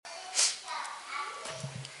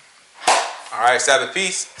All right, Sabbath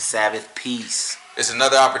peace. Sabbath peace. It's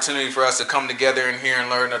another opportunity for us to come together and hear and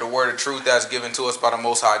learn of the word of truth that's given to us by the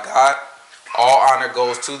Most High God. All honor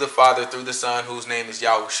goes to the Father through the Son, whose name is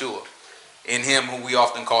Yahushua. In him, who we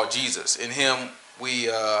often call Jesus. In him, we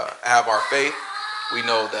have our faith. We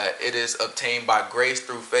know that it is obtained by grace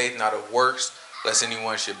through faith, not of works, lest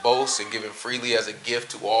anyone should boast, and given freely as a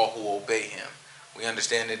gift to all who obey him. We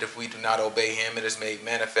understand that if we do not obey him, it is made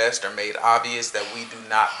manifest or made obvious that we do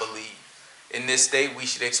not believe. In this state, we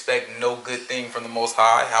should expect no good thing from the Most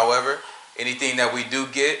High. However, anything that we do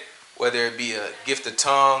get, whether it be a gift of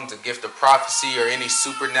tongues, a gift of prophecy, or any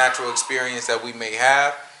supernatural experience that we may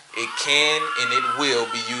have, it can and it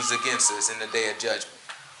will be used against us in the day of judgment.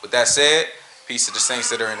 With that said, peace to the saints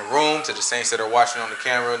that are in the room, to the saints that are watching on the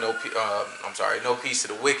camera. No peace to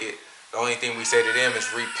the wicked. The only thing we say to them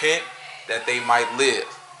is repent that they might live.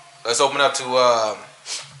 Let's open up to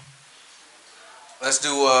let's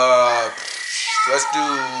do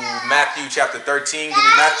Matthew chapter 13. Give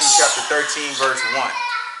me Matthew chapter 13 verse 1.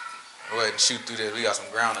 Go ahead and shoot through this. We got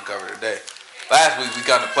some ground to cover today. Last week we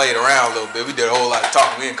kind of played around a little bit. We did a whole lot of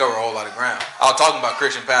talking. We didn't cover a whole lot of ground. I was talking about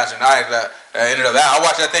Christian pastor, and I ended up I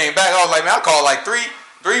watched that thing back. I was like, man, I called like three,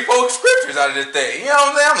 4 scriptures out of this thing. You know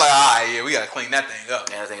what I'm saying? I'm like, all right, yeah, we got to clean that thing up.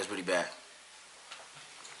 Yeah, that thing is pretty bad.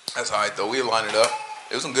 That's all right, though. We'll line it up.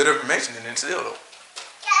 It was some good information in it still, though.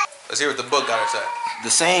 Let's hear what the book got to say.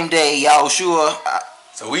 The same day, Yahushua.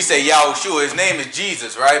 So we say Yahushua. His name is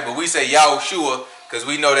Jesus, right? But we say Yahushua because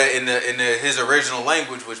we know that in his original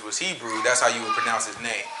language, which was Hebrew, that's how you would pronounce his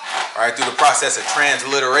name. All right? Through the process of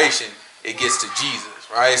transliteration, it gets to Jesus,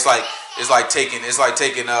 right? It's like taking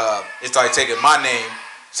my name,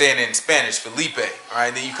 saying it in Spanish, Felipe,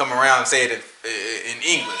 right? Then you come around and say it in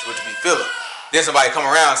English, which would be Philip. Then somebody come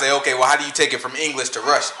around and say, okay, well, how do you take it from English to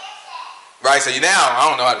Russian? Right? So now, I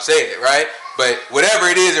don't know how to say it, right? But whatever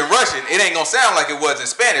it is in Russian, it ain't going to sound like it was in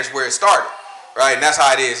Spanish where it started, right? And that's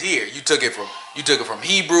how it is here. You took it from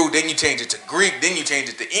Hebrew, then you changed it to Greek, then you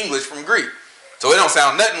changed it to English from Greek. So it don't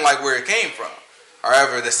sound nothing like where it came from.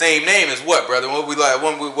 However, the same name is what, brother? What we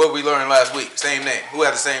learned last week? Same name. Who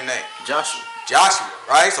had the same name? Joshua. Joshua,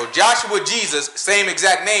 right? So Joshua, Jesus, same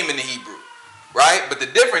exact name in the Hebrew, right? But the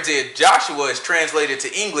difference is Joshua is translated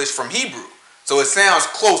to English from Hebrew. So it sounds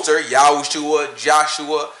closer, Yahushua,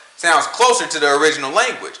 Joshua, sounds closer to the original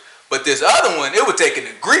language. But this other one, it would take it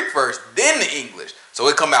to Greek first, then the English. So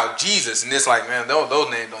it come out Jesus, and it's like, man, those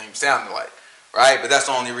names don't even sound alike, right? But that's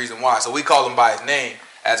the only reason why. So we call him by his name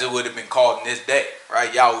as it would have been called in this day,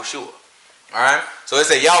 right? Yahushua. All right? So it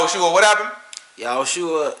say Yahushua, what happened?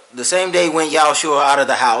 Yahushua, the same day went Yahushua out of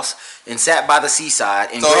the house and sat by the seaside.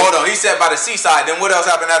 So hold on, he sat by the seaside, then what else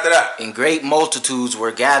happened after that? And great multitudes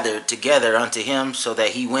were gathered together unto him, so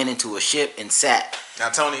that he went into a ship and sat. Now,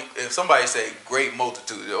 Tony, if somebody say great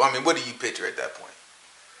multitude, I mean, what do you picture at that point?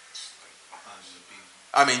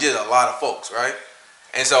 I mean, just a lot of folks, right?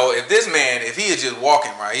 And so if this man, if he is just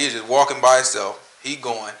walking, right, he is just walking by himself, he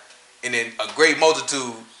going, and then a great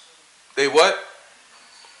multitude, they what?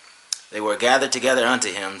 They were gathered together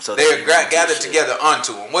unto him. So they were gathered together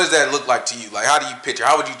unto him. What does that look like to you? Like, how do you picture?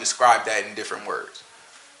 How would you describe that in different words?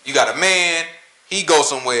 You got a man, he goes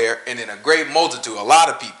somewhere, and then a great multitude, a lot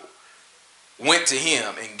of people, went to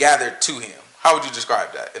him and gathered to him. How would you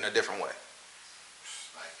describe that in a different way?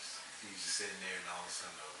 Like, he's just sitting there, and all of a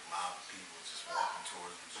sudden, a mob of people just walking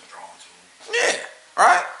towards him, just drawn to him. Yeah,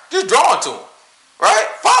 right? Just drawn to him, right?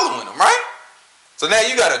 Following him, right? So now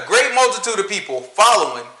you got a great multitude of people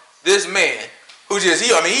following this man who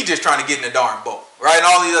he just trying to get in the darn boat, right? And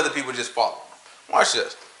all these other people just follow him. Watch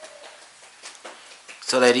this.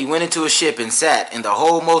 So that he went into a ship and sat, and the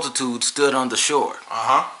whole multitude stood on the shore.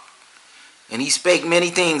 And he spake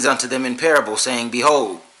many things unto them in parables, saying,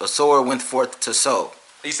 Behold, a sower went forth to sow.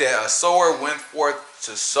 He said, a sower went forth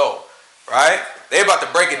to sow, right? They about to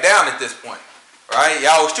break it down at this point, right?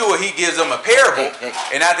 Yahushua, he gives them a parable,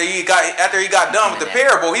 and after he got done with the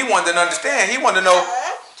parable, he wanted to understand. He wanted to know,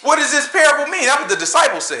 what does this parable mean? That's what the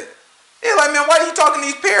disciples said. They're like, man, why are you talking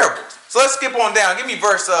these parables? So let's skip on down. Give me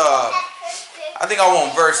verse, I think I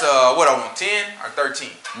want verse, 10 or 13?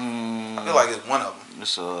 I feel like it's one of them.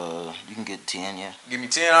 You can get 10, yeah. Give me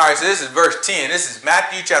 10. All right, so this is verse 10. This is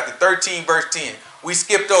Matthew chapter 13, verse 10. We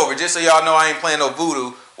skipped over, just so y'all know I ain't playing no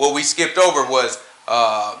voodoo, what we skipped over was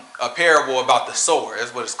a parable about the sower.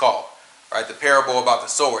 That's what it's called, right? The parable about the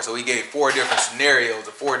sower. So he gave 4 different scenarios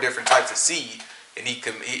of 4 different types of seed. And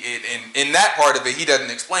in that part of it, he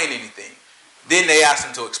doesn't explain anything. Then they asked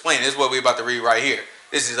him to explain. This is what we're about to read right here.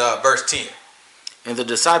 This is verse 10. And the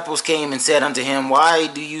disciples came and said unto him, Why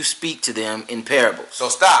do you speak to them in parables? So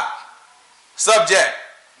stop. Subject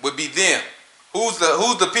would be them. Who's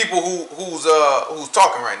the people who's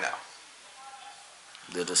talking right now?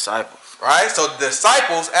 The disciples. Right? So the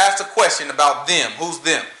disciples asked a question about them. Who's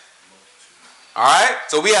them? All right?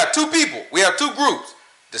 So we have two people. We have two groups.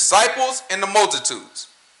 Disciples and the multitudes.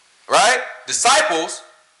 Right? Disciples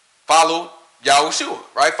follow Yahushua.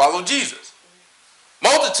 Right? Follow Jesus.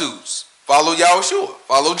 Multitudes follow Yahushua.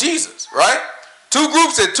 Follow Jesus. Right? Two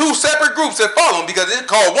separate groups that follow him, because it's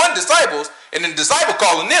called one disciples, and then disciple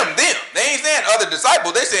calling them. They ain't saying other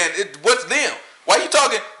disciples. They saying what's them. Why are you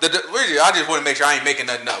talking? I just want to make sure I ain't making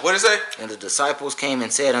nothing up. What did it say? And the disciples came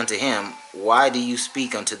and said unto him, Why do you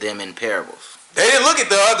speak unto them in parables? They didn't look at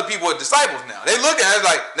the other people as disciples now. They look at it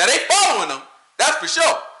like, now they following them. That's for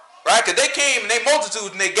sure. Right? Because they came and they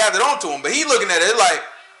multitudes and they gathered onto him. But he looking at it like,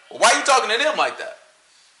 well, why are you talking to them like that?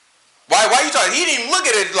 Why you talking? He didn't even look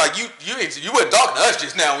at it like you weren't talking to us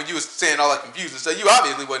just now when you was saying all that confusion stuff. You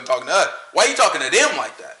obviously wasn't talking to us. Why are you talking to them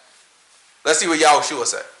like that? Let's see what Yahushua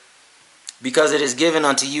said. Because it is given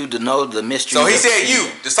unto you to know the mystery. So he said you,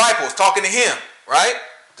 disciples, talking to him, right?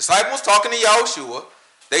 Disciples talking to Yahushua.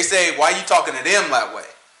 They say, why are you talking to them that way?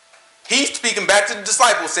 He's speaking back to the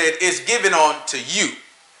disciples, said, it's given on to you.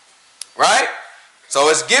 Right? So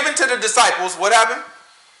it's given to the disciples. What happened?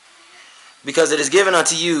 Because it is given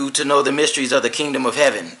unto you to know the mysteries of the kingdom of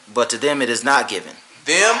heaven, but to them it is not given.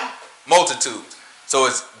 Them, multitudes. So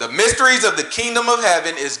it's the mysteries of the kingdom of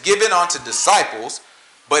heaven is given unto disciples,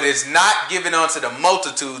 but it's not given unto the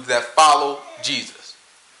multitudes that follow Jesus.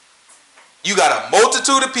 You got a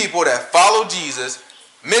multitude of people that follow Jesus.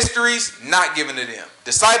 Mysteries not given to them.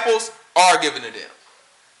 Disciples are given to them.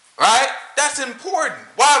 Right? That's important.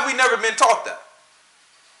 Why have we never been taught that?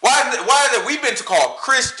 Why is it we've been called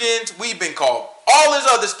Christians? We've been called all this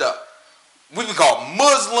other stuff. We've been called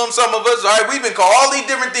Muslims, some of us. All right? We've been called all these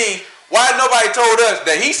different things. Why nobody told us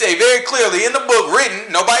that he say very clearly in the book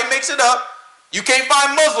written, nobody makes it up. You can't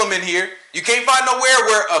find Muslim in here. You can't find nowhere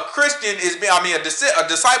where a Christian is being, a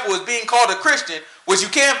disciple is being called a Christian, which you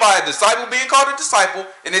can find a disciple being called a disciple,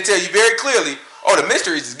 and they tell you very clearly, oh, the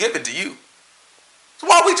mysteries is given to you. So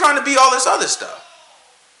why are we trying to be all this other stuff?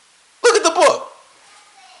 Look at the book.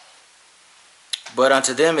 But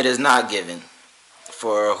unto them it is not given.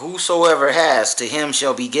 For whosoever has, to him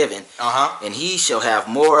shall be given, and he shall have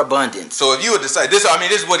more abundance. So if you would decide, this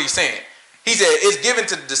is what he's saying. He said it's given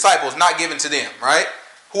to the disciples, not given to them, right?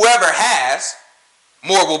 Whoever has,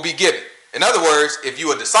 more will be given. In other words, if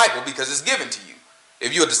you're a disciple, because it's given to you.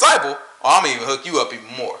 If you're a disciple, I'm going to even hook you up even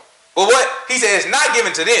more. But what? He said it's not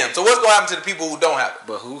given to them. So what's going to happen to the people who don't have it?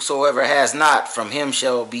 But whosoever has not, from him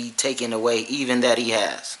shall be taken away even that he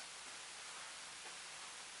has.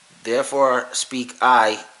 Therefore speak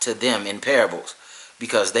I to them in parables,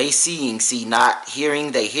 because they seeing see not,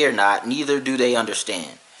 hearing they hear not, neither do they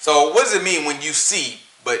understand. So what does it mean when you see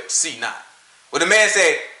but see not? Well, the man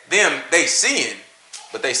said, them, they seeing,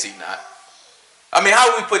 but they see not. I mean, how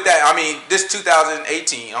do we put that? I mean, this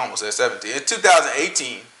 2018, I almost said 17. In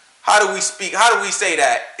 2018, how do we speak? How do we say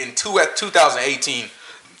that in 2018,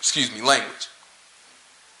 language?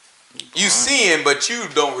 You seeing, but you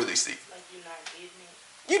don't really see. Like you're not getting it.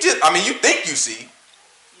 You think you see. You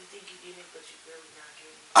think you're getting it, but you're really not getting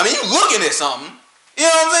it. I mean, you looking at something. You know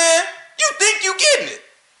what I'm saying? You think you getting it.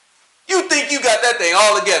 You think you got that thing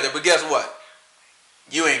all together, but guess what?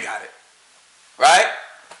 You ain't got it. Right?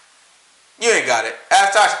 You ain't got it.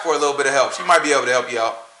 Ask Tasha for a little bit of help. She might be able to help you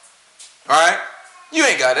out. Alright? You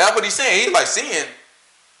ain't got it. That's what he's saying. He's like seeing,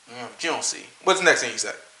 but you don't see. What's the next thing he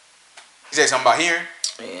said? He said something about hearing?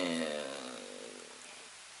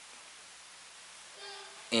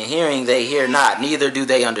 In hearing they hear not, neither do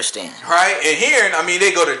they understand. Right? And hearing,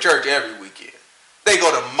 they go to church every weekend. They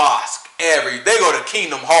go to mosque they go to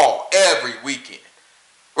Kingdom Hall every weekend.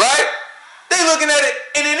 Right? They looking at it,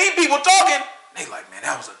 and then these people talking, they like, man,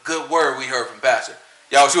 that was a good word we heard from Pastor.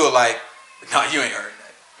 Y'all sure like, no, you ain't heard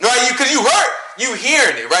that. Right? Because you heard, you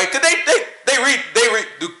hearing it, right? Because they read,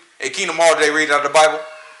 at Kingdom Hall, do they read out of the Bible?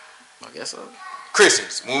 I guess so.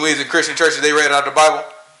 Christians, when we was in Christian churches, they read out of the Bible.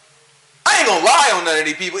 I ain't gonna lie on none of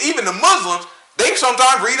these people. Even the Muslims, they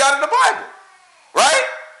sometimes read out of the Bible. Right?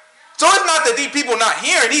 So it's not that these people not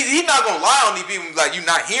hearing. He's not gonna lie on these people like you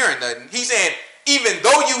not hearing nothing. He's saying, even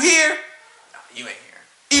though you hear, no, you ain't hearing.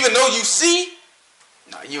 Even though you see,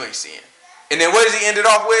 no, you ain't seeing. And then what does he end it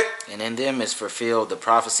off with? And in them is fulfilled the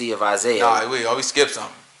prophecy of Isaiah. Nah, we skipped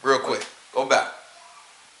something real quick. Go back.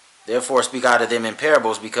 Therefore speak I to them in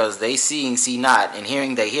parables, because they seeing see not, and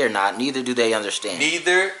hearing they hear not, neither do they understand.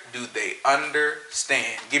 Neither do they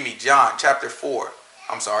understand. Give me John chapter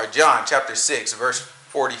 6, verse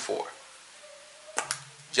 44.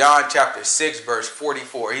 John chapter 6, verse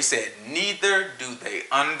 44. He said, neither do they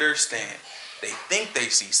understand. They think they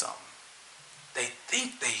see something. They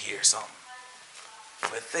think they hear something.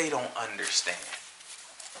 But they don't understand.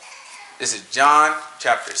 This is John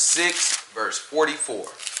chapter 6, verse 44.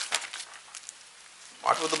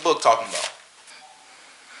 Watch what the book talking about.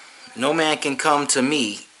 No man can come to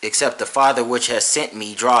me except the Father which has sent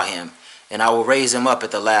me draw him, and I will raise him up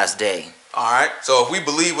at the last day. All right. So if we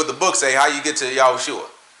believe what the book say, how you get to Yahushua?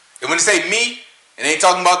 And when it say me, it ain't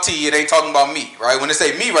talking about T, it ain't talking about me, right? When it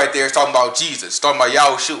say me right there, it's talking about Jesus. It's talking about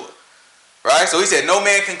Yahushua. Right? So he said no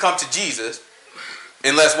man can come to Jesus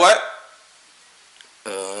unless what?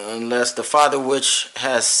 Unless the Father which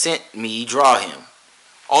has sent me draw him.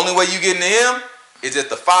 Only way you get into him is if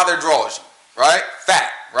the Father draws you. Right?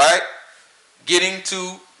 Fact. Right? Getting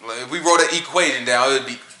to, if we wrote an equation down, it would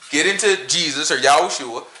be get into Jesus or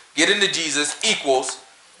Yahushua, get into Jesus equals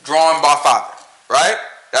drawn by Father. Right?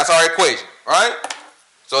 That's our equation. Right?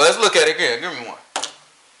 So let's look at it again. Give me one.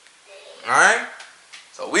 Alright?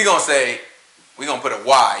 So we're going to say, we're going to put a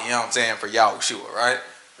Y, you know what I'm saying, for Yahushua, right?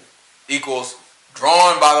 Equals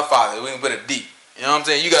drawn by the Father. We can put a D. You know what I'm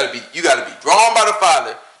saying? You gotta be drawn by the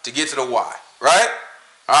Father to get to the Y. Right?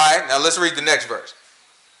 Alright, now let's read the next verse.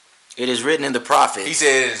 It is written in the prophets. He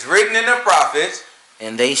said it is written in the prophets.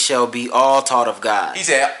 And they shall be all taught of God. He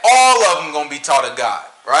said all of them gonna be taught of God.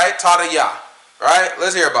 Right? Taught of Yah. Right?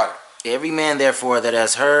 Let's hear about it. Every man, therefore, that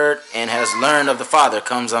has heard and has learned of the Father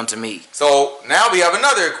comes unto me. So now we have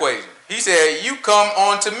another equation. He said, you come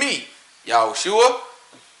unto me, Yahushua.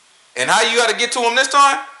 And how you got to get to him this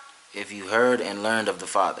time? If you heard and learned of the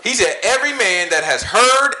Father. He said, every man that has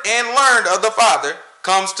heard and learned of the Father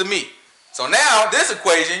comes to me. So now, this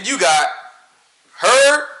equation, you got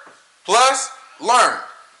heard plus learned.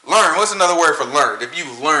 Learn, what's another word for learned? If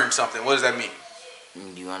you've learned something, what does that mean?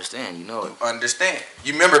 You understand, you know it. You understand.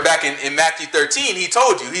 You remember back in Matthew 13, he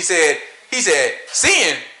told you, he said,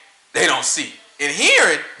 seeing, they don't see. And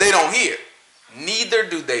hearing, they don't hear. Neither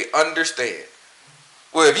do they understand.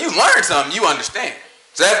 Well, if you learn something, you understand.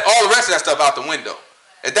 So that's all the rest of that stuff out the window.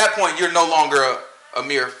 At that point, you're no longer a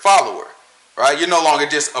mere follower, right? You're no longer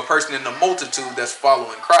just a person in the multitude that's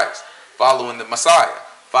following Christ, following the Messiah,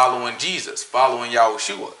 following Jesus, following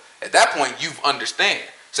Yahushua. At that point, you understand.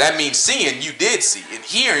 So that means seeing, you did see, and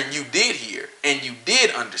hearing, you did hear, and you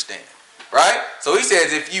did understand, right? So he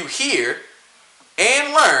says if you hear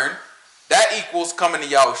and learn, that equals coming to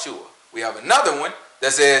Yahushua. We have another one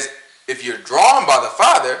that says if you're drawn by the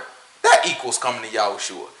Father, that equals coming to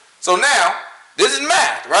Yahushua. So now, this is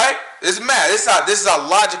math, right? This is math. This is how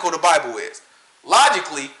logical the Bible is.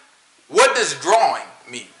 Logically, what does drawing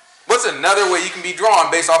mean? What's another way you can be drawn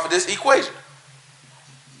based off of this equation?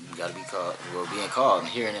 You got to be called, being called, and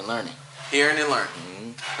hearing and learning. Hearing and learning.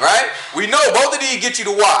 Mm-hmm. Right? We know both of these get you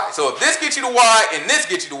to Y. So if this gets you to Y and this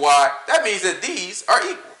gets you to Y, that means that these are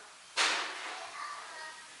equal.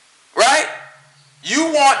 Right?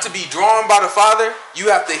 You want to be drawn by the Father, you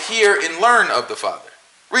have to hear and learn of the Father.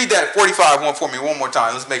 Read that 45 for me one more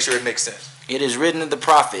time. Let's make sure it makes sense. It is written in the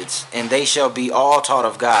prophets, and they shall be all taught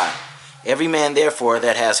of God. Every man, therefore,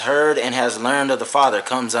 that has heard and has learned of the Father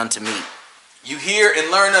comes unto me. You hear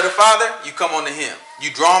and learn of the Father, you come unto him.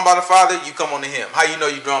 You drawn by the Father, you come unto him. How you know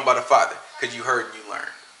you drawn by the Father? Because you heard and you learned.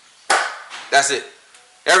 That's it.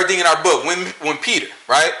 Everything in our book. When Peter,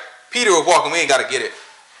 right? Peter was walking, we ain't got to get it.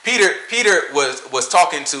 Peter was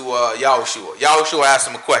talking to Yahushua. Yahushua asked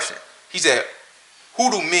him a question. He said, who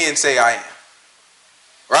do men say I am?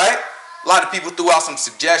 Right? A lot of people threw out some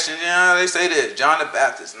suggestions. Yeah, they say this, John the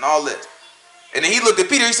Baptist and all this. And then he looked at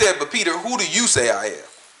Peter. He said, but Peter, who do you say I am?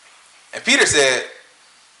 And Peter said,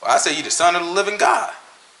 well, I say you the Son of the living God.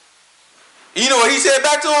 You know what he said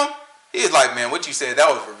back to him? He was like, man, what you said, that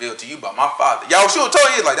was revealed to you by my Father. Yahushua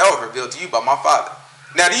told you, like, that was revealed to you by my Father.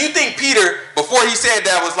 Now, do you think Peter, before he said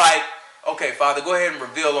that, was like, okay, Father, go ahead and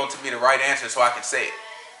reveal unto me the right answer so I can say it?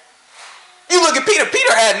 You look at Peter.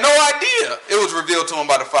 Peter had no idea it was revealed to him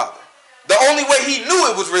by the Father. The only way he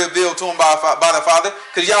knew it was revealed to him by the Father,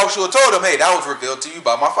 because Yahushua told him, hey, that was revealed to you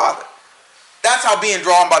by my Father. That's how being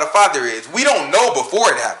drawn by the Father is. We don't know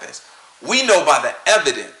before it happens. We know by the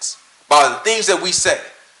evidence, by the things that we say,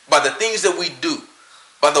 by the things that we do,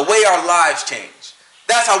 by the way our lives change.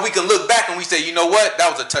 That's how we can look back and we say, you know what?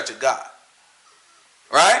 That was a touch of God.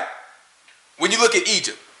 Right? When you look at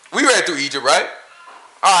Egypt, we read through Egypt, right?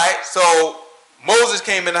 All right, so Moses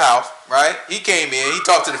came in the house, right? He came in, he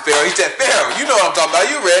talked to the Pharaoh. He said, Pharaoh, you know what I'm talking about.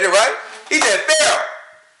 You read it, right? He said, Pharaoh.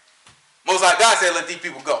 Most High God said, let these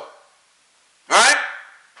people go. Right?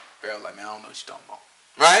 Pharaoh's like, man, I don't know what you're talking about.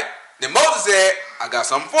 Right? Then Moses said, I got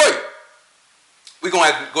something for you. We're going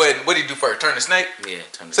to have to go ahead and, what did he do first? Turn the snake? Yeah,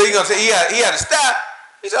 turn the snake. So he's going to say, he had a staff.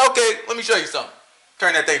 He said, okay, let me show you something.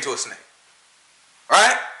 Turn that thing to a snake.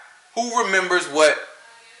 Right? Who remembers what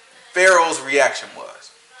Pharaoh's reaction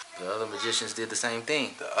was? The other magicians did the same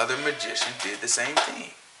thing. The other magician did the same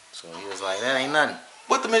thing. So he was like, that ain't nothing.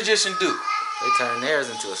 What the magician do? They turned theirs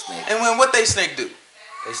into a snake. And when what they snake do?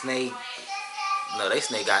 They snake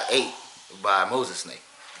got ate by Moses' snake.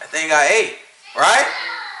 That thing got ate, right?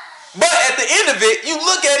 But at the end of it, you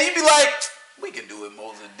look at it, you be like, we can do what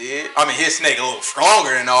Moses did. I mean, his snake a little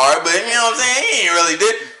stronger than ours, but you know what I'm saying? He ain't really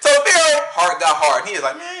did. So Pharaoh, heart got hard. He was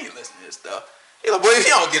like, man, I ain't listening to this stuff. He like, boy, if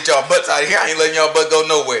y'all don't get y'all butts out of here, I ain't letting y'all butt go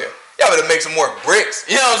nowhere. Y'all better make some more bricks.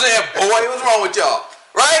 You know what I'm saying? Boy, what's wrong with y'all?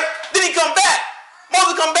 Right? Then he come back.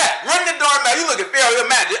 Moses come back. Run the darn mouth. You look at Pharaoh,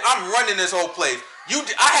 imagine, I'm running this whole place.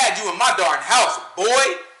 I had you in my darn house, boy.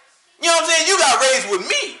 You know what I'm saying? You got raised with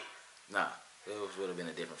me. Nah, it would have been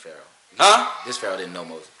a different Pharaoh. Huh? This Pharaoh didn't know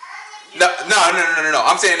Moses. No.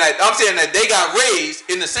 I'm saying that they got raised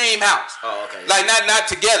in the same house. Oh, okay. Like not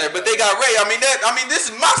together, but they got raised. I mean, this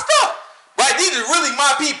is my stuff, right? These are really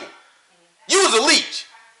my people. You was a leech.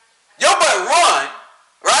 Your butt run,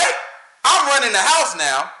 right? I'm running the house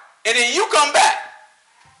now, and then you come back,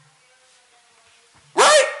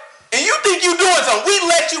 right? And you think you doing something? We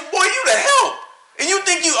let you, boy, you the help, and you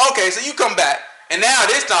think so you come back, and now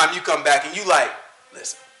this time you come back and you like,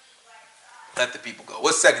 listen. Let the people go.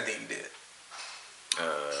 What's the second thing he did?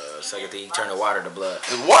 Second thing, he turned the water to blood.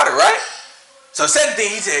 It's water, right? So second thing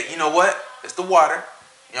he said, you know what? It's the water.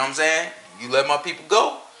 You know what I'm saying? You let my people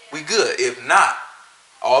go, we good. If not,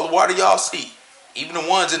 all the water y'all see, even the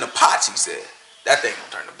ones in the pots, he said, that thing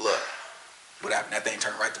gonna turn to blood. What happened? That thing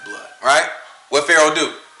turned right to blood, right? What Pharaoh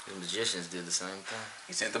do? The magicians did the same thing.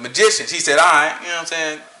 He sent the magicians. He said, all right, you know what I'm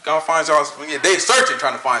saying? Go find y'all some. They searching,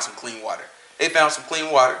 trying to find some clean water. They found some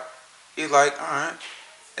clean water. He's like, all right.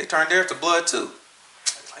 They turned theirs to blood too.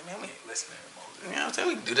 He's like, man, we ain't listening to Moses. You know what I'm saying?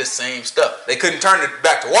 We can do the same stuff. They couldn't turn it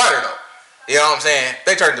back to water though. You know what I'm saying?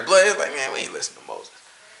 They turned it to blood. It's like, man, we ain't listening to Moses.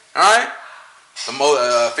 All right. So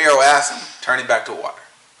Pharaoh asked him, turn it back to water.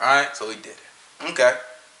 All right. So he did it. Okay.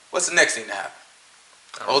 What's the next thing to happen?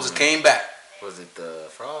 Moses came back. Was it the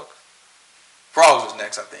frog? Frogs was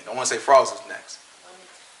next, I think. I want to say frogs was next.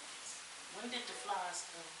 When did the flies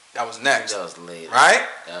come? That was next. That was later. Right?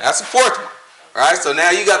 That's the fourth one. Right? So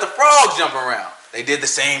now you got the frogs jumping around. They did the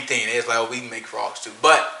same thing. They was like, oh, we can make frogs too.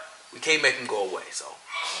 But we can't make them go away. So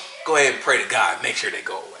go ahead and pray to God. Make sure they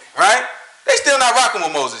go away. Right? They still not rocking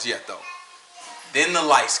with Moses yet, though. Then the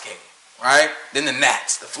lice came. Right? Then the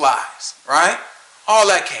gnats, the flies. Right? All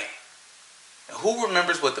that came. And who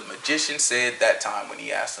remembers what the magician said that time when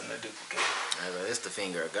he asked them to duplicate it? It's the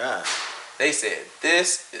finger of God. They said,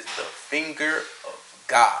 this is the finger of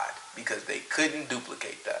God, because they couldn't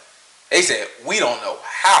duplicate that. They said, we don't know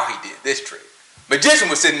how he did this trick. Magician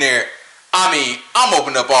was sitting there, I'm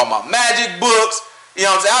opening up all my magic books. You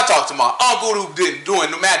know what I'm saying? I talked to my uncle who been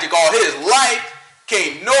doing the magic all his life.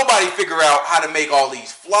 Can't nobody figure out how to make all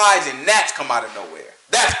these flies and gnats come out of nowhere.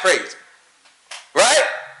 That's crazy. Right?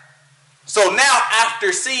 So now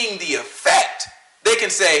after seeing the effect, they can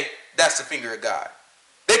say, that's the finger of God.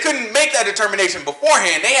 They couldn't make that determination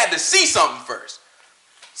beforehand. They had to see something first.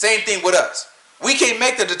 Same thing with us. We can't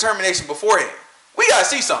make the determination beforehand. We got to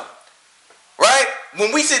see something. Right?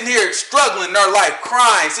 When we sitting here struggling in our life,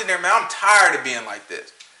 crying, sitting there, man, I'm tired of being like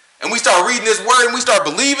this. And we start reading this word and we start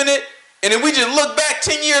believing it. And then we just look back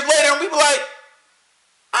 10 years later and we be like,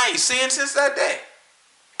 I ain't sinned since that day.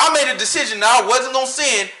 I made a decision that I wasn't going to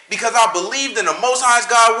sin because I believed in the Most High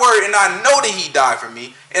God's word, and I know that he died for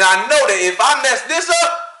me. And I know that if I mess this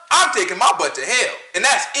up, I'm taking my butt to hell. And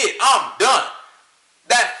that's it. I'm done.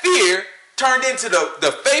 That fear turned into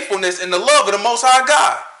the faithfulness and the love of the Most High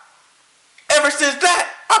God. Ever since that,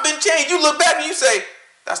 I've been changed. You look back and you say,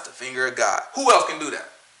 that's the finger of God. Who else can do that?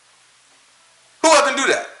 Who else can do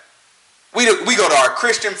that? We go to our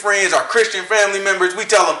Christian friends, our Christian family members. We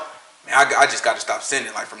tell them, man, I just got to stop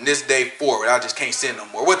sinning. Like from this day forward, I just can't sin no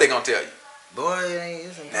more. What they going to tell you? Boy,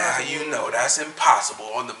 it's impossible. Now you know that's impossible.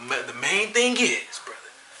 The main thing is,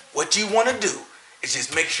 brother, what you want to do is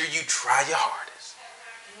just make sure you try your hardest.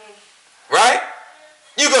 Right?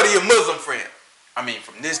 You go to your Muslim friend.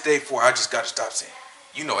 From this day forward, I just got to stop sinning.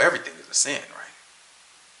 You know everything is a sin,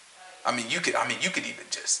 right? You could even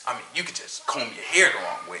just, you could just comb your hair the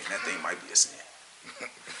wrong way and that thing might be a sin.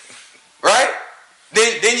 Right?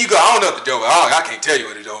 Then you go, I don't know what the Jehovah's Witness, I can't tell you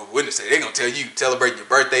what the Jehovah's Witness say. They're going to tell you celebrating your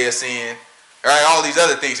birthday a sin. Right? All these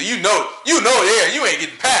other things. So you know there. You ain't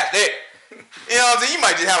getting past that. You know what I'm saying? You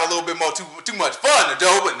might just have a little bit more too much fun to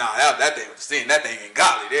do, but nah, that thing was a sin. That thing ain't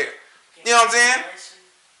godly there. You know what I'm saying?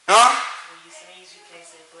 Huh? When you sneeze, you can't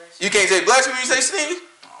say bless You can't say bless when you say sneeze?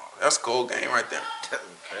 Oh, that's a cold game right there. That's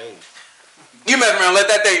crazy. You mess around, let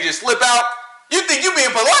that thing just slip out. You think you being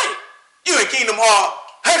polite. You in Kingdom Hall.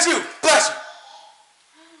 Hurt you. Bless you.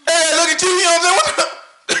 Hey, look at you. You know what I'm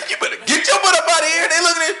saying? You better get your butt up out of here. They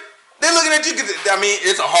looking at you. I mean,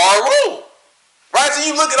 it's a hard rule. Right? So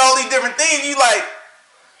you look at all these different things. You like,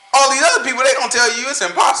 all these other people, they gonna tell you it's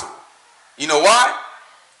impossible. You know why?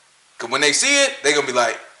 Because when they see it, they gonna be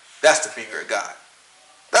like, that's the finger of God.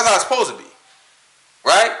 That's how it's supposed to be.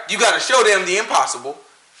 Right? You got to show them the impossible,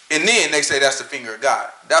 and then they say that's the finger of God.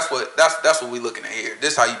 That's what we looking at here.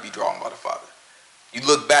 This is how you be drawn by the Father. You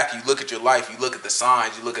look back, you look at your life, you look at the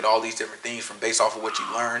signs, you look at all these different things from based off of what you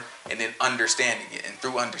learn, and then understanding it. And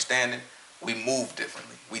through understanding, we move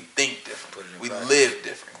differently, we think differently, we live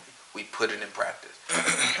differently, we put it in practice.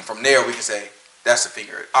 And from there, we can say that's the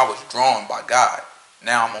finger. I was drawn by God.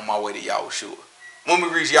 Now I'm on my way to Yahushua. When we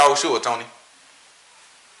reach Yahushua, Tony?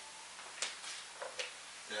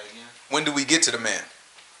 When do we get to the man?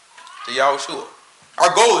 To Yahushua.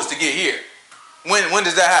 Our goal is to get here. When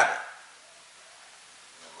does that happen?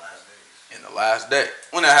 In the last day.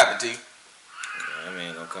 When that happen, T? Yeah, that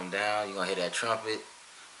man gonna come down. You gonna hear that trumpet.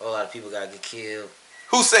 A whole lot of people gotta get killed.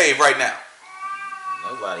 Who's saved right now?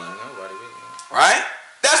 Nobody really knows. Right?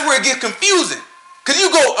 That's where it gets confusing. Because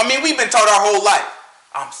we've been taught our whole life.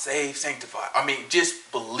 I'm saved, sanctified.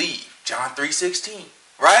 Just believe. John 3:16.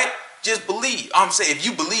 Right? Just believe. I'm saved. If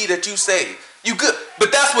you believe that you saved, you good.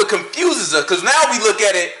 But that's what confuses us. Because now we look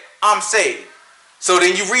at it, I'm saved. So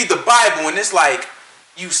then you read the Bible and it's like,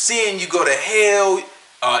 you sin, you go to hell.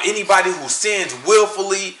 Anybody who sins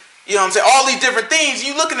willfully, you know what I'm saying? All these different things.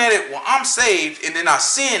 You looking at it, well, I'm saved and then I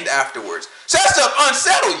sinned afterwards. So that stuff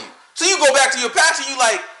unsettle you. So you go back to your pastor, you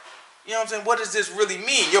like, you know what I'm saying? What does this really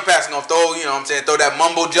mean? Your pastor gonna throw, you know what I'm saying, throw that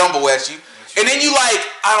mumbo jumbo at you. And then you like,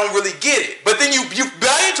 I don't really get it. But then you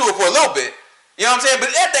buy into it for a little bit. You know what I'm saying?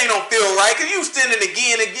 But that thing don't feel right because you sinning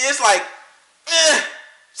again and again. It's like,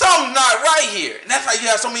 something's not right here. And that's why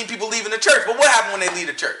you have so many people leaving the church. But what happens when they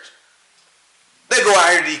leave the church? They go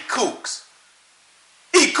out here to eat kooks.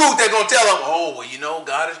 Eat kook, they're going to tell them, oh, well, you know,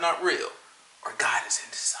 God is not real. Or God is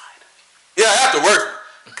inside of you. Yeah, that's the worst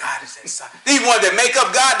one. God is inside. These ones that make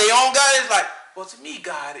up God, their own God, is like, well, to me,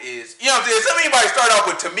 God is. You know what I'm saying? Some anybody start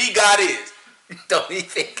off with, to me, God is. Don't even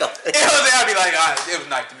think of it. You know what I'm saying? I'd be like, it was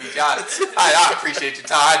nice to meet you. I appreciate your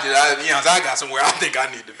time. I got somewhere I think I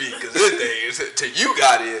need to be because this thing is, to you,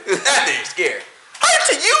 God is. That thing's scary. How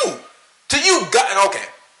to you? To you, God. Okay,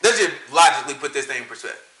 let's just logically put this thing in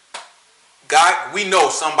perspective. God, we know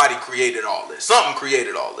somebody created all this. Something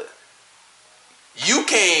created all this. You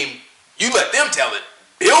let them tell it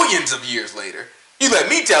billions of years later. You let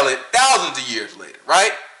me tell it thousands of years later,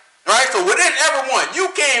 right? Right? So within every one, you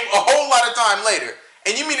came a whole lot of time later.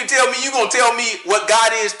 And you mean to tell me you're going to tell me what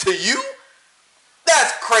God is to you?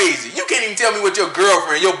 That's crazy. You can't even tell me what your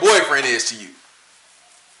girlfriend, your boyfriend is to you.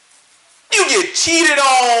 You get cheated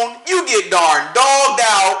on. You get darn dogged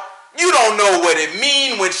out. You don't know what it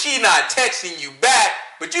means when she not texting you back.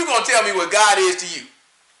 But you going to tell me what God is to you.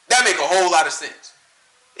 That make a whole lot of sense.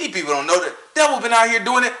 These people don't know that. Devil been out here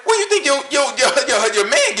doing it. Where you think your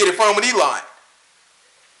man get it from when he lying?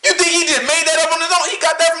 You think he just made that up on his own? He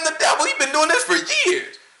got that from the devil. He been doing this for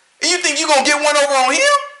years. And you think you going to get one over on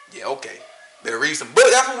him? Yeah, okay. Better read some book.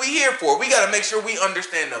 That's what we here for. We got to make sure we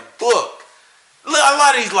understand the book. A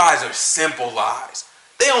lot of these lies are simple lies.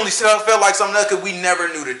 They only felt like something else because we never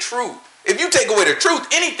knew the truth. If you take away the truth,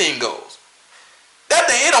 anything goes. That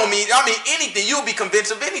thing, it don't mean, anything. You'll be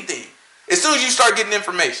convinced of anything. As soon as you start getting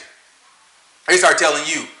information, they start telling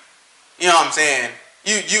you, you know what I'm saying?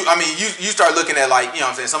 You start looking at, like, you know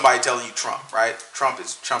what I'm saying, somebody telling you Trump, right? Trump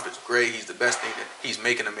is great. He's the best thing. He's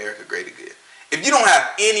making America great again. If you don't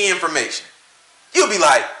have any information, you'll be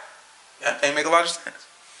like, that ain't make a lot of sense.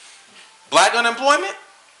 Black unemployment,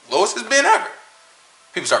 lowest it's been ever.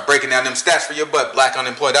 People start breaking down them stats for your butt. Black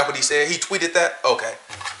unemployed. That's what he said. He tweeted that. Okay,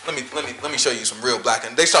 let me show you some real black.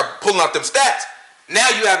 And they start pulling out them stats. Now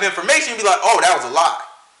you have information. You be like, oh, that was a lie.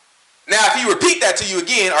 Now if he repeat that to you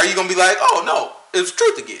again, are you gonna be like, oh no, it was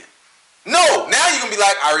truth again? No. Now you're gonna be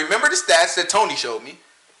like, I remember the stats that Tony showed me.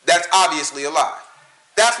 That's obviously a lie.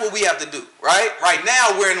 That's what we have to do, right? Right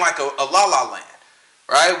now we're in like a la-la land,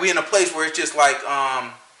 right? We're in a place where it's just like,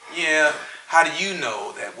 yeah, how do you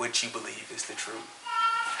know that what you believe is the truth?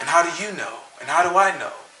 And how do you know? And how do I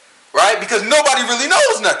know? Right? Because nobody really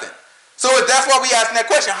knows nothing. So that's why we asking that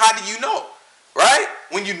question, how do you know? Right?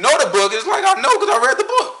 When you know the book, it's like, I know because I read the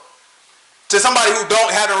book. To somebody who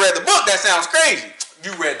haven't read the book, that sounds crazy.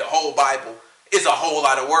 You read the whole Bible. It's a whole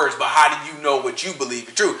lot of words, but how do you know what you believe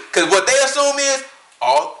is true? Because what they assume is,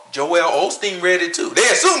 Joel Osteen read it too. They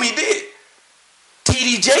assume he did.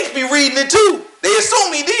 T.D. Jakes be reading it too. They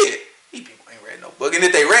assume he did. These people ain't read no book. And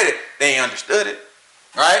if they read it, they ain't understood it.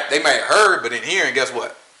 Right? They may have heard, but in hearing, guess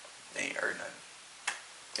what? They ain't heard nothing.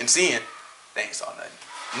 In seeing, they ain't saw nothing.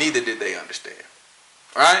 Neither did they understand.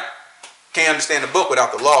 Right? Can't understand the book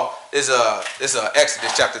without the law. This is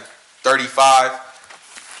Exodus chapter 35.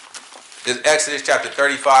 This Exodus chapter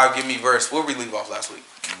 35. Give me verse. Where we leave off last week?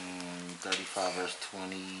 35 verse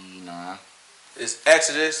 29. It's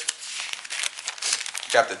Exodus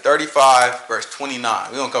chapter 35 verse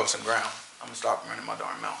 29. We're gonna cover some ground. I'm gonna stop running my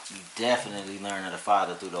darn mouth. You definitely learn of the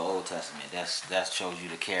Father through the Old Testament. That shows you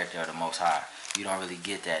the character of the Most High. You don't really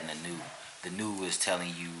get that in the New. The New is telling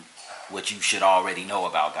you what you should already know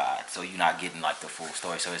about God. So you're not getting like the full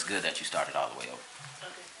story. So it's good that you started all the way over.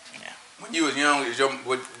 Okay. Yeah. When you was young,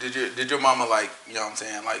 did your mama like, you know what I'm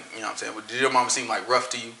saying, like, you know what I'm saying, did your mama seem like rough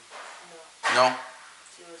to you? No?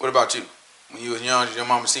 What about you? When you was young, did your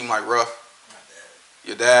mama seem like rough?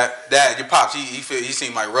 Your dad, your pops, he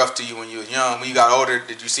seemed like rough to you when you was young. When you got older,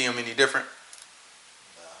 did you see him any different?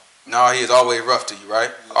 No, he is always rough to you,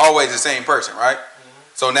 right? Always the same person, right?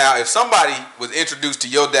 So now, if somebody was introduced to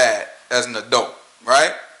your dad as an adult,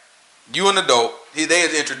 right? You an adult, they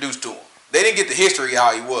was introduced to him. They didn't get the history of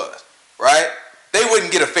how he was, right? They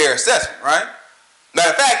wouldn't get a fair assessment, right? Matter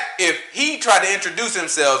of fact, if he tried to introduce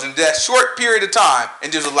himself in that short period of time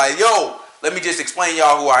and just was like, yo, let me just explain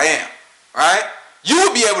y'all who I am, right? You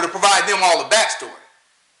would be able to provide them all the backstory,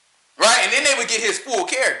 right? And then they would get his full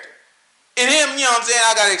character. And him, you know what I'm saying,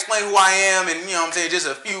 I got to explain who I am and, you know what I'm saying, just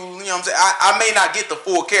a few, you know what I'm saying, I may not get the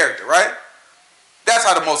full character, right? That's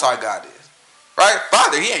how the Most High God is, right?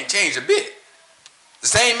 Father, he ain't changed a bit. The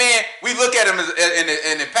same man, we look at him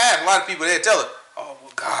in the past, a lot of people, they tell us, oh,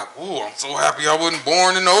 well, God, ooh, I'm so happy I wasn't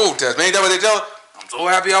born in the Old Testament. Ain't that what they tell us? I'm so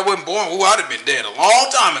happy I wasn't born. Ooh, I'd have been dead a long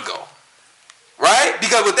time ago. Right?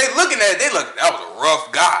 Because what they looking at, that was a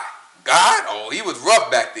rough guy. God? Oh, he was rough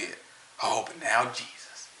back then. Oh, but now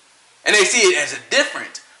Jesus. And they see it as a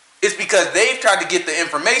difference. It's because they've tried to get the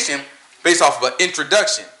information based off of an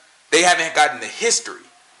introduction. They haven't gotten the history.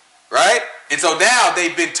 Right? And so now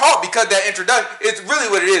they've been taught, because that introduction, it's really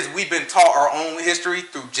what it is. We've been taught our own history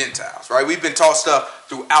through Gentiles. Right? We've been taught stuff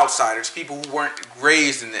through outsiders, people who weren't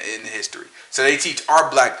raised in the history. So they teach our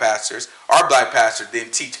black pastors. Our black pastors then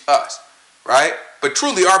teach us. Right? But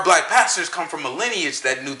truly, our black pastors come from a lineage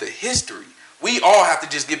that knew the history. We all have to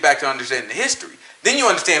just get back to understanding the history. Then you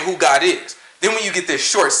understand who God is. Then when you get this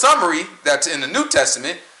short summary that's in the New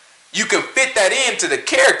Testament, you can fit that into the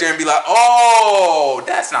character and be like, oh,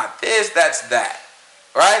 that's not this, that's that.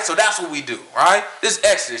 Right? So that's what we do. Right? This is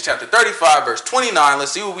Exodus chapter 35, verse 29.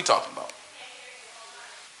 Let's see what we're talking about.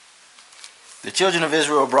 The children of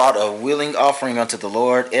Israel brought a willing offering unto the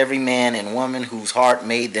Lord, every man and woman whose heart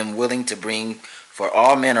made them willing to bring for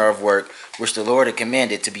all manner of work, which the Lord had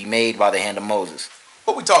commanded to be made by the hand of Moses.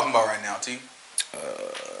 What we talking about right now, T?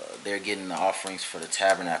 They're getting the offerings for the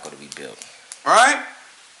tabernacle to be built. All right?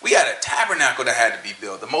 We had a tabernacle that had to be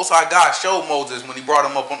built. The Most High God showed Moses when he brought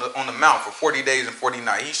him up on the mount for 40 days and 40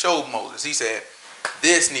 nights. He showed Moses. He said,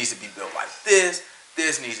 this needs to be built like this.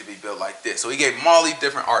 This needs to be built like this. So he gave him all these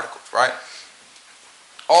different articles, right?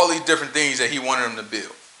 All these different things that he wanted them to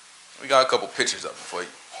build. We got a couple pictures of them for you.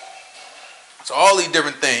 So all these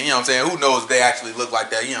different things, you know what I'm saying? Who knows if they actually look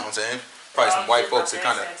like that, you know what I'm saying? Probably some white folks that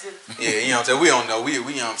kind of, yeah, you know what I'm saying? We don't know. We you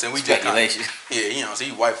know what I'm saying? We just speculation. Yeah, you know, so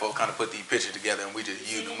you white folks kind of put these pictures together and we just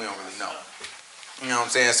use them. We don't really know. You know what I'm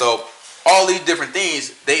saying? So all these different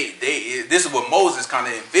things, this is what Moses kind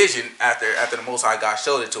of envisioned after the Most High God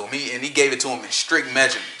showed it to him. He gave it to him in strict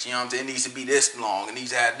measurements. You know what I'm saying? It needs to be this long, it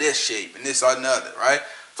needs to have this shape and this or another, right?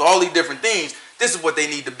 So all these different things, this is what they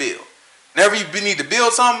need to build. Whenever you need to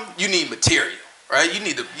build something, you need material, right? You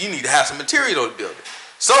need to have some material to build it.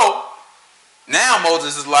 So now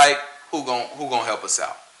Moses is like, who gonna help us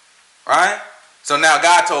out, right? So now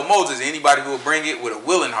God told Moses, anybody who will bring it with a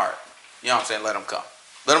willing heart, you know what I'm saying, let them come.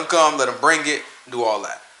 Let them come, let them bring it, do all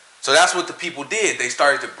that. So that's what the people did. They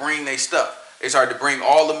started to bring their stuff. They started to bring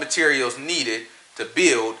all the materials needed to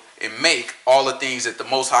build and make all the things that the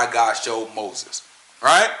Most High God showed Moses,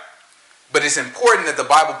 right? But it's important that the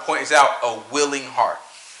Bible points out a willing heart,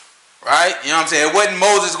 right? You know what I'm saying? It wasn't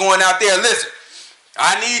Moses going out there, listen,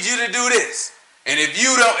 I need you to do this. And if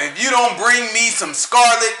you don't bring me some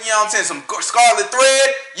scarlet, you know what I'm saying, some scarlet thread,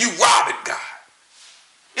 you robbing God.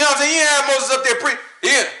 You know what I'm saying? You have Moses up there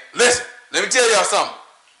listen, let me tell y'all something.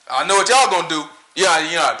 I know what y'all gonna do. Yeah,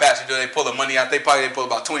 you know how pastors do, they pull the money out, they pull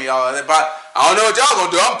about $20 out of their pocket. I don't know what y'all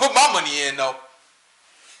gonna do. I'm gonna put my money in though.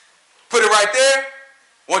 Put it right there.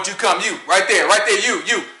 Won't you come? You, right there,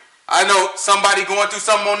 you. I know somebody going through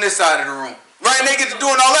something on this side of the room. Right, and they get to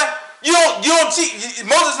doing all that. You don't cheat.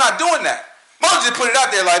 Moses not doing that. Moses just put it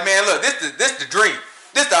out there like, man, look, this the dream.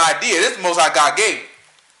 This the idea. This the Most High God gave me.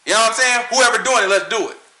 You know what I'm saying? Whoever doing it, let's do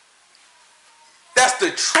it. That's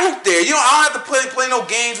the truth there. You know, I don't have to play no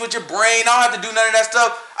games with your brain. I don't have to do none of that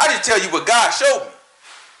stuff. I just tell you what God showed me.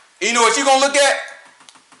 And you know what you're going to look at?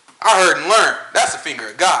 I heard and learned. That's the finger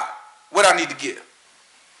of God. What I need to give.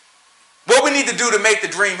 What we need to do to make the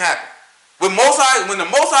dream happen. When the Most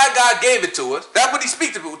High God gave it to us, that's what he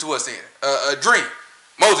speaks to us in. A dream.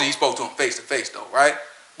 Moses, he spoke to him face to face though, right?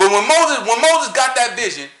 But when Moses got that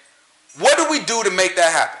vision, what do we do to make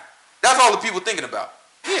that happen? That's all the people thinking about.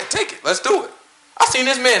 Yeah, take it. Let's do it. I seen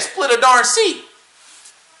this man split a darn sea.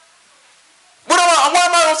 Why am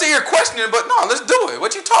I going to sit here questioning? But no, let's do it.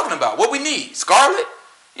 What you talking about? What we need? Scarlet?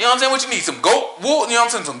 You know what I'm saying? What you need? Some goat wool? You know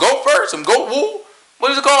what I'm saying? Some goat fur? Some goat wool?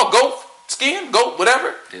 What is it called? Goat skin? Goat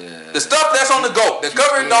whatever? The stuff that's on the goat. That's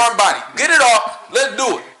covering the darn body. Get it off. Let's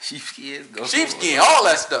do it. Sheepskin. All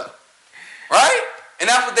that stuff. Right? And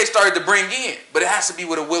that's what they started to bring in. But it has to be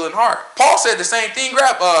with a willing heart. Paul said the same thing.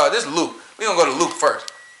 Grab, this is Luke. We're going to go to Luke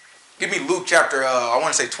first. Give me Luke chapter, I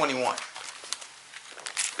want to say 21.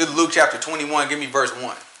 This is Luke chapter 21. Give me verse 1.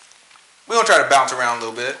 We're going to try to bounce around a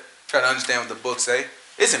little bit. Try to understand what the book say.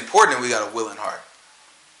 It's important that we got a willing heart.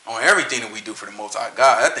 On everything that we do for the Most High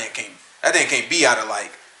God. That thing can't be out of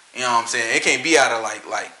like, you know what I'm saying? It can't be out of like, you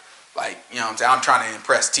know what I'm saying? I'm trying to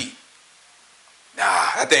impress T. Nah,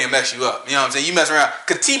 that thing mess you up. You know what I'm saying? You mess around.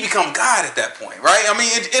 Because T become God at that point, right? I mean,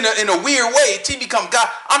 in a weird way, T become God.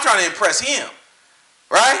 I'm trying to impress him.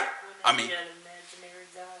 Right? I mean,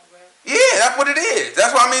 yeah, that's what it is.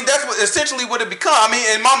 That's what I mean. That's essentially what it become. I mean,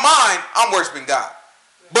 in my mind, I'm worshiping God.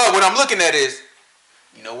 But what I'm looking at is,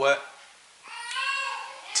 you know what?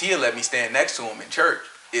 Tia let me stand next to him in church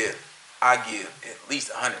if I give at least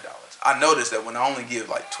 $100. I noticed that when I only give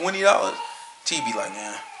like $20, T be like,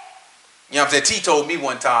 nah. You know what I'm saying? T told me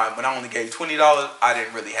one time when I only gave $20, I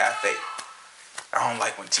didn't really have faith. I don't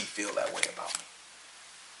like when T feel that way about me.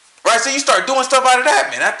 Right? So you start doing stuff out of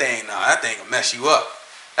that, man. That thing will mess you up.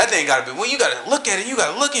 That thing gotta be, when you gotta look at it, you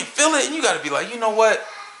gotta look and feel it, and you gotta be like, you know what?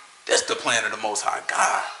 This the plan of the Most High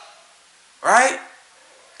God. Right?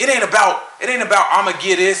 It ain't about I'ma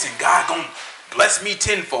get this and God gonna bless me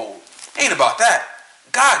tenfold. It ain't about that.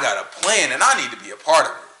 God got a plan and I need to be a part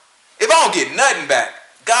of it. If I don't get nothing back,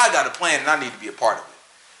 God got a plan and I need to be a part of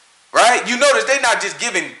it. Right? You notice they not just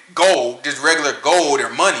giving gold, just regular gold or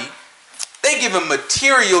money. They giving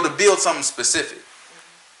material to build something specific.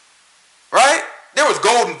 Right? There was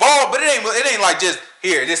gold involved, but it ain't like just,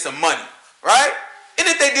 here, this some money. Right? And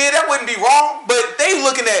if they did, that wouldn't be wrong. But they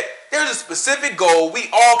looking at, there's a specific goal. We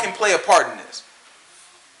all can play a part in this.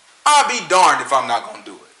 I'll be darned if I'm not going to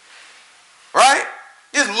do it. Right?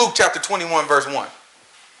 This is Luke chapter 21, verse 1.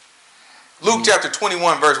 Luke chapter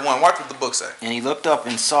 21, verse 1. Watch what the book say. And he looked up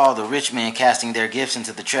and saw the rich men casting their gifts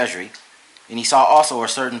into the treasury. And he saw also a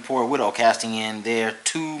certain poor widow casting in their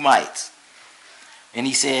 2 mites. And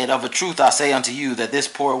he said, of a truth I say unto you that this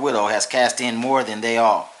poor widow has cast in more than they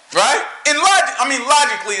all. Right? And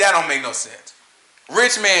logically, that don't make no sense.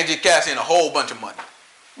 Rich man just cast in a whole bunch of money.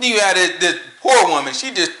 Then you had this poor woman,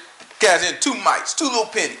 she just cast in 2 mites, 2 little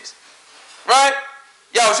pennies. Right?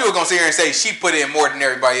 Y'all sure gonna sit here and say she put in more than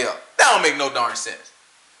everybody else. That don't make no darn sense.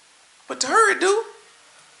 But to her it do.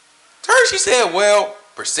 To her she said, well,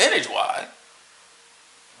 percentage-wise,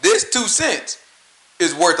 this 2 cents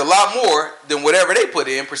is worth a lot more than whatever they put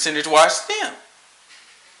in percentage-wise to them.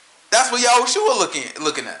 That's what Yahushua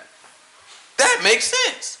looking at. That makes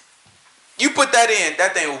sense. You put that in,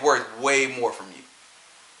 that thing was worth way more from you.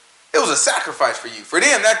 It was a sacrifice for you. For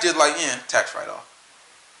them, that's just like, yeah, tax write-off.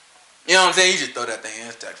 You know what I'm saying? You just throw that thing in,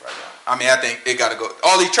 it's tax write-off. I mean, I think it got to go.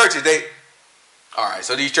 All these churches, all right,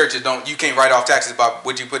 so these churches you can't write off taxes by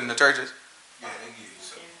what you put in the churches? Yeah, they give you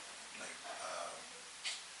some,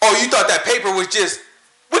 oh, you thought that paper was just,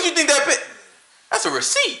 what do you think that paper? That's a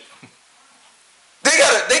receipt.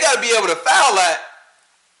 They gotta be able to file that.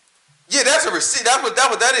 Yeah, that's a receipt. That's what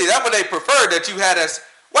that is. That's what they prefer that you had us.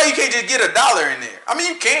 Why you can't just get $1 in there? I mean,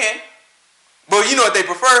 you can. But you know what they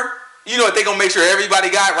prefer? You know what they gonna make sure everybody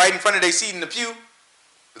got right in front of their seat in the pew?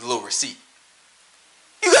 Is a little receipt.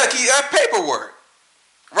 You gotta keep that paperwork.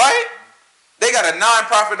 Right? They got a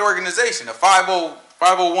non-profit organization, a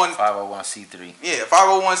 501c3. Yeah,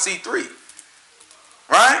 501c3.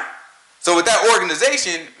 Right? So with that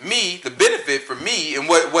organization, the benefit for me and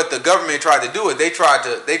what the government tried to do is they tried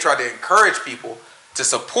to encourage people to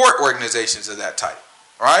support organizations of that type.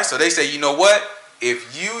 Right? So they say, you know what?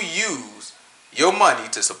 If you use your money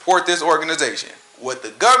to support this organization, what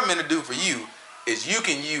the government will do for you is you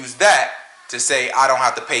can use that to say I don't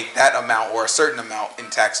have to pay that amount or a certain amount in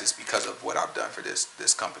taxes because of what I've done for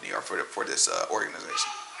this company or for this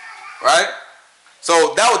organization, right?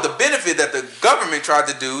 So that was the benefit that the government tried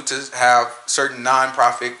to do to have certain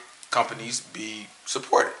nonprofit companies be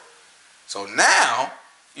supported. So now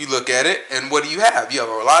you look at it, and what do you have? You have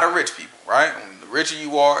a lot of rich people, right? And the richer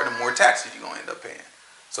you are, the more taxes you're going to end up paying.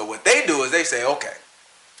 So what they do is they say, okay,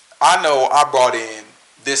 I know I brought in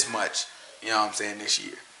this much, you know what I'm saying, this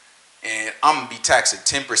year. And I'm going to be taxed at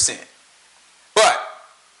 10%. But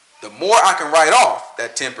the more I can write off,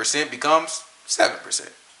 that 10% becomes 7%,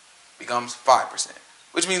 becomes 5%,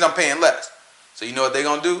 which means I'm paying less. So you know what they're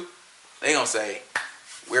going to do? They're going to say,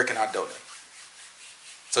 where can I donate?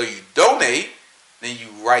 So you donate, then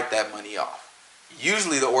you write that money off.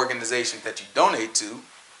 Usually the organization that you donate to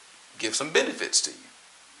gives some benefits to you.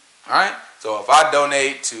 All right? So if I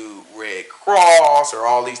donate to Red Cross or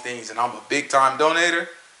all these things and I'm a big time donator,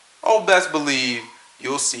 oh, best believe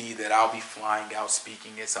you'll see that I'll be flying out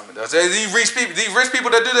speaking at some of those. These rich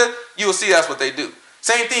people that do that, you'll see that's what they do.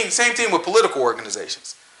 Same thing with political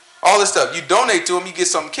organizations. All this stuff, you donate to them, you get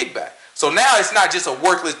some kickback. So now it's not just a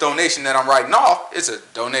worthless donation that I'm writing off. It's a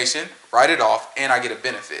donation, write it off, and I get a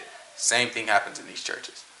benefit. Same thing happens in these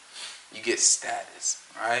churches. You get status,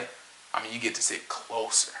 right? I mean, you get to sit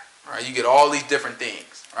closer, right? You get all these different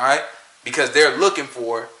things, right? Because they're looking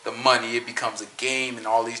for the money. It becomes a game, and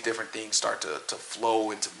all these different things start to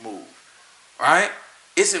flow and to move, right?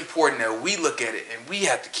 It's important that we look at it, and we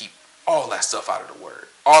have to keep all that stuff out of the word.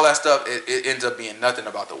 All that stuff, it ends up being nothing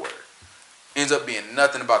about the word. Ends up being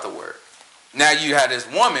nothing about the word. Now you had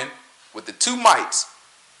this woman with the 2 mites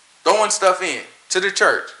throwing stuff in to the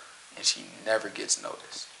church, and she never gets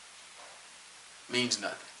noticed. Means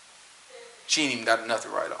nothing. She ain't even got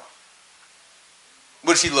nothing right off.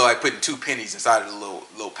 What does she look like putting 2 pennies inside of the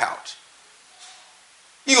little pouch?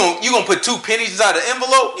 You gonna put 2 pennies inside the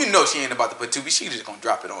envelope? You know she ain't about to put 2. She just gonna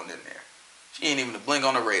drop it on in there. She ain't even a blink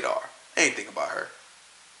on the radar. Anything about her,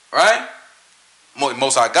 right?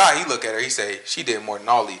 Most High God, he look at her, he say she did more than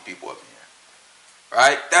all these people up in here,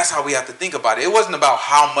 right? That's how we have to think about it. It wasn't about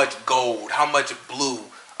how much gold, how much blue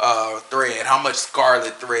thread, how much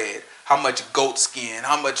scarlet thread, how much goat skin,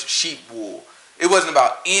 how much sheep wool. It wasn't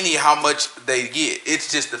about how much they get.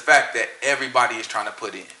 It's just the fact that everybody is trying to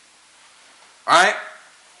put in. All right?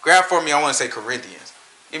 Grab for me, I want to say Corinthians.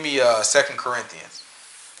 Give me 2 Corinthians.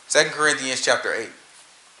 2 Corinthians chapter 8.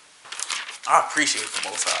 I appreciate the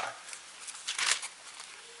Most High.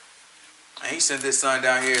 And he sent this son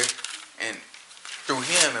down here, and through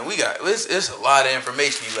him, and it's a lot of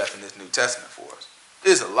information he left in this New Testament for us.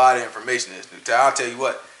 There's a lot of information in this New Testament. I'll tell you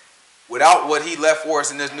what, without what he left for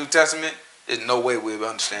us in this New Testament, there's no way we would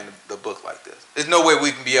understand the book like this. There's no way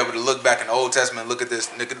we can be able to look back in the Old Testament, look at this,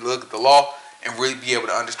 look at the law, and really be able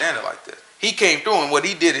to understand it like this. He came through, and what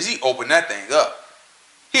he did is he opened that thing up.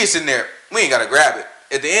 He's sitting there. We ain't got to grab it.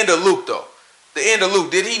 At the end of Luke, though,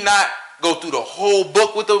 did he not go through the whole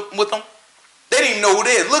book with them? They didn't even know who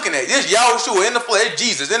they is looking at. This Yahushua in the flesh,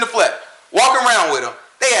 Jesus in the flesh, walking around with him.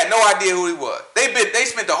 They had no idea who he was. They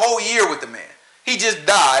spent the whole year with the man. He just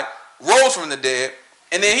died, rose from the dead,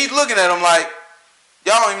 and then he's looking at them like,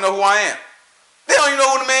 y'all don't even know who I am. They don't even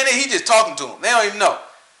know who the man is. He's just talking to them. They don't even know.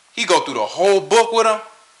 He go through the whole book with them.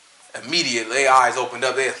 Immediately, their eyes opened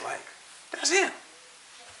up. They're like, that's him.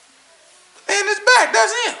 The man is back.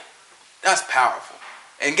 That's him. That's powerful.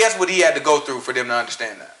 And guess what he had to go through for them to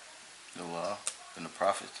understand that? The law and the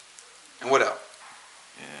prophets. And what else?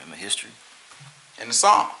 Yeah, and the history. And the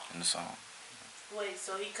Psalm. And the Psalm. Wait,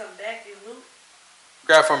 so he come back in Luke?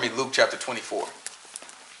 Grab for me Luke chapter 24.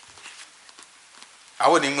 I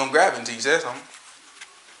wasn't even going to grab it until you said something.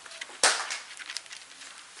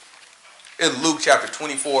 It's Luke chapter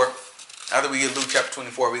 24. After we get Luke chapter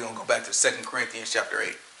 24, we're going to go back to 2 Corinthians chapter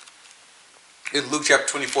 8. It's Luke chapter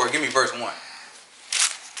 24. Give me verse 1.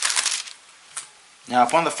 Now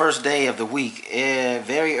upon the first day of the week,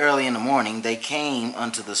 very early in the morning, they came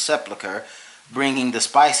unto the sepulchre, bringing the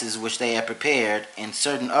spices which they had prepared, and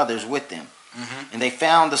certain others with them. Mm-hmm. And they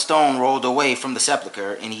found the stone rolled away from the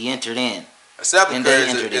sepulchre, and he entered in. A sepulchre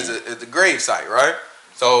is a grave site, right?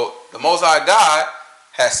 So the Most High God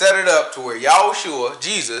has set it up to where Yahushua,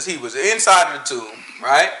 Jesus, he was inside of the tomb,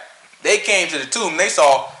 right? They came to the tomb, they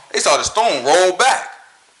saw the stone roll back.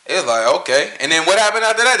 It was like, okay. And then what happened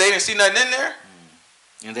after that? They didn't see nothing in there?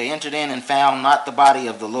 And they entered in and found not the body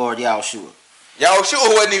of the Lord Yahushua.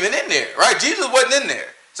 Yahushua wasn't even in there, right? Jesus wasn't in there.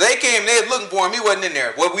 So they came, they was looking for him, he wasn't in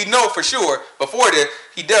there. What we know for sure, before this,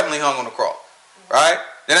 he definitely hung on the cross, right?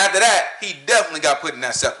 Then after that, he definitely got put in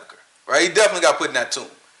that sepulcher, right? He definitely got put in that tomb.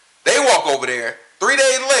 They walk over there, 3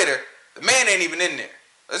 days later, the man ain't even in there.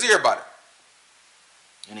 Let's hear about it.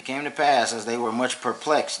 And it came to pass, as they were much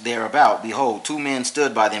perplexed thereabout, behold, 2 men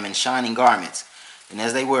stood by them in shining garments. And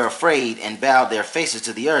as they were afraid and bowed their faces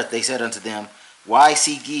to the earth, they said unto them, Why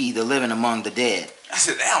seek ye the living among the dead? I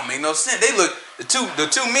said, that don't make no sense. They looked, the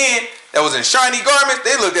two men that was in shiny garments,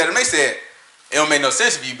 they looked at him, they said, it don't make no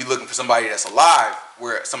sense if you be looking for somebody that's alive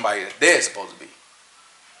where somebody that's dead is supposed to be.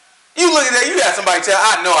 You look at that, you got somebody tell,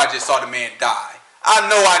 I know I just saw the man die. I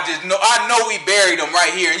know we buried him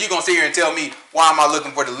right here, and you gonna sit here and tell me, why am I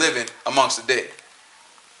looking for the living amongst the dead?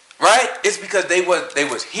 Right? It's because they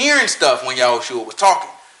was hearing stuff when Yahushua was talking.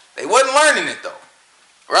 They wasn't learning it though.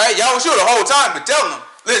 Right? Yahushua the whole time been telling them,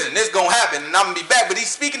 listen, this gonna happen and I'm gonna be back. But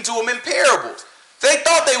he's speaking to them in parables. So they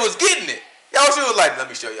thought they was getting it. Yahushua was like, let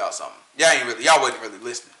me show y'all something. Y'all wasn't really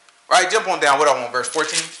listening. Right? Jump on down. What I want, verse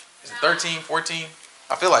 14? Is it 13, 14?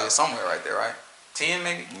 I feel like it's somewhere right there, right? 10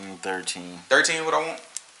 maybe? 13. 13 what I want?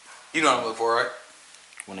 You know what I'm looking for, right?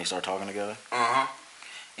 When they start talking together? Uh-huh.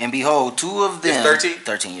 And behold, 2 of them... It's 13?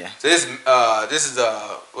 13, yeah. So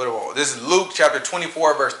this is Luke chapter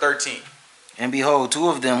 24, verse 13. And behold, 2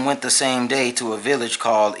 of them went the same day to a village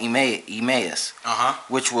called Emmaus,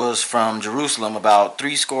 which was from Jerusalem about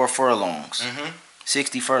 60 furlongs.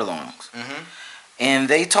 60 furlongs. And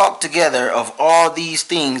they talked together of all these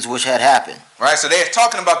things which had happened. Right, so they're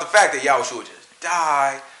talking about the fact that Yahushua just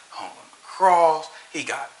died, hung on the cross, he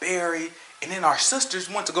got buried, and then our sisters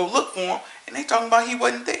went to go look for him, and they talking about he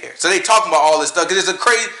wasn't there. So they talking about all this stuff, because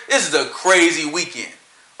this is a crazy weekend.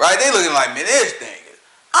 Right, they looking like, man, this thing is,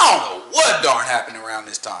 I don't know what darn happened around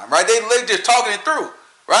this time. Right, they just talking it through.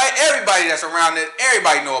 Right, everybody that's around it,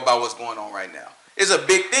 everybody know about what's going on right now. It's a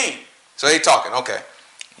big thing. So they talking, okay.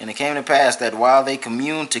 And it came to pass that while they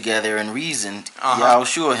communed together and reasoned,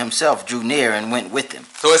 Yahushua himself drew near and went with them.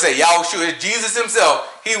 So it said Yahushua, Jesus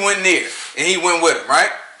himself, he went near and he went with him, right?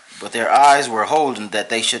 But their eyes were holden that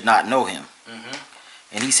they should not know him.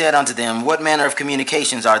 And he said unto them, What manner of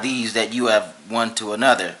communications are these that you have one to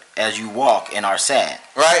another as you walk and are sad?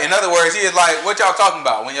 Right? In other words, he is like, what y'all talking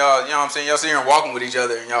about when y'all, you know what I'm saying, y'all sitting here and walking with each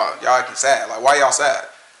other and y'all acting sad. Like, why y'all sad?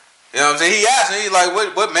 You know what I'm saying? He asked me, he's like,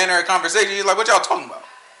 what manner of conversation? He's like, what y'all talking about?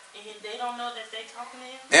 They don't know that they talking to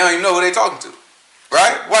him? They don't even know who they talking to.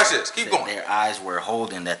 Right? Watch this. Keep going. Their eyes were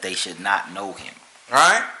holden that they should not know him.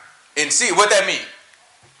 Right? And see what that mean.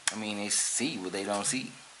 I mean, they see what they don't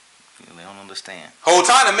see. They don't understand. Whole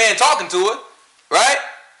time the man talking to her, right?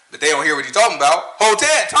 But they don't hear what he's talking about. Whole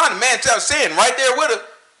time the man sitting right there with her.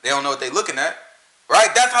 They don't know what they looking at.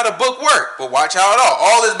 Right? That's how the book works. But watch how it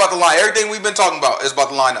all is about to line. Everything we've been talking about is about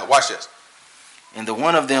to line up. Watch this. And the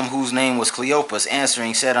one of them whose name was Cleopas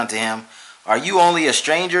answering said unto him, Are you only a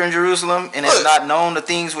stranger in Jerusalem, and have not known the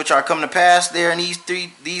things which are come to pass there in these days?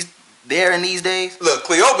 Look,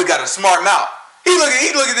 Cleopas got a smart mouth. He look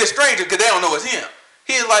at this stranger because they don't know it's him.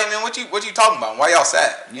 He's like, man, what you talking about? Why y'all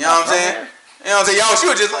sad? You know what I'm saying? You know what I'm saying? Y'all, she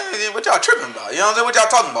was just like, what y'all tripping about? You know what I'm saying? What y'all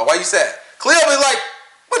talking about? Why you sad? Cleopas like,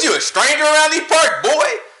 what you a stranger around these parts, boy?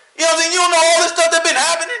 You know what I'm saying? You don't know all this stuff that been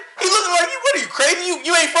happening? He looking like, what are you crazy?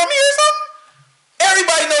 You ain't from here or something?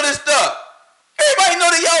 Everybody know this stuff. Everybody know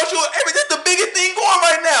that Yahushua, this is the biggest thing going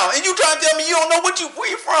right now. And you trying to tell me you don't know where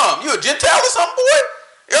you from? You a Gentile or something, boy?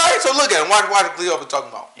 All right, so look at him. Watch what Cleopas talking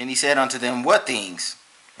about. And he said unto them, What things?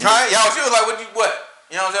 Right? Yahushua was like, what?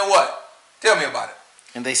 You know what I'm saying? What? Tell me about it.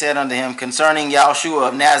 And they said unto him, Concerning Yahushua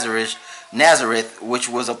of Nazareth, which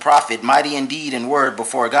was a prophet, mighty in deed and word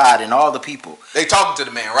before God and all the people. They talking to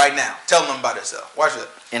the man right now. Telling him about himself. Watch it.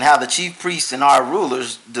 And how the chief priests and our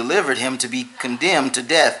rulers delivered him to be condemned to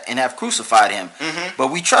death and have crucified him. But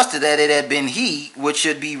we trusted that it had been he which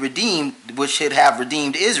should have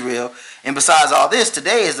redeemed Israel. And besides all this,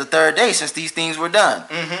 today is the 3rd day since these things were done.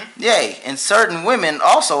 Yea, and certain women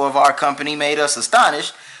also of our company made us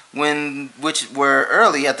astonished, which were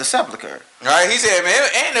early at the sepulchre. Right? He said, man,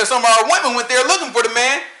 and there's some of our women went there looking for the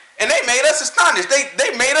man, and they made us astonished.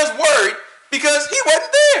 They made us worried because he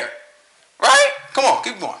wasn't there. Right? Come on,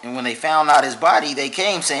 keep going. And when they found not his body, they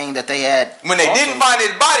came saying that they had... When they didn't find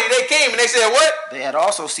his body, they came and they said what? They had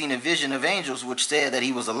also seen a vision of angels which said that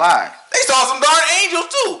he was alive. They saw some darn angels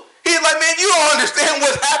too. He's like, man, you don't understand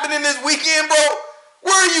what's happening this weekend, bro.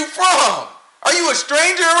 Where are you from? Are you a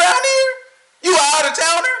stranger around here? You an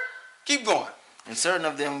out-of-towner? Keep going. And certain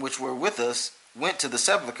of them which were with us went to the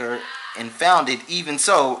sepulchre and found it even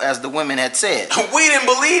so as the women had said. We didn't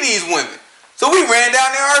believe these women. So we ran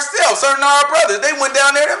down there ourselves. Certain of our brothers, they went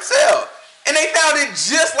down there themselves. And they found it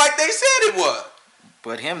just like they said it was.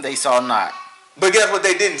 But him they saw not. But guess what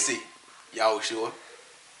they didn't see? Yahushua.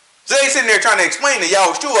 So they sitting there trying to explain to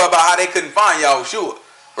Yahushua about how they couldn't find Yahushua.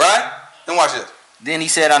 Right? Then watch this. Then he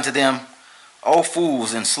said unto them, O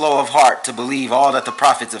fools and slow of heart to believe all that the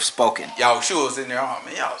prophets have spoken. Yahushua was in there, oh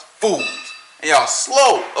man, y'all fools. And y'all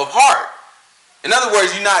slow of heart. In other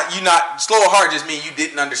words, you're not slow of heart just means you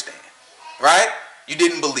didn't understand. Right? You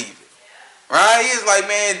didn't believe it. Right? He's like,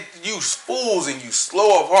 man, you fools and you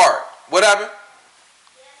slow of heart. What happened?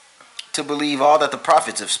 To believe all that the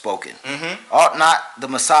prophets have spoken. Ought not the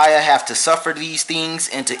Messiah have to suffer these things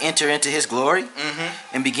and to enter into his glory?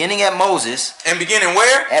 And beginning at Moses. And beginning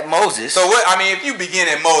where? At Moses. So what? I mean, if you begin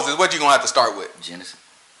at Moses, what you gonna have to start with? Genesis.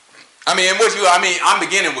 I'm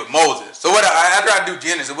beginning with Moses. So what? After I do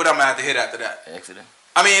Genesis, what I'm gonna have to hit after that? Exodus.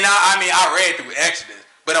 I read through Exodus,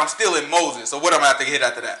 but I'm still in Moses. So what I'm gonna have to hit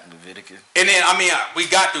after that? Leviticus. And then we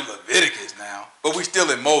got through Leviticus now, but we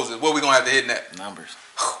still in Moses. What we gonna have to hit next? Numbers.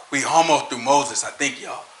 We almost through Moses, I think,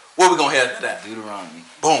 y'all. What we gonna hit after that? Deuteronomy.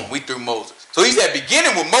 Boom, we through Moses. So he said,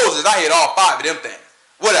 beginning with Moses, I hit all 5 of them things.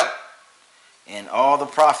 What else? And all the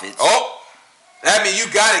prophets. Oh, that means you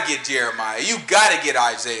gotta get Jeremiah. You gotta get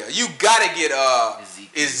Isaiah. You gotta get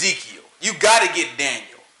Ezekiel. You gotta get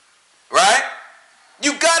Daniel. Right?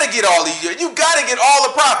 You gotta get all these. You gotta get all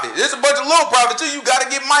the prophets. There's a bunch of little prophets too. You gotta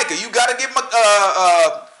get Micah. You gotta get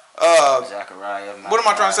Zechariah. Malachi, what am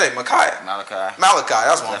I trying to say? Micaiah. Malachi.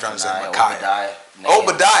 That's what I'm trying to say. Micaiah.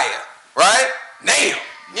 Obadiah. Right? Nahum.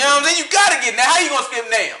 You know what I'm saying? You gotta get now. How you gonna skip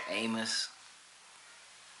Nahum? Amos.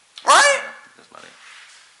 Right?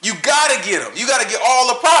 You gotta get them. You gotta get all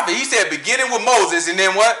the prophets. He said beginning with Moses and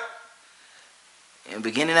then what? And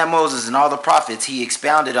beginning at Moses and all the prophets, he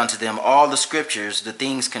expounded unto them all the scriptures, the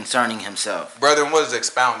things concerning himself. Brethren, what does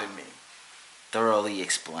expounded mean? Thoroughly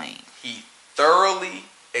explained. He thoroughly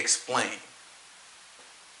explained.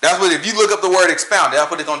 That's what, if you look up the word expound, that's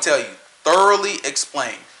what it's going to tell you. Thoroughly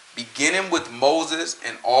explained. Beginning with Moses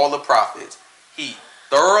and all the prophets, he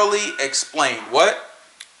thoroughly explained what?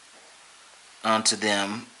 Unto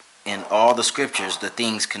them in all the scriptures the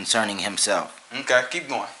things concerning himself. Okay, keep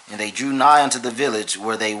going. And they drew nigh unto the village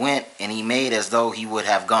where they went, and he made as though he would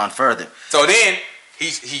have gone further. So then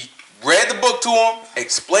he read the book to them,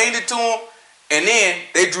 explained it to them, and then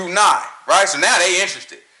they drew nigh, right? So now they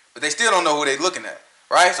interested, but they still don't know who they're looking at,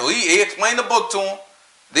 right? So he explained the book to them,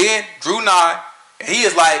 then drew nigh, and he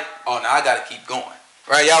is like, oh, now I got to keep going,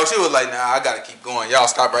 right? Y'all, she was like, nah, I got to keep going. Y'all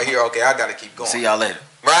stop right here. Okay, I got to keep going. See y'all later.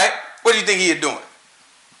 Right? What do you think he is doing?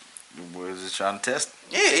 Was he trying to test?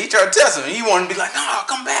 Yeah, he tried to test him. He wanted to be like, no,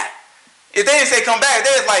 come back. If they didn't say come back, if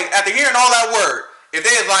they was like, after hearing all that word, if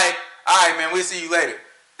they was like, all right, man, we'll see you later,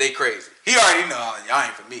 they crazy. He already know, y'all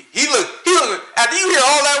ain't for me. He look, after you hear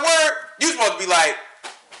all that word, you supposed to be like,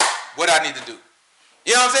 what I need to do?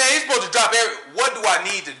 You know what I'm saying? He's supposed to drop what do I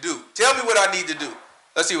need to do? Tell me what I need to do.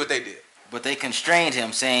 Let's see what they did. But they constrained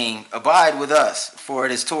him, saying, abide with us, for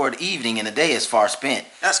it is toward evening, and the day is far spent.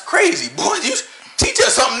 That's crazy, boy. You teach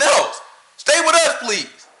us something else. Stay with us,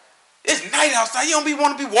 please. It's night outside. You don't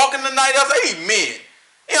want to be walking the night outside. They men.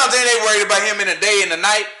 You know what I'm saying? They worried about him in the day and the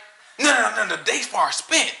night. No, the day's far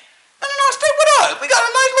spent. No, stay with us. We got a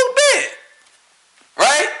nice little bed.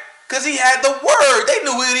 Right? Because he had the word. They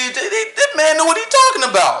knew that man knew what he talking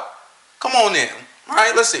about. Come on in. All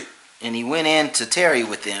right, let's see. And he went in to tarry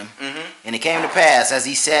with them. And it came to pass, as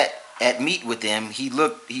he sat at meat with them,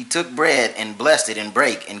 he took bread and blessed it and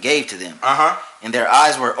brake and gave to them. And their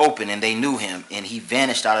eyes were open and they knew him, and he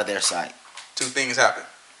vanished out of their sight. Two things happened.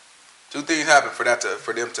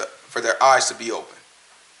 For their eyes to be open.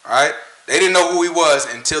 All right? They didn't know who he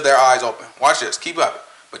was until their eyes opened. Watch this. Keep up.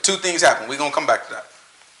 But two things happened. We're going to come back to that.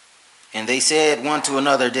 And they said one to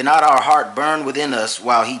another, did not our heart burn within us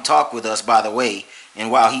while he talked with us by the way, and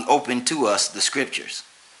while he opened to us the scriptures?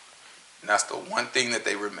 And that's the one thing that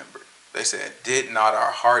they remembered. They said, did not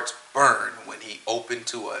our hearts burn when he opened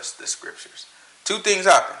to us the scriptures? Two things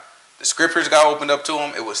happened. The scriptures got opened up to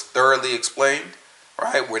them. It was thoroughly explained,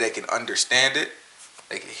 right? Where they can understand it.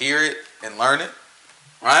 They can hear it and learn it,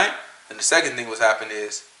 right? And the second thing was happened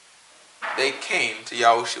is they came to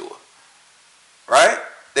Yahushua, right?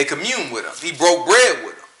 They communed with him. He broke bread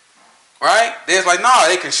with them, right? They was like, nah,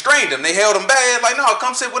 they constrained him. They held him back. They was like, no,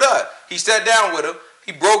 come sit with us. He sat down with them.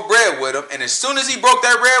 He broke bread with them. And as soon as he broke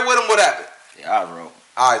that bread with them, what happened? The eyes were open.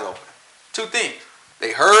 Eyes open. Two things.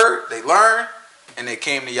 They heard, they learned, and they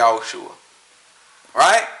came to Yahushua.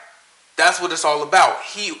 Right? That's what it's all about.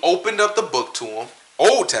 He opened up the book to them.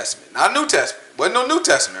 Old Testament, not New Testament. Wasn't no New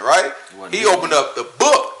Testament, right? He opened up the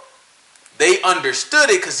book. They understood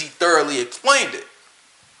it because he thoroughly explained it.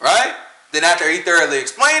 Right? Then after he thoroughly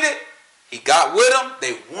explained it, he got with them.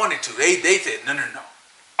 They wanted to. They said, no.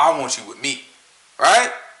 I want you with me.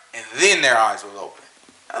 Right? And then their eyes will open.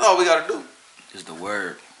 That's all we got to do. It's the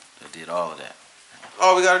word that did all of that. That's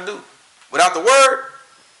all we got to do. Without the word,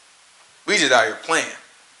 We just out here playing.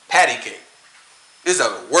 Patty cake. This is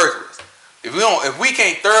worthless. If we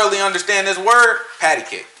can't thoroughly understand this word, patty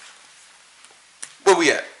cake. Where we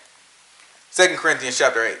at? 2 Corinthians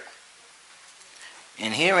chapter 8.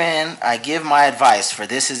 And herein I give my advice, for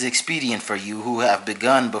this is expedient for you who have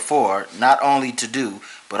begun before, not only to do,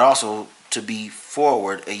 but also to be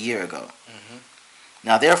forward a year ago. Mm-hmm.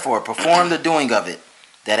 Now therefore perform the doing of it,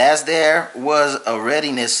 that as there was a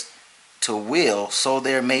readiness to will, so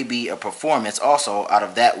there may be a performance also out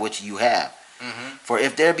of that which you have. Mm-hmm. For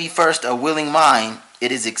if there be first a willing mind,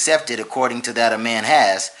 it is accepted according to that a man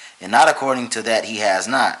has, and not according to that he has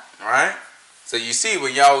not. All right. So you see,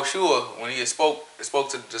 when Yahushua, when he spoke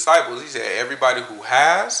to the disciples, he said, "Everybody who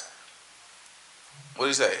has." What did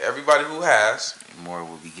he say? Everybody who has, more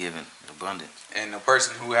will be given, abundance. And the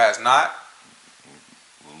person who has not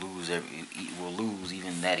will lose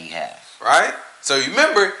even that he has. Right. So you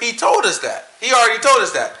remember, he told us that. He already told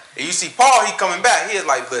us that. And you see, Paul, he coming back. He is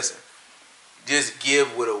like, listen, just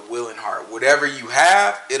give with a willing heart. Whatever you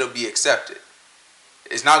have, it'll be accepted.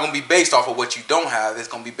 It's not going to be based off of what you don't have. It's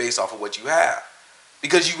going to be based off of what you have.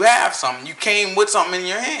 Because you have something. You came with something in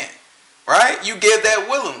your hand. Right? You give that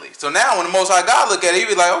willingly. So now when the Most High God look at it, he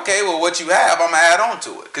be like, okay, well, what you have, I'm going to add on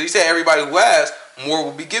to it. Because he said everybody who has, more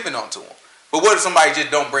will be given unto them. But what if somebody just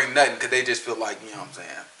don't bring nothing because they just feel like, you know what I'm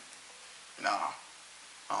saying? No,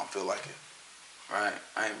 I don't feel like it. Right?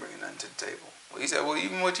 I ain't bringing nothing to the table. Well, he said, well,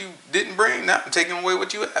 even what you didn't bring, now I'm taking away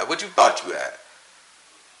what you had, what you thought you had.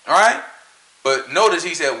 All right? But notice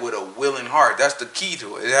he said with a willing heart. That's the key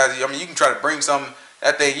to it. You can try to bring something,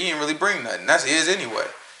 that thing, you didn't really bring nothing. That's his anyway.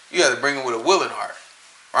 You have to bring it with a willing heart.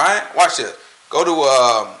 Right? Watch this. Go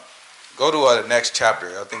to the next chapter.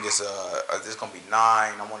 I think it's going to be 9.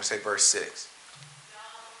 I want to say verse 6.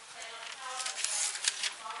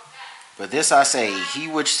 But this I say, he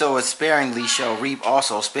which soweth sparingly shall reap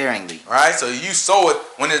also sparingly. Right? So you sow it,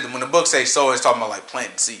 when the book says sow, it's talking about like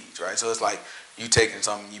planting seeds, right? So it's like you taking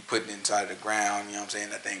something, you putting it inside the ground, you know what I'm saying?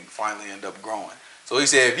 That thing finally end up growing. So he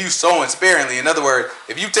said, if you sowing sparingly, in other words,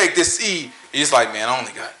 if you take this seed, you're just like, man, I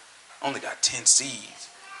only got 10 seeds.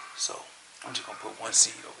 So I'm just going to put one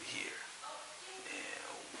seed over here.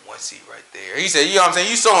 And one seed right there. He said, you know what I'm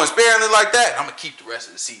saying? You sowing sparingly like that, I'm going to keep the rest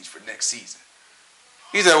of the seeds for next season.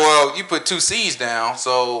 He said, well, you put 2 seeds down,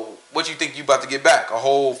 so what you think you about to get back? A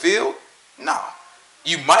whole field? No.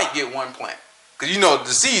 You might get one plant. Because you know the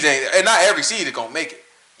seeds and not every seed is going to make it.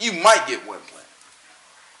 You might get one plant.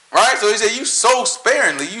 Right? So he said, you sow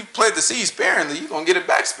sparingly, you plant the seed sparingly, you're going to get it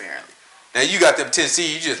back sparingly. Now you got them 10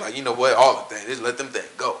 seeds, you just like, you know what, all of them, just let them things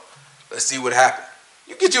go. Let's see what happens.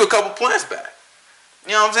 You get you a couple plants back.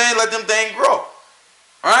 You know what I'm saying? Let them things grow.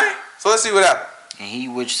 Right? So let's see what happens. And he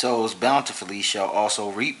which sows bountifully shall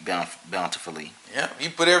also reap bountifully. Yeah,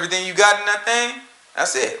 you put everything you got in that thing,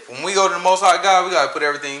 that's it. When we go to the Most High God, we got to put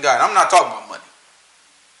everything you got. I'm not talking about money.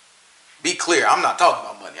 Be clear, I'm not talking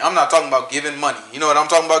about money. I'm not talking about giving money. You know what I'm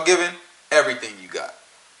talking about giving? Everything you got.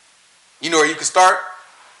 You know where you can start?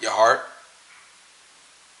 Your heart.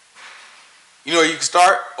 You know where you can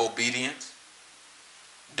start? Obedience.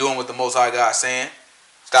 Doing what the Most High God is saying.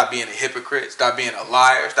 Stop being a hypocrite. Stop being a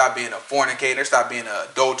liar. Stop being a fornicator. Stop being an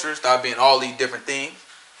adulterer. Stop being all these different things.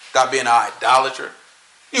 Stop being an idolater.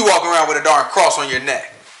 You walk around with a darn cross on your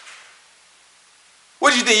neck.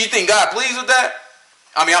 What do you think? You think God pleased with that?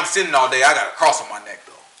 I mean, I'm sitting all day. I got a cross on my neck,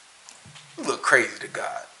 though. You look crazy to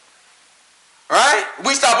God. Right?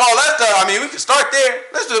 We stop all that stuff. I mean, we can start there.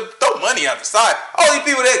 Let's just throw money out the side. All these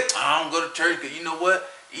people that, I don't go to church because you know what?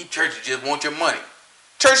 These churches just want your money.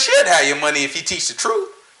 Church should have your money if he teach the truth.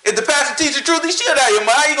 If the pastor teach the truth, he should have your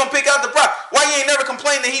money. How you going to pick out the profit? Why you ain't never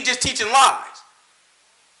complain that he just teaching lies?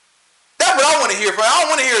 That's what I want to hear from you. I don't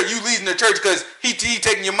want to hear you leading the church because he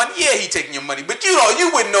taking your money. Yeah, he taking your money. But you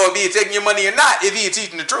wouldn't know if he taking your money or not if he is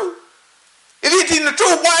teaching the truth. If he teaching the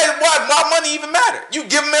truth, why money even matter? You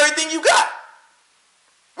give him everything you got.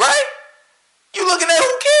 Right? You looking at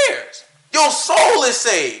who cares? Your soul is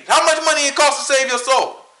saved. How much money it costs to save your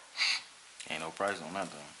soul? Ain't no price on that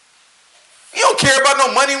though. You don't care about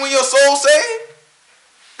no money when your soul's saved?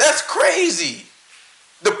 That's crazy.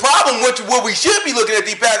 The problem with what we should be looking at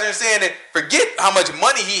these pastors and saying that forget how much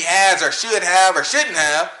money he has or should have or shouldn't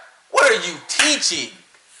have. What are you teaching?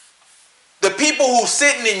 The people who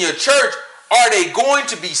sitting in your church, are they going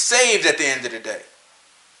to be saved at the end of the day?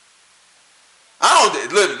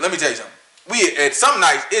 Let me tell you something. At some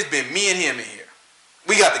nights, it's been me and him in here.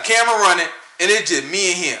 We got the camera running, and it's just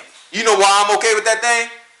me and him. You know why I'm okay with that thing?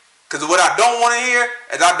 Because what I don't want to hear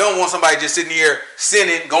is I don't want somebody just sitting here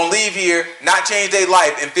sinning, gonna leave here, not change their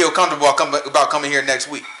life, and feel comfortable about coming here next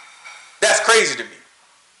week. That's crazy to me.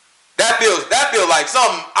 That feels like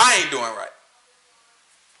something I ain't doing right.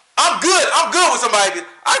 I'm good with somebody.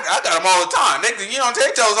 I got them all the time. They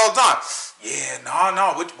tell us all the time. Yeah,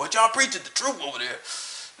 no, what y'all preaching the truth over there?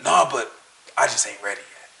 No, but I just ain't ready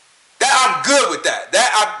yet. I'm good with that.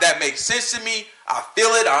 That makes sense to me. I feel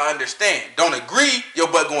it. I understand. Don't agree.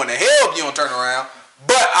 Your butt going to hell if you don't turn around.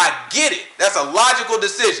 But I get it. That's a logical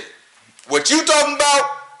decision. What you talking about,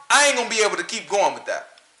 I ain't gonna be able to keep going with that.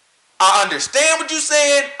 I understand what you're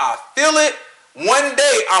saying. I feel it. One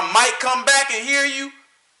day I might come back and hear you.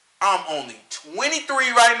 I'm only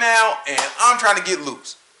 23 right now, and I'm trying to get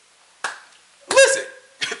loose. Listen,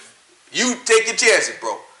 you take your chances,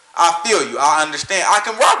 bro. I feel you. I understand. I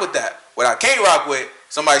can rock with that. What I can't rock with,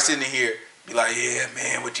 somebody sitting in here, be like, yeah,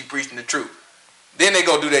 man, what you preaching the truth. Then they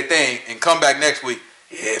go do their thing and come back next week.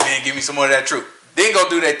 Yeah, man, give me some more of that truth. Then go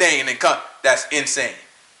do their thing and then come. That's insane.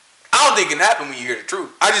 I don't think it can happen when you hear the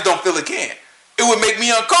truth. I just don't feel it can. It would make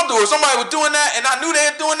me uncomfortable if somebody was doing that and I knew they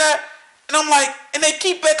were doing that. And I'm like, and they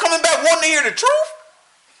keep coming back wanting to hear the truth.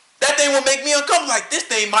 That thing will make me uncomfortable. Like, this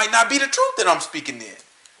thing might not be the truth that I'm speaking in.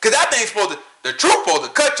 Because that thing's the truth supposed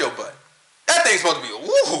to cut your butt. That thing's supposed to be,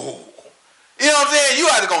 ooh. You know what I'm saying? You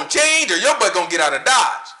either going to change or your butt going to get out of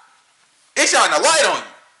Dodge. It's shining a light on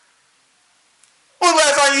you. When was the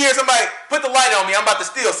last time you hear somebody put the light on me, I'm about to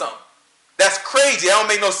steal something? That's crazy. That don't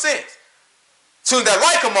make no sense. As soon as that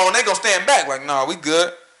light come on, they going to stand back like, nah, we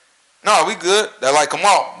good. Nah, we good. That light come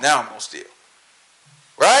on. Now I'm going to steal.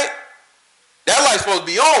 Right? That light's supposed to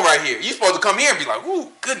be on right here. You're supposed to come here and be like,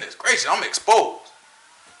 ooh, goodness gracious, I'm exposed.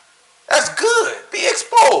 That's good. Be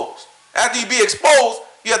exposed. After you be exposed,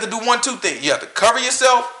 you have to do 1, 2 things. You have to cover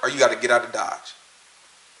yourself or you got to get out of Dodge.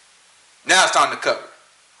 Now it's time to cover.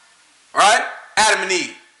 Right? Adam and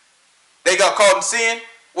Eve. They got caught in sin.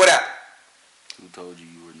 What happened? Who told you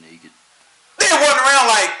you were naked? They were running around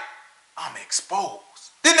like, I'm exposed.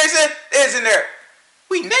 Then they said, they was in there,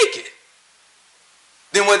 we naked.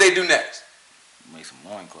 Then what they do next? Make some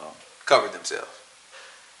loincloth. Cover themselves.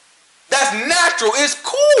 That's natural. It's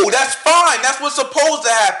cool. That's fine. That's what's supposed to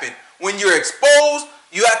happen. When you're exposed,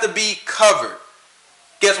 you have to be covered.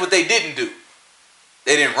 Guess what they didn't do?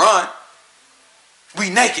 They didn't run. We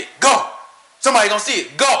naked. Go. Somebody gonna see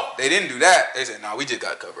it. Go. They didn't do that. They said, no, we just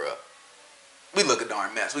got to cover up. We look a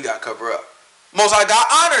darn mess. We got to cover up. Most High God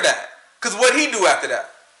honor that. Because what he do after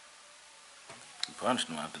that? He punished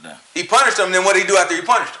them after that. He punished them. Then what did he do after he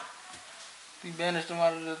punished them? He banished them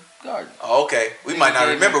out of the garden. Oh, okay. We might not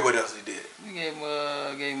remember what else he did. We gave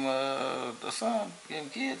him a son, gave him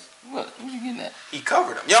kids. What you getting at? He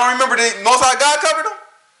covered them. Y'all remember the Most High God covered them?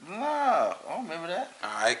 No, I don't remember that.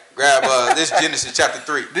 All right. Grab this Genesis chapter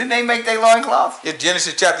 3. Didn't they make their loincloths? Yeah,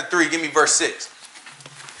 Genesis chapter 3. Give me verse 6.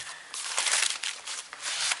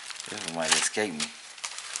 This one might escape me.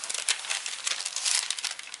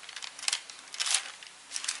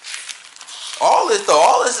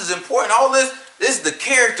 All this is important. This is the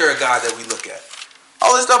character of God that we look at.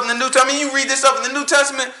 All this stuff in the New Testament, you read this stuff in the New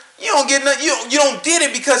Testament, you don't get nothing. You don't get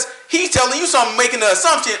it because he's telling you something, making the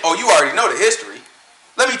assumption, oh, you already know the history.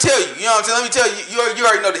 Let me tell you, you know what I'm saying? Let me tell you, you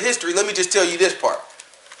already know the history. Let me just tell you this part.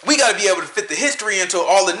 We got to be able to fit the history into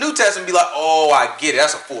all the New Testament and be like, oh, I get it.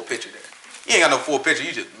 That's a full picture there. You ain't got no full picture.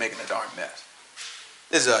 You just making a darn mess.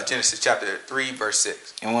 This is Genesis chapter 3, verse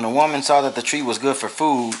 6. And when a woman saw that the tree was good for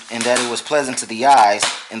food, and that it was pleasant to the eyes,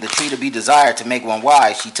 and the tree to be desired to make one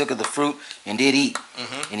wise, she took of the fruit and did eat.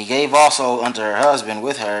 Mm-hmm. And he gave also unto her husband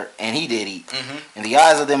with her, and he did eat. Mm-hmm. And the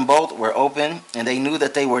eyes of them both were open, and they knew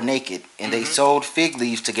that they were naked. And they sewed fig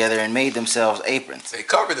leaves together and made themselves aprons. They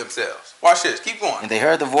covered themselves. Watch this. Keep going. And they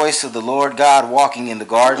heard the voice of the Lord God walking in the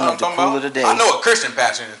garden of the cool of the day. I know a Christian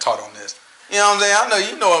pastor that taught on this. You know what I'm saying? I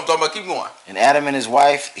know you know what I'm talking about. Keep going. And Adam and his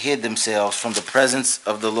wife hid themselves from the presence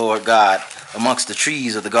of the Lord God amongst the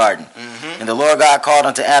trees of the garden. Mm-hmm. And the Lord God called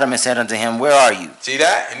unto Adam and said unto him, where are you? See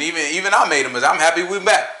that? And even I made a mistake. I'm happy we're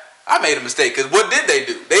back. I made a mistake because what did they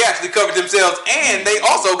do? They actually covered themselves and they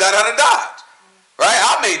also got out of Dodge. Right?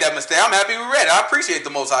 I made that mistake. I'm happy we read it. I appreciate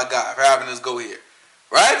the Most High God for having us go here.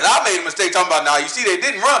 Right? And I made a mistake talking about, now you see they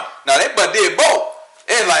didn't run. Now they but did both.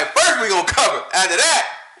 It's like, first we going to cover. After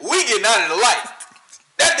that, we getting out of the light.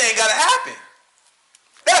 That thing got to happen.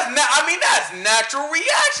 That's natural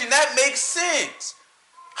reaction. That makes sense.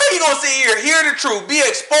 How you going to sit here, hear the truth, be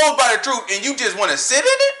exposed by the truth, and you just want to sit in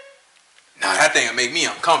it? Nah, that thing will make me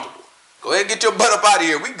uncomfortable. Go ahead and get your butt up out of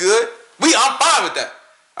here. We good. I'm fine with that.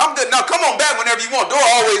 I'm good. Now, come on back whenever you want. Door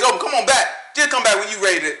always open. Come on back. Just come back when you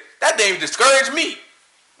ready to. That thing discouraged me.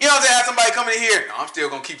 You know what I'm saying? Have somebody come in here. No, I'm still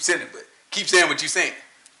going to keep sitting, but keep saying what you're saying.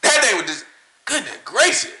 That thing was just, goodness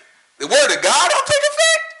gracious. The word of God don't take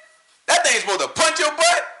effect? That thing's supposed to punch your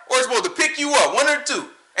butt or it's supposed to pick you up. One or two.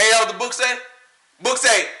 Ain't that what the book say? Book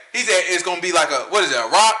say, he said it's going to be like a, what is it, a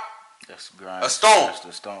rock? A stone. That's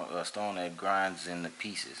the stone. A stone that grinds into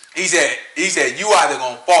pieces. He said you either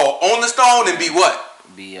going to fall on the stone and be what?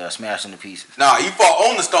 Be smashed into pieces. Nah, you fall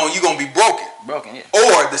on the stone, you going to be broken. Broken, yeah.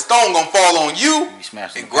 Or the stone going to fall on you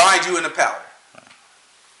and grind you into powder.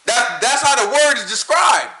 That's how the word is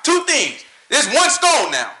described. Two things. There's one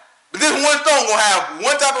stone now. But this one stone going to have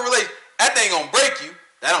one type of relation. That thing going to break you.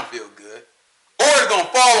 That don't feel good. Or it's going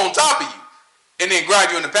to fall on top of you and then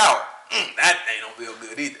grind you into powder. That thing don't feel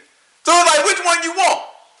good either. So it's like, which one you want?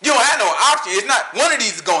 You don't have no option. It's not, one of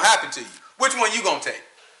these is going to happen to you. Which one you going to take?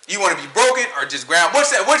 You want to be broken or just ground? Which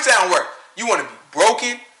sound work? You want to be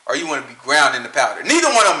broken or you want to be ground into powder? Neither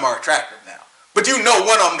one of them are attractive now. But you know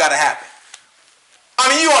one of them got to happen. I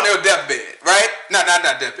mean, you on your deathbed, right? Not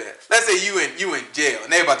deathbed. Let's say you in jail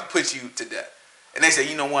and they about to put you to death. And they say,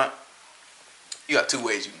 you know what? You got two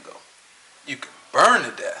ways you can go. You can burn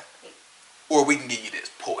to death or we can give you this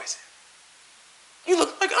poison. You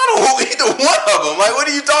look like, I don't want either one of them. Like, what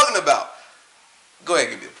are you talking about? Go ahead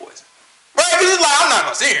and give me the poison. Right? Because it's like, I'm not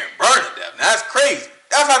going to sit here and burn to death. Now, that's crazy.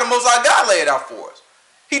 That's how the Most High God laid it out for us.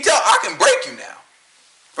 I can break you now.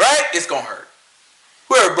 Right? It's going to hurt.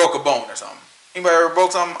 Whoever broke a bone or something. Anybody ever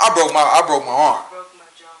broke something? I broke my arm. Broke my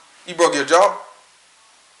jaw. You broke your jaw? All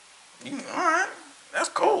right. That's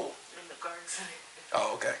cool. In the garden center.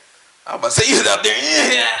 Oh, okay. I was about to say, you was out there.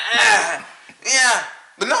 Yeah.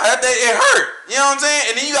 But no, it hurt. You know what I'm saying?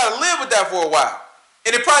 And then you got to live with that for a while.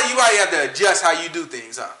 And you probably have to adjust how you do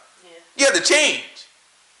things, huh? Yeah. You have to change.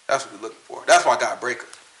 That's what we're looking for. That's why God breaks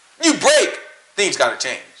us. You break, things got to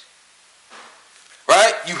change.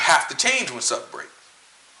 Right? You have to change when something breaks.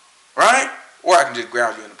 Right? Or I can just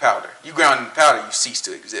ground you in the powder. You ground in the powder, you cease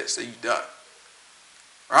to exist. So you done.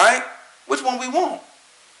 Right? Which one we want?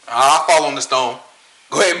 I'll fall on the stone.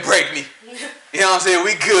 Go ahead and break me. You know what I'm saying?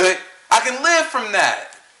 We good. I can live from that.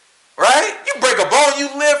 Right? You break a bone, you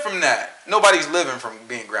live from that. Nobody's living from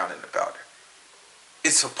being ground in the powder.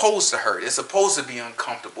 It's supposed to hurt. It's supposed to be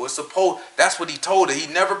uncomfortable. That's what he told her. He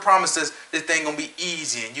never promised us this thing gonna be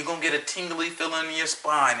easy and you're gonna get a tingly feeling in your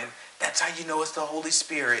spine and that's how you know it's the Holy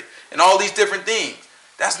Spirit and all these different things.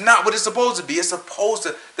 That's not what it's supposed to be. It's supposed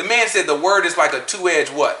to. The man said the word is like a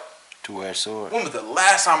two-edged what? Two-edged sword. When was the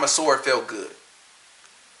last time a sword felt good?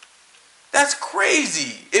 That's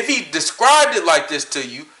crazy. If he described it like this to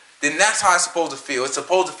you, then that's how it's supposed to feel. It's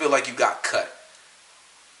supposed to feel like you got cut.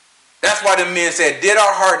 That's why the men said, did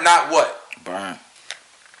our heart not what? Burn.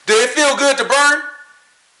 Did it feel good to burn?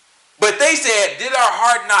 But they said, did our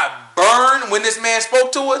heart not burn when this man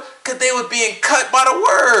spoke to us? Because they were being cut by the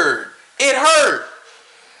word. It hurt.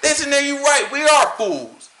 They said, there you right. We are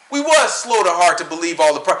fools. We was slow to heart to believe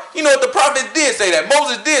all the prophets. You know what? The prophets did say that.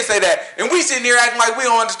 Moses did say that. And we sitting here acting like we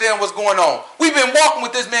don't understand what's going on. We've been walking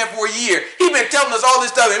with this man for a year. He's been telling us all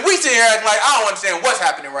this stuff. And we sitting here acting like I don't understand what's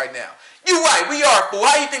happening right now. You right. We are fools.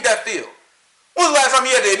 How do you think that feel? When was the last time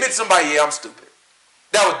you had to admit to somebody, yeah, I'm stupid?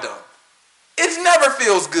 That was dumb. It never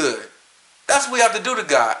feels good. That's what we have to do to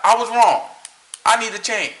God. I was wrong. I need to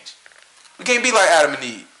change. We can't be like Adam and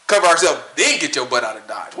Eve. Cover ourselves, then get your butt out of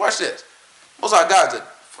Dodge. Watch this. Most of our God's a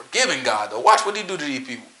forgiving God, though. Watch what he do to these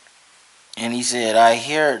people. And he said, I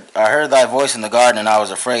heard thy voice in the garden, and I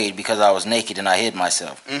was afraid, because I was naked, and I hid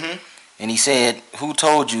myself. Mm-hmm. And he said, who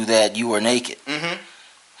told you that you were naked? Mm-hmm.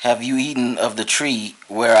 Have you eaten of the tree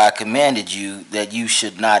where I commanded you that you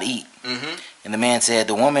should not eat? Mm-hmm. And the man said,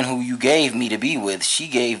 the woman who you gave me to be with, she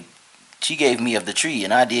gave me of the tree,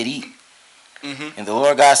 and I did eat. Mm-hmm. And the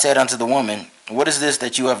Lord God said unto the woman, what is this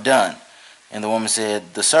that you have done? And the woman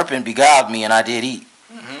said, the serpent beguiled me, and I did eat.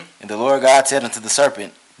 Mm-hmm. And the Lord God said unto the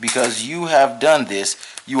serpent, because you have done this,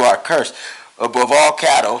 you are cursed above all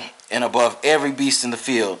cattle, and above every beast in the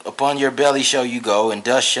field. Upon your belly shall you go, and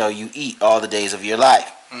dust shall you eat all the days of your life.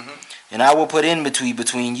 Mm-hmm. And I will put enmity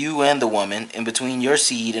between you and the woman, and between your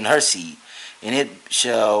seed and her seed. And it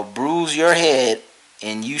shall bruise your head,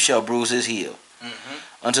 and you shall bruise his heel.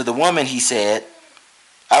 Mm-hmm. Unto the woman he said,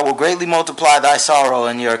 I will greatly multiply thy sorrow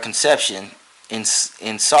and your conception. In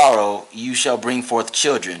sorrow you shall bring forth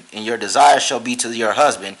children, and your desire shall be to your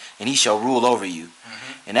husband, and he shall rule over you.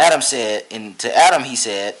 Mm-hmm. And to Adam he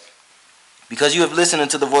said, because you have listened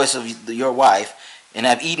unto the voice of your wife, and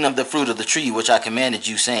have eaten of the fruit of the tree which I commanded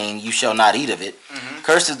you, saying, you shall not eat of it. Mm-hmm.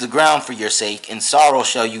 Cursed is the ground for your sake, and sorrow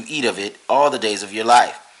shall you eat of it all the days of your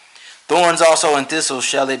life. Thorns also and thistles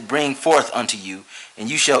shall it bring forth unto you, and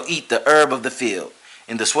you shall eat the herb of the field.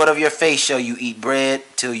 In the sweat of your face shall you eat bread,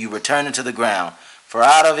 till you return into the ground. For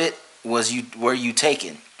out of it were you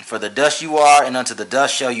taken. For the dust you are, and unto the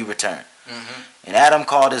dust shall you return. Mm-hmm. And Adam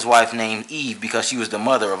called his wife named Eve, because she was the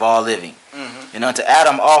mother of all living. Mm-hmm. And unto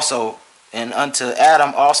Adam also and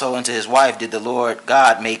to his wife did the Lord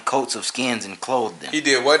God make coats of skins and clothed them. He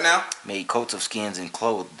did what now? Made coats of skins and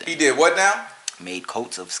clothed them. He did what now? Made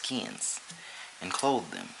coats of skins and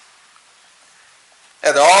clothed them.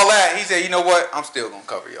 After all that, he said, you know what? I'm still going to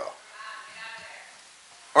cover y'all.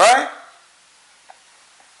 Right?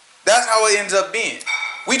 That's how it ends up being.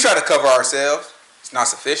 We try to cover ourselves. It's not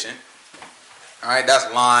sufficient. All right?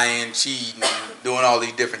 That's lying, cheating, doing all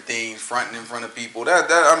these different things, fronting in front of people.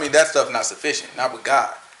 That stuff's not sufficient. Not with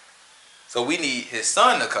God. So we need his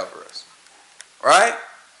son to cover us. Right?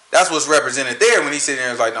 That's what's represented there when he's sitting there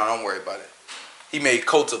and is like, no, don't worry about it. He made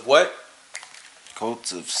coats of what?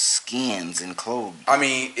 Coats of skins and clothed. I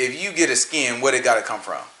mean, if you get a skin, where it got to come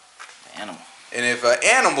from? Animal. And if an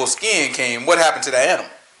animal skin came, what happened to the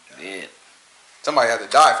animal? Dead. Somebody had to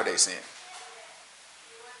die for their sin.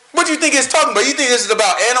 What do you think it's talking about? You think this is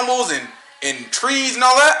about animals and trees and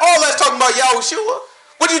all that? All that's talking about Yahushua.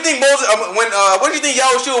 What do you think what do you think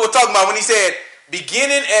Yahushua was talking about when he said,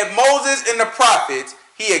 beginning at Moses and the prophets,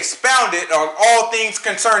 he expounded on all things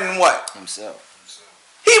concerning what? Himself.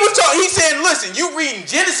 He's saying, listen, you reading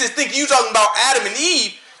Genesis thinking you talking about Adam and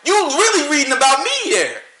Eve. You really reading about me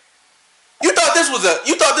there. You thought this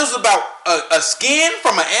was about a skin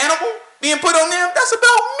from an animal being put on them? That's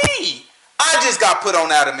about me. I just got put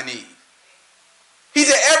on Adam and Eve. He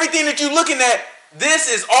said, everything that you're looking at,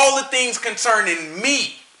 this is all the things concerning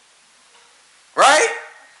me. Right?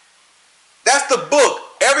 That's the book.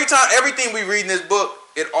 Everything we read in this book,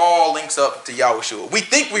 it all links up to Yahushua. We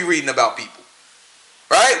think we're reading about people.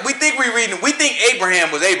 Right? We think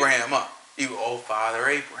Abraham was Abraham, huh? Father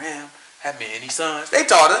Abraham had many sons. They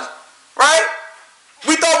taught us. Right?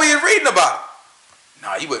 We thought we were reading about him.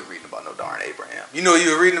 No, you wasn't reading about no darn Abraham. You know what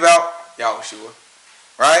you were reading about? Yahushua.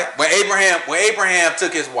 Right? When Abraham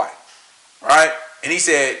took his wife. Right? And he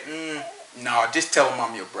said, no, just tell him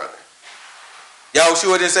I'm your brother.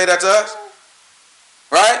 Yahushua didn't say that to us?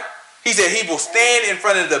 Right? He said he will stand in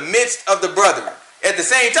front of the midst of the brethren. At the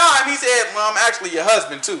same time, he said, well, I'm actually your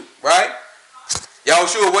husband too. Right?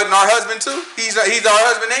 Yahushua wasn't our husband too? He's our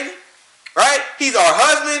husband, ain't he? Right? He's our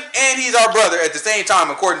husband and he's our brother at the same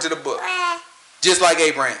time, according to the book. Just like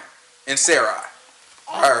Abraham and Sarah.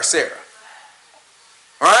 Or Sarah.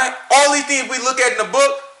 Right? All these things we look at in the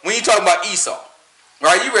book, when you talk about Esau.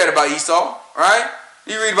 Right? You read about Esau. Right?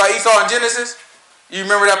 You read about Esau in Genesis. You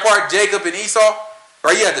remember that part, Jacob and Esau?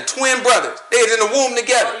 Right? You had the twin brothers. They was in the womb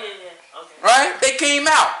together. Oh, yeah. Okay. Right? They came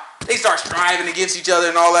out. They start striving against each other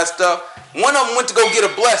and all that stuff. One of them went to go get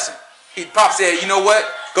a blessing. Pop said, you know what?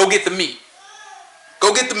 Go get the meat.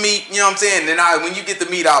 Go get the meat, you know what I'm saying? Then when you get the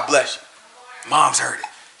meat, I'll bless you. Mom's heard it.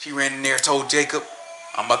 She ran in there, told Jacob,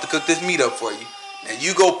 I'm about to cook this meat up for you. Now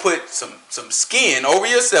you go put some skin over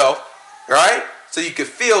yourself, right? So you could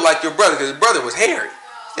feel like your brother, because his brother was hairy.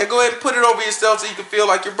 Yeah, go ahead and put it over yourself so you can feel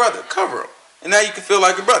like your brother. Cover him. And now you can feel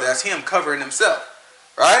like your brother. That's him covering himself.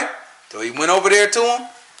 Right? So he went over there to him,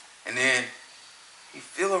 and then he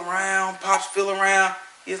feel around, Pops feel around.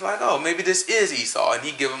 He's like, oh, maybe this is Esau, and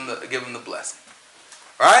he give him the blessing.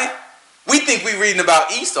 Right? We think we're reading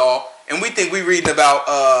about Esau, and we think we're reading about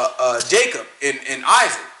Jacob and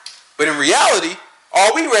Isaac. But in reality,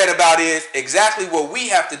 all we read about is exactly what we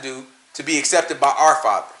have to do to be accepted by our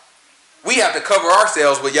Father. We have to cover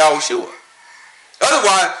ourselves with Yahushua.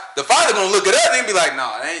 Otherwise, the Father going to look at us and be like,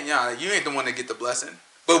 no, you ain't the one that get the blessing.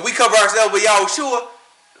 But we cover ourselves with Yahushua.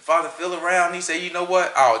 The Father feel around and he say, you know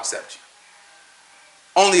what? I'll accept you.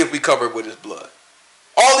 Only if we cover it with his blood.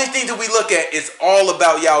 All these things that we look at is all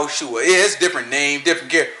about Yahushua. Yeah, it's different name,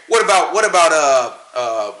 different character. What about what do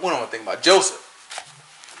I think about?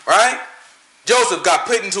 Joseph. Right? Joseph got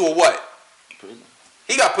put into a what? Prison.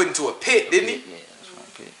 He got put into a pit, didn't he? Yeah, that's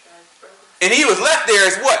right, pit. And he was left there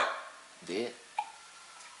as what? Dead.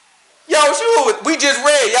 Yahushua, we just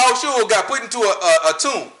read Yahushua got put into a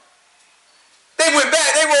tomb. They went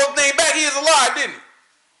back, they rolled the thing back, he is alive, didn't he?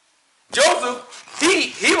 Joseph,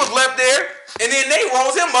 he was left there, and then they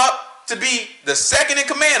rose him up to be the second in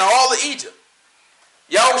command of all of Egypt.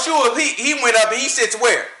 Yahushua, he went up and he sits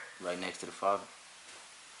where? Right next to the Father.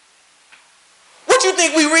 What you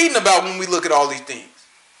think we reading about when we look at all these things?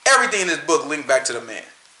 Everything in this book linked back to the man.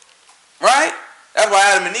 Right? That's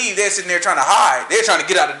why Adam and Eve, they're sitting there trying to hide. They're trying to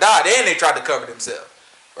get out of Dodge. And they tried to cover themselves.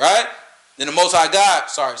 Right? Then the Most High God,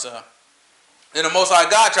 sorry son. Then the Most High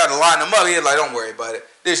God tried to line them up. He was like, don't worry about it.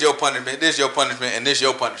 This is your punishment, this is your punishment, and this is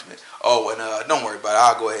your punishment. Oh, and don't worry about it.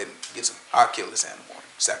 I'll go ahead and get some. I'll kill this animal and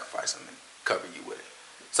sacrifice him and cover you with it.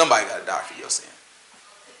 Somebody got to die for your sin.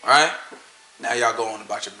 Alright? Now y'all go on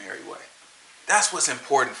about your merry way. That's what's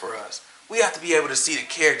important for us. We have to be able to see the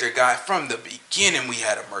character of God. From the beginning, we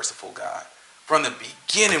had a merciful God. From the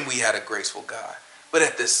beginning, we had a graceful God. But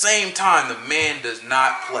at the same time, the man does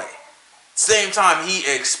not play. Same time, he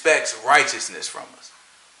expects righteousness from us.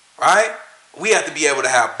 Right? We have to be able to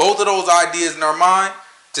have both of those ideas in our mind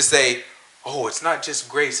to say, oh, it's not just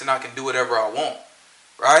grace and I can do whatever I want.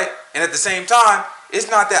 Right? And at the same time, it's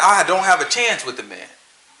not that I don't have a chance with the man.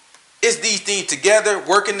 It's these things together,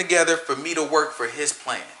 working together for me to work for his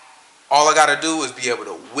plan. All I got to do is be able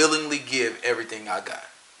to willingly give everything I got.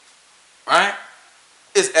 Right?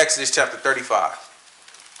 It's Exodus chapter 35.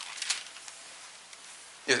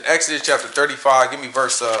 It's Exodus chapter 35. Give me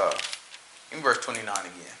verse 29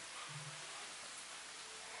 again.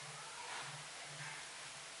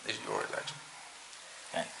 It's yours, actually.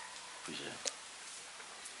 Thanks. Appreciate it.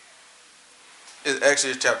 It's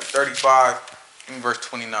Exodus chapter 35. Give me verse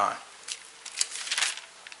 29.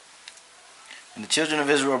 And the children of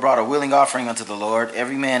Israel brought a willing offering unto the Lord,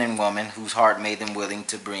 every man and woman whose heart made them willing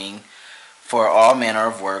to bring for all manner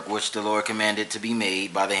of work, which the Lord commanded to be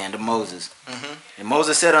made by the hand of Moses. And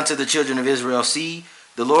Moses said unto the children of Israel, See,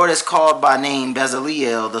 the Lord has called by name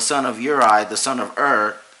Bezaleel, the son of Uri, the son of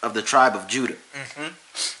Ur, of the tribe of Judah.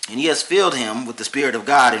 And he has filled him with the Spirit of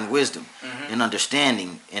God in wisdom, in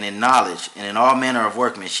understanding, and in knowledge, and in all manner of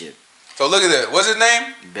workmanship. So look at that. What's his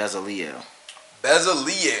name? Bezaleel.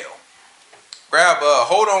 Bezaleel. Grab,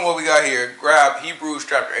 hold on what we got here. Grab Hebrews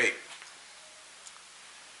chapter 8.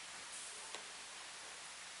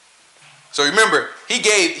 So remember, he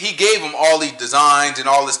gave him all these designs and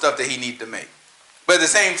all this stuff that he needed to make. But at the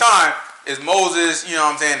same time, is Moses, you know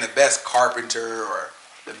what I'm saying, the best carpenter or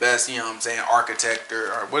the best, you know what I'm saying, architect or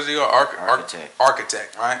what's he called?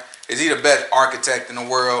 Architect, right? Is he the best architect in the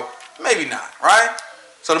world? Maybe not, right?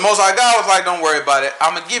 So the Most High God was like, don't worry about it.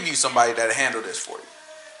 I'm going to give you somebody that'll handle this for you.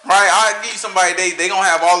 Right? I'll give you somebody, they going to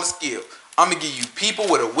have all the skill. I'm going to give you people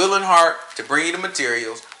with a willing heart to bring you the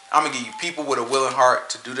materials. I'm going to give you people with a willing heart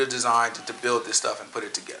to do the designs and to build this stuff and put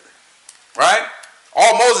it together. Right?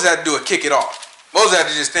 All Moses had to do is kick it off. Moses had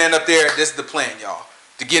to just stand up there, this is the plan, y'all,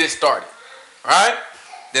 to get it started. Right?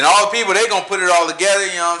 Then all the people, they going to put it all together,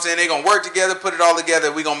 you know what I'm saying? They going to work together, put it all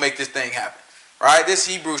together, we going to make this thing happen. Right? This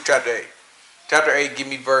is Hebrews chapter 8. Chapter 8, give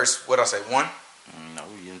me verse, what did I say, 1? No,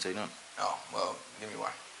 you didn't say nothing. Oh, well, give me 1.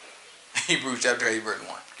 Hebrews chapter 8, verse 1.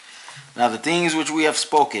 Now the things which we have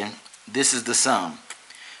spoken, this is the sum.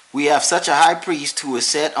 We have such a high priest who is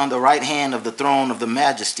set on the right hand of the throne of the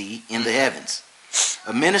majesty in the heavens,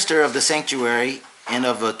 a minister of the sanctuary and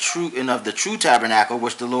of the true tabernacle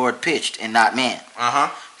which the Lord pitched, and not man.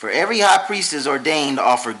 For every high priest is ordained to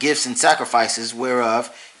offer gifts and sacrifices,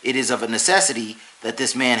 whereof it is of a necessity that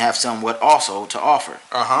this man have somewhat also to offer.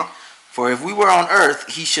 For if we were on earth,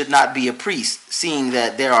 he should not be a priest, seeing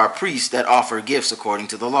that there are priests that offer gifts according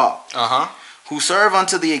to the law, who serve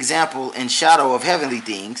unto the example and shadow of heavenly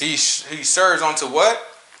things. He serves unto what?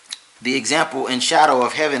 The example and shadow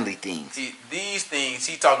of heavenly things. These things,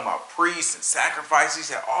 he talking about priests and sacrifices. He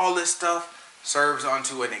said all this stuff serves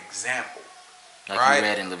unto an example. Like right? you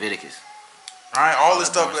read in Leviticus. Right? All this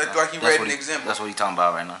stuff like you read in the example. That's what he's talking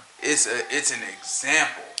about right now. It's an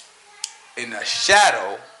example in the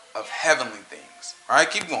shadow of heavenly things. All right,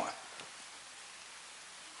 keep going.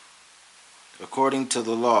 According to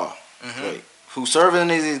the law. Wait. Who serve in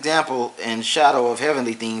his example and shadow of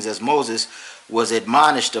heavenly things, as Moses was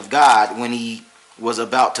admonished of God when he was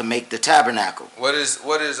about to make the tabernacle. What is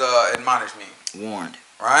admonish mean? Warned.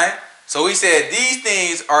 Right? So he said these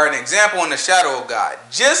things are an example in the shadow of God.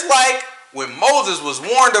 Just like when Moses was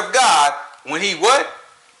warned of God when he what?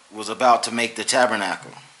 Was about to make the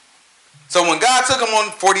tabernacle. So when God took him on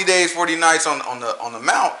 40 days, 40 nights on the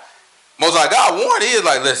mount, Moses God warned. He is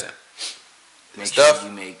like, listen, Make sure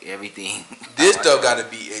you make everything. This stuff got to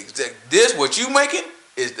be exact. This what you making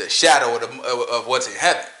is the shadow of what's in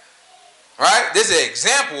heaven, right? This is an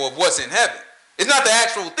example of what's in heaven. It's not the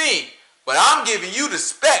actual thing, but I'm giving you the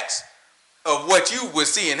specs of what you would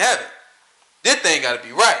see in heaven. This thing got to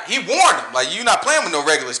be right. He warned him, like, you're not playing with no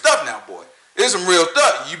regular stuff now, boy. There's some real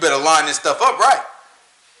stuff. You better line this stuff up right.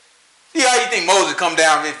 See how you think Moses come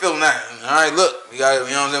down and feeling that? All right, look, we got,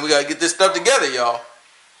 you know what I'm saying? We got to get this stuff together, y'all.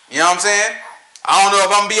 You know what I'm saying? I don't know if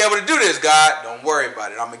I'm going to be able to do this, God. Don't worry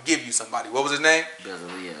about it. I'm going to give you somebody. What was his name?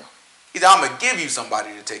 Bezaleel. He said, I'm going to give you somebody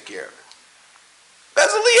to take care of it.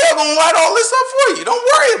 Bezaleel going to light all this up for you. Don't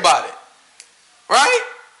worry about it. Right?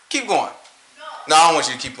 Keep going. No, I don't want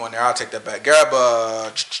you to keep going there. I'll take that back.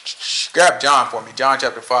 Grab John for me. John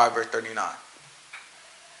chapter 5, verse 39.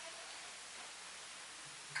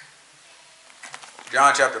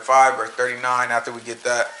 John chapter 5, verse 39. After we get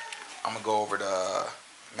that, I'm going to go over to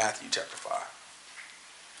Matthew chapter 5.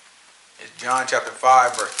 It's John chapter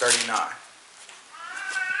 5, verse 39.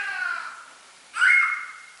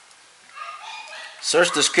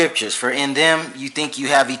 Search the scriptures, for in them you think you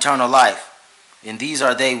have eternal life, and these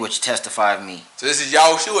are they which testify of me. So this is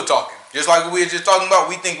Yahushua talking. Just like we were just talking about,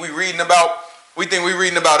 we think we're reading about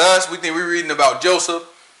us, we think we're reading about Joseph.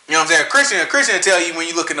 You know what I'm saying? A Christian will tell you when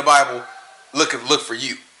you look in the Bible, look for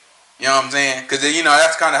you. You know what I'm saying? Because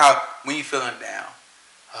that's kind of how when you feeling down,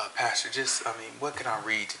 Pastor. What can I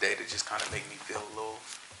read today to just kind of make me feel a little?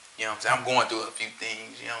 You know what I'm saying? I'm going through a few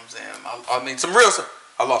things. You know what I'm saying? Some real stuff.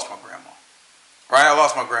 I lost my grandma. Right? I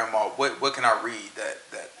lost my grandma. What can I read that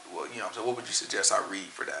well, you know what I'm saying? What would you suggest I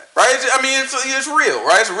read for that? Right? It's real,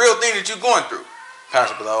 right? It's a real thing that you're going through.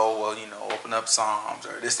 Pastor be like, open up Psalms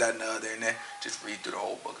or this, that, and the other, and then just read through the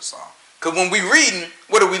whole book of Psalms. Because when we reading,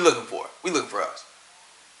 what are we looking for? We looking for us.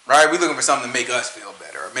 Right? We looking for something to make us feel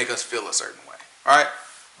better or make us feel a certain way. Right?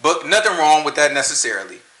 But nothing wrong with that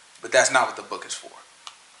necessarily, but that's not what the book is for.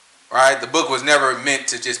 Right? The book was never meant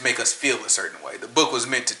to just make us feel a certain way. The book was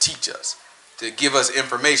meant to teach us, to give us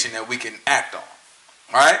information that we can act on.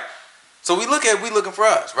 Right? So we looking for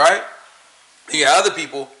us, right? You got other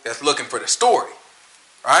people that's looking for the story.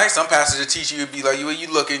 Right? Some pastors will teach you, be like, you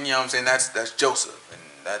looking, you know what I'm saying? That's Joseph, and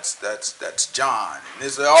that's John, and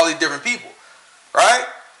there's all these different people. Right?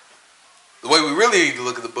 The way we really need to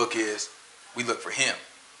look at the book is we look for him.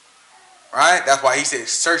 Right? That's why he says,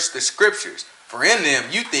 search the scriptures, for in them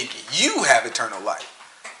you think you have eternal life.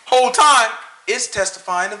 Whole time, it's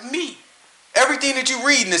testifying of me. Everything that you're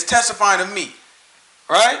reading is testifying of me.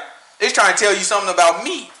 Right? It's trying to tell you something about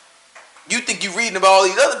me. You think you're reading about all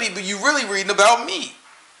these other people, you're really reading about me.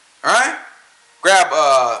 All right? Grab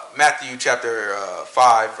Matthew chapter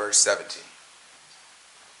 5, verse 17.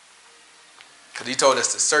 Because he told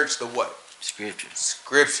us to search the what?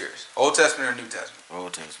 Scriptures. Old Testament or New Testament?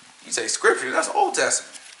 Old Testament. You say Scriptures, that's Old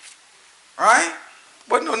Testament. All right?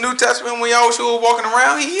 Wasn't no New Testament when Yahushua was walking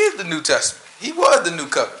around. He is the New Testament. He was the New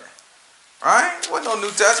Covenant. All right? Wasn't no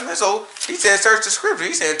New Testament. So he said search the Scripture.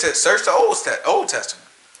 He said search the Old Testament.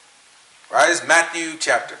 Right? It's Matthew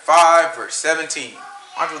chapter 5, verse 17.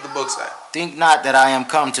 Watch what the book says. Think not that I am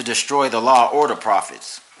come to destroy the law or the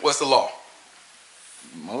prophets. What's the law?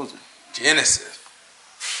 Moses. Genesis,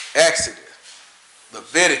 Exodus,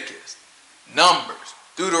 Leviticus, Numbers,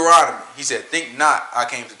 Deuteronomy. He said, think not I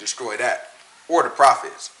came to destroy that. Or the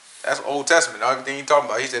prophets. That's Old Testament. Everything he's talking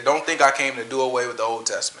about. He said, don't think I came to do away with the Old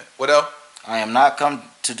Testament. What else? I am not come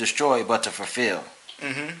to destroy, but to fulfill.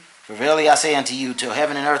 Mm-hmm. For verily I say unto you, till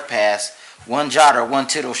heaven and earth pass, one jot or one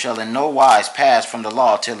tittle shall in no wise pass from the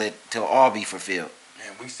law till all be fulfilled.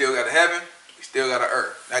 And we still got a heaven, we still got an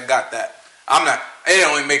earth. I got that. It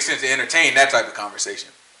don't even make sense to entertain that type of conversation.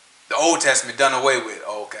 The Old Testament done away with.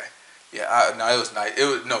 Oh, okay. Yeah, it was nice. It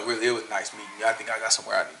was nice meeting you. I think I got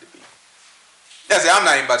somewhere I need to be. That's it. I'm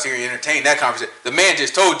not even about to entertain that conversation. The man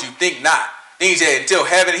just told you, think not. Then he said, until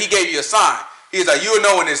heaven, he gave you a sign. He was like, you'll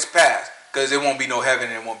know when it's past, because there won't be no heaven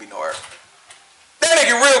and there won't be no earth. That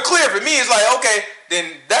make it real clear for me. It's like, okay, then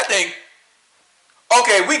that thing,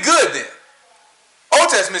 okay, we good then. Old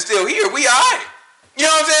Testament's still here. We all right. You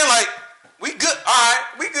know what I'm saying? Like, we good. All right,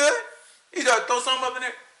 we good. You gotta throw something up in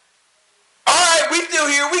there. All right, we still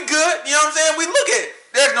here. We good. You know what I'm saying? We look at it.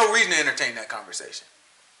 There's no reason to entertain that conversation.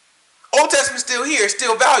 Old Testament's still here. It's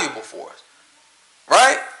still valuable for us.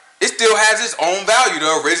 Right? It still has its own value.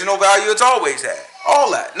 The original value it's always had.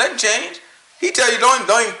 All that. Nothing changed. He tell you, don't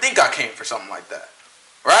even think I came for something like that.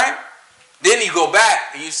 Right? Then you go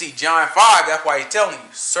back and you see John 5. That's why he's telling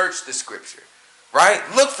you, search the scripture. Right?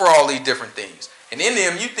 Look for all these different things. And in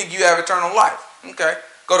them, you think you have eternal life. Okay.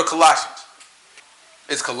 Go to Colossians.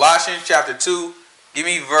 It's Colossians chapter 2. Give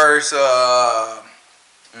me verse...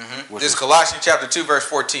 This is Colossians chapter 2, verse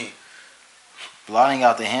 14. Blotting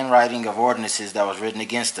out the handwriting of ordinances that was written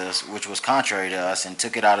against us, which was contrary to us, and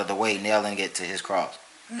took it out of the way, nailing it to his cross.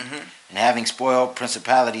 Mm-hmm. And having spoiled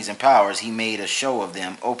principalities and powers, he made a show of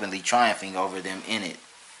them, openly triumphing over them in it.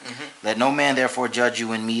 Mm-hmm. Let no man therefore judge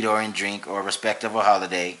you in meat or in drink or respect of a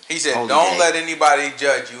holiday. He said, don't let anybody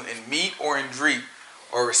judge you in meat or in drink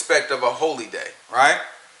or respect of a holy day. Right?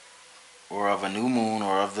 Or of a new moon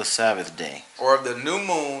or of the Sabbath day. Or of the new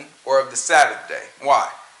moon or of the Sabbath day. Why?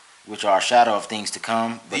 Which are a shadow of things to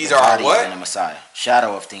come, but these the are body what? is in the Messiah.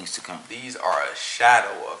 Shadow of things to come. These are a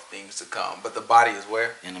shadow of things to come, but the body is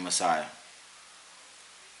where? In the Messiah.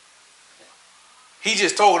 He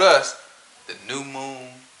just told us the new moon,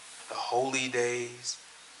 the holy days,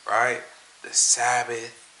 right? The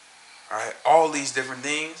Sabbath, right? All these different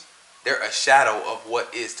things, they're a shadow of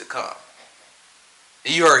what is to come.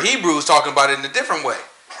 You heard Hebrews talking about it in a different way,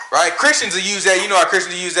 right? Christians will use that. You know how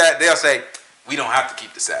Christians use that? They'll say, we don't have to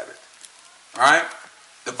keep the Sabbath. All right?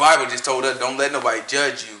 The Bible just told us, don't let nobody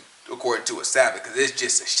judge you according to a Sabbath, because it's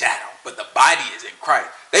just a shadow. but the body is in Christ.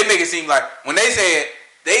 They make it seem like when they say it,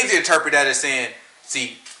 they interpret that as saying,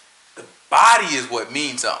 see, the body is what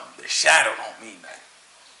means something. The shadow don't mean nothing.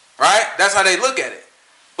 Right? That's how they look at it.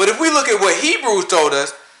 But if we look at what Hebrews told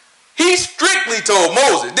us, he strictly told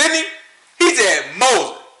Moses, didn't he? He said,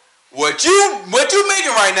 Moses, what you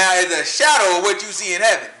making right now is a shadow of what you see in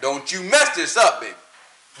heaven. Don't you mess this up, baby.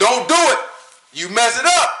 Don't do it. You mess it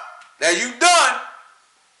up. That you done.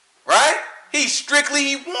 Right? He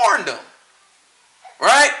warned them.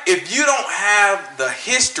 Right? If you don't have the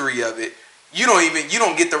history of it, you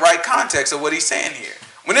don't get the right context of what he's saying here.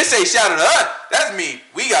 When they say shadow to us, that means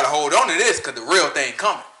we got to hold on to this because the real thing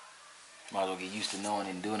coming. Might as well get used to knowing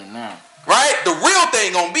and doing it now. Right? The real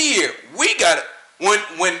thing gonna be here. We got it.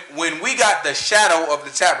 When we got the shadow of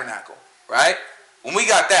the tabernacle, right? When we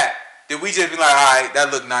got that, did we just be like, all right,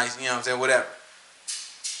 that looked nice, you know what I'm saying? Whatever.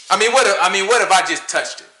 I mean, what if I just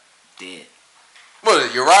touched it? Did. What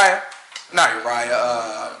is it, Uriah? Not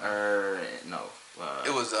Uriah. No.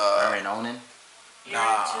 It was Aaron Onan. You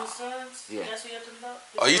had 2 sons? Yeah. That's what you're talking about?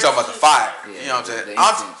 Oh, you talking about the fire? Yeah, you know what I'm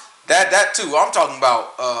saying? The That too. I'm talking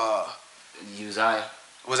about Uzziah.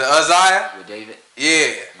 Was it Uzziah? With David.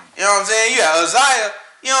 Yeah. You know what I'm saying? You got Uzziah.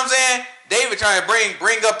 You know what I'm saying? David trying to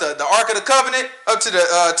bring up the Ark of the Covenant up to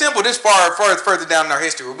the temple. This further down in our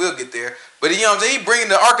history. We'll get there. But you know what I'm saying? He bringing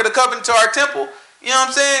the Ark of the Covenant to our temple. You know what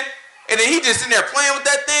I'm saying? And then he just sitting there playing with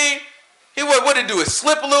that thing. He what did do is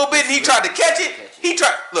slip a little bit and he tried to catch it.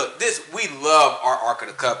 We love our Ark of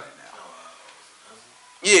the Covenant now.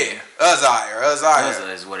 Yeah,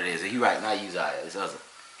 Uzziah. Is what it is. He right, not Uzziah. It's Uzziah.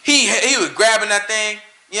 He was grabbing that thing.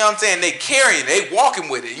 You know what I'm saying? They carrying it. They walking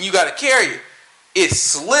with it. And you got to carry it. It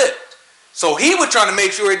slipped. So he was trying to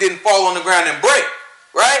make sure it didn't fall on the ground and break.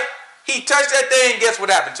 Right? He touched that thing. Guess what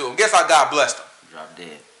happened to him? Guess how God blessed him? Dropped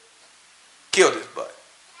dead. Killed his butt.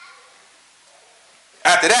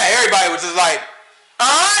 After that, everybody was just like, all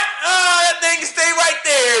right, that thing can stay right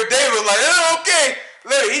there. David was like, okay.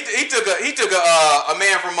 Literally, he took a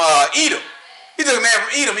man from Edom. He took a man from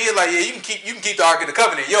Edom. He was like, yeah, you can keep the Ark of the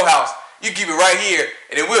Covenant in your house. You keep it right here,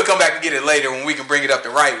 and then we'll come back and get it later when we can bring it up the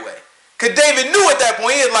right way. Because David knew at that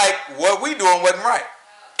point, he was like, what we doing wasn't right.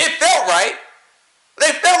 It felt right.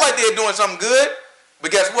 They felt like they were doing something good.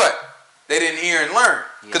 But guess what? They didn't hear and learn.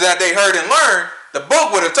 Because if they heard and learned, the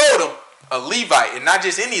book would have told them a Levite, and not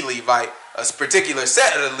just any Levite, a particular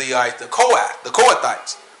set of the Levites, the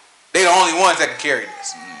Kohathites. They're the only ones that can carry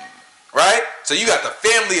this. Right? So you got the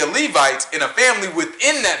family of Levites, and a family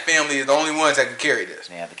within that family is the only ones that can carry this.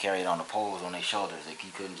 They have to carry it on the poles on their shoulders.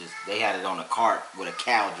 They had it on a cart with a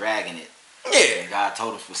cow dragging it. Yeah. And God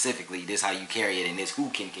told them specifically, this how you carry it, and this who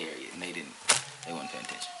can carry it. And they wasn't paying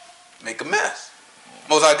attention. Make a mess.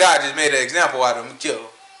 Most High God just made an example out of them and killed them.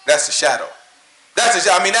 That's the shadow. That's a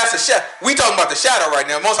shadow. We talking about the shadow right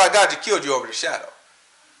now. Most High God just killed you over the shadow.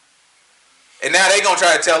 And now they going to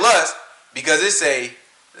try to tell us, because it say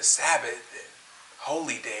the Sabbath and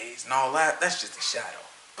holy days and all that, that's just a shadow.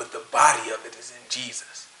 But the body of it is in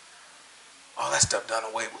Jesus. All that stuff done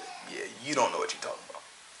away with. Yeah, you don't know what you're talking about.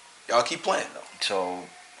 Y'all keep playing though. So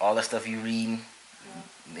all that stuff you reading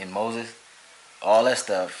in Moses, all that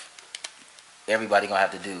stuff, everybody gonna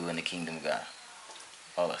have to do in the kingdom of God.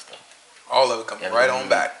 All that stuff. All of it coming right on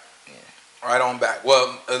back. Yeah. Right on back.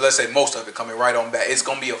 Well, let's say most of it coming right on back. It's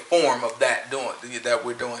gonna be a form of that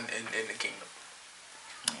we're doing in the kingdom.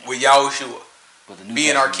 With Yahushua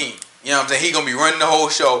being our king. You know what I'm saying? He gonna be running the whole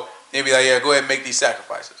show. They be like, yeah, go ahead and make these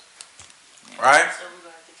sacrifices. Right? So we're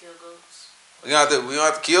gonna have to kill goats. We gonna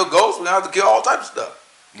have to kill goats. We gonna have to kill all types of stuff.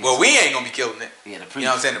 Well, we ain't gonna be killing it. Yeah, the priest. You know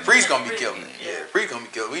what I'm saying? The priest gonna be killing it. Yeah, the priest gonna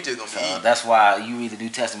be killing it. We just gonna be eating. That's why you read the New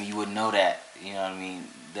Testament, you wouldn't know that. You know what I mean?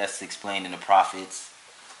 That's explained in the prophets.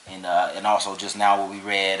 And also just now what we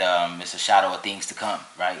read, it's a shadow of things to come,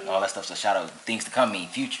 right? Mm-hmm. All that stuff's a shadow of things to come mean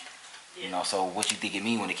future. Yeah. You know, so what you think it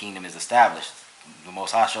mean when the kingdom is established? The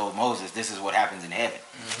Most High showed Moses, this is what happens in heaven.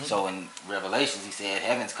 Mm-hmm. So in Revelations, he said,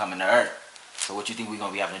 heaven's coming to earth. So what you think we're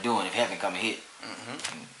going to be having to do if heaven come and hit?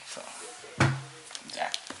 Mm-hmm. So,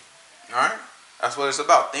 exactly. All right? That's what it's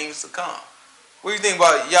about, things to come. What do you think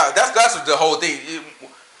about, yeah, that's what the whole thing.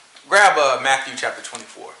 Grab Matthew chapter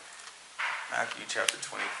 24. Matthew chapter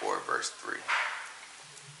 24, verse 3.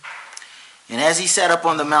 And as he sat up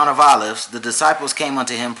on the Mount of Olives, the disciples came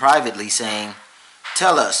unto him privately, saying,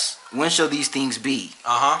 Tell us, when shall these things be?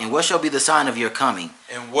 And what shall be the sign of your coming?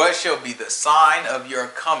 And what shall be the sign of your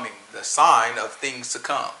coming? The sign of things to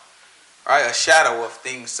come. Right? A shadow of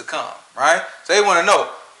things to come. Right? So they want to know,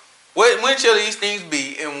 when shall these things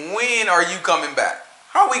be? And when are you coming back?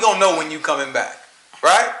 How are we going to know when you coming back?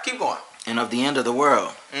 Right? Keep going. And of the end of the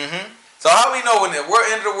world. Mm-hmm. So how do we know when the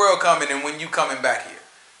end of the world coming and when you coming back here?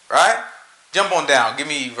 Right? Jump on down. Give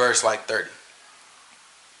me verse like 30.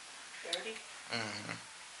 30? Mm-hmm.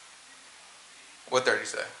 What 30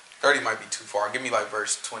 say? 30 might be too far. Give me like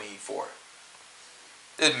verse 24.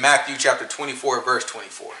 This is Matthew chapter 24, verse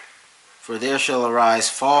 24. For there shall arise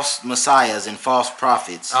false messiahs and false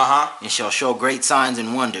prophets, and shall show great signs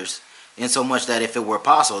and wonders, insomuch that if it were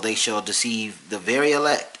possible, they shall deceive the very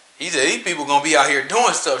elect. He said these people going to be out here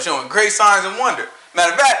doing stuff, showing great signs and wonder.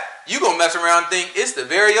 Matter of fact, you going to mess around and think it's the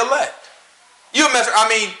very elect.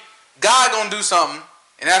 God going to do something,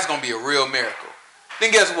 and that's going to be a real miracle.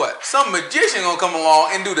 Then guess what? Some magician going to come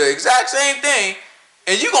along and do the exact same thing,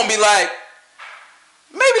 and you going to be like,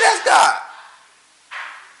 maybe that's God.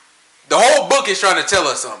 The whole book is trying to tell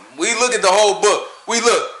us something. We look at the whole book.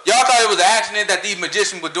 Y'all thought it was an accident that these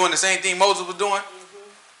magicians were doing the same thing Moses was doing?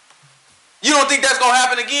 Mm-hmm. You don't think that's going to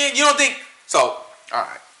happen again? You don't think? So, all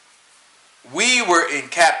right. We were in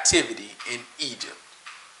captivity in Egypt.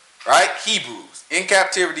 Right? Hebrews. In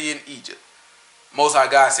captivity in Egypt. Most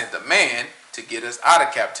High God sent a man to get us out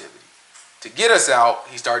of captivity. To get us out,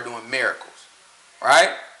 he started doing miracles. Right?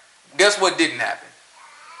 Guess what didn't happen?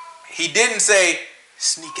 He didn't say,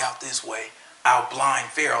 sneak out this way. I'll blind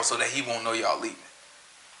Pharaoh so that he won't know y'all leaving.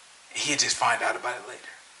 He'll just find out about it later.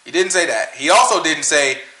 He didn't say that. He also didn't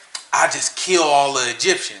say, I'll just kill all the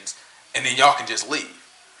Egyptians and then y'all can just leave.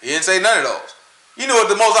 He didn't say none of those. You know what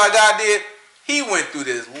the Most High God did? He went through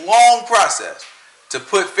this long process to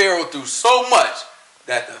put Pharaoh through so much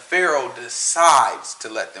that the Pharaoh decides to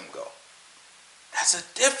let them go. That's a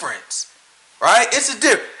difference. Right? It's a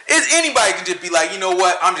difference. Anybody can just be like, you know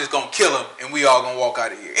what? I'm just going to kill him and we all going to walk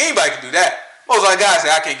out of here. Anybody can do that. Most High God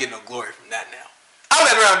say, I can't get no glory from that now. I'll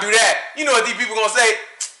let around do that. You know what these people going to say?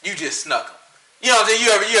 You just snuck them. You know what I'm saying? You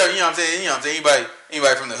know what I'm saying? You know what I'm saying?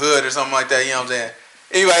 Anybody from the hood or something like that, you know what I'm saying?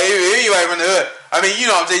 Anybody from the hood. I mean, you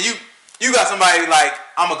know what I'm saying? You got somebody like,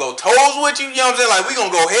 I'm going to go toes with you. You know what I'm saying? Like, we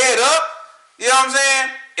going to go head up. You know what I'm saying?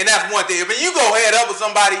 And that's one thing. But you go head up with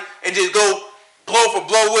somebody and just go blow for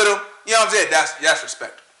blow with them. You know what I'm saying? That's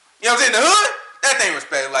respectable. You know what I'm saying? The hood, that ain't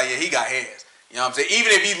respectable. Like, yeah, he got hands. You know what I'm saying? Even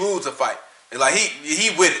if he lose a fight. It's like, he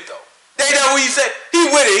with it, though. They know what you say. He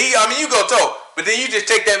with it. You go toe. But then you just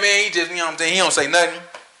take that man, he just, you know what I'm saying? He don't say nothing.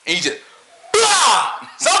 And he just, blah!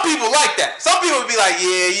 Some people like that. Some people be like,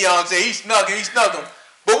 yeah, you know what I'm saying? He snuck him.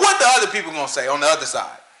 But what the other people gonna say on the other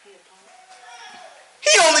side?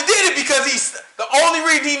 He only did it because the only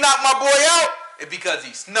reason he knocked my boy out is because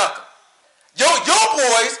he snuck him. Your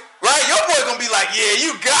boys, right? Your boys gonna be like, yeah,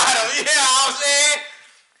 you got him. You know what I'm saying?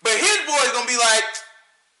 But his boys gonna be like,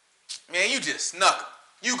 man, you just snuck him.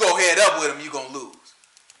 You go head up with him, you gonna lose.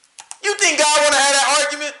 You think God wanna have that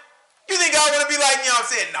argument? You think God wanna be like, you know what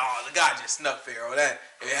I'm saying? No, the guy just snuck Pharaoh.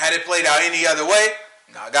 Had it played out any other way?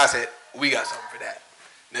 No, God said, we got something for that.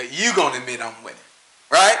 Now you gonna admit I'm winning.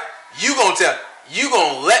 Right? You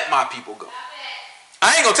gonna let my people go.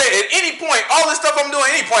 I ain't gonna tell you, at any point, all this stuff I'm doing,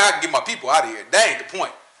 any point I can get my people out of here. That ain't the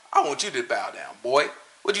point. I want you to bow down, boy.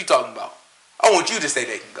 What you talking about? I want you to say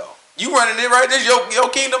they can go. You running it, right? This is your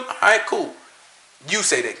kingdom? All right, cool. You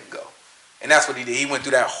say they can go. And that's what he did. He went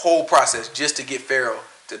through that whole process just to get Pharaoh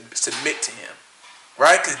to submit to him.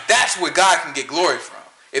 Right? Because that's where God can get glory from.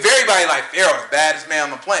 If everybody like Pharaoh, the baddest man on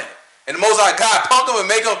the planet, and the Most High God punk him and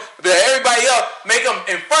make him, everybody else, make him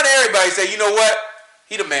in front of everybody, say, you know what?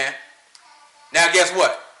 He the man. Now guess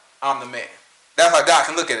what? I'm the man. That's how God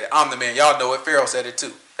can look at it. I'm the man. Y'all know it. Pharaoh said it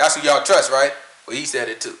too. That's who y'all trust, right? Well, he said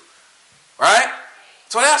it too. Right?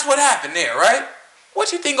 So that's what happened there, right?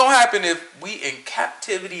 What you think gonna happen if we in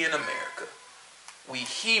captivity in America? We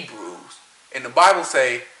Hebrews, and the Bible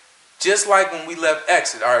say, just like when we left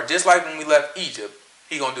Exodus, or just like when we left Egypt,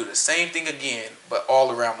 he gonna do the same thing again, but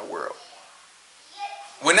all around the world.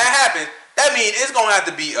 When that happens, that means it's gonna have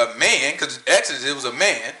to be a man, because Exodus, it was a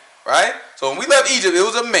man, right? So when we left Egypt, it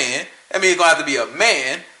was a man. That means it's gonna have to be a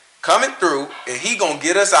man coming through, and he gonna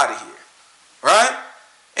get us out of here, right?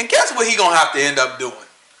 And guess what he gonna have to end up doing?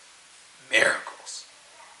 Miracles.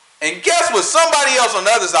 And guess what somebody else on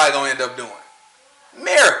the other side gonna end up doing?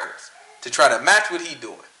 Miracles. To try to match what he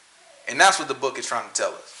doing. And that's what the book is trying to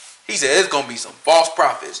tell us. He said it's gonna be some false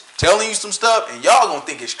prophets telling you some stuff, and y'all gonna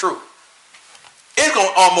think it's true. It's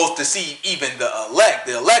gonna almost deceive even the elect.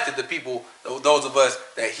 The elected, the people, those of us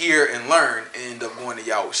that hear and learn and end up going to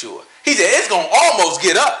Yahushua. He said it's gonna almost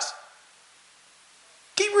get us.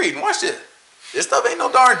 Keep reading. Watch this. This stuff ain't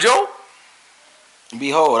no darn joke.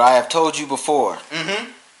 Behold, I have told you before.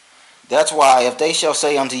 Mm-hmm. That's why if they shall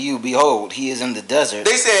say unto you, behold, he is in the desert.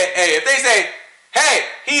 They said, hey, if they say, hey,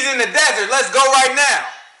 he's in the desert, let's go right now.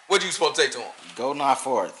 What you supposed to say to him? Go not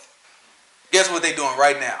forth. Guess what they doing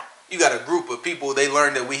right now? You got a group of people, they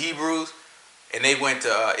learned that we Hebrews, and they went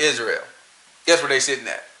to Israel. Guess where they sitting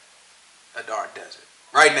at? A dark desert.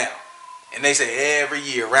 Right now. And they say every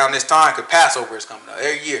year around this time, because Passover is coming up,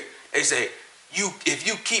 every year, they say, if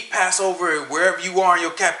you keep Passover wherever you are in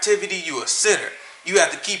your captivity, you a sinner. You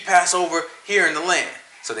have to keep Passover here in the land.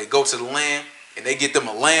 So they go to the land and they get them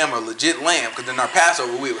a lamb, a legit lamb, because in our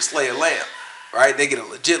Passover we would slay a lamb, right? They get a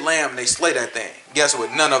legit lamb and they slay that thing. Guess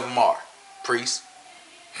what? None of them are priests.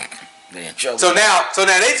 So now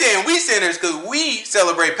they saying we sinners because we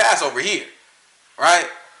celebrate Passover here, right?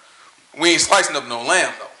 We ain't slicing up no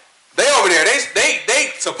lamb though. They over there,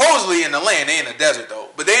 they supposedly in the land. They in the desert though,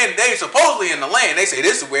 but they supposedly in the land. They say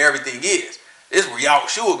this is where everything is. This is where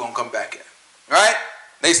Yahushua gonna come back at, right?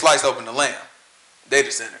 They slice open the lamb. They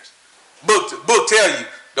the sinners. Book tell you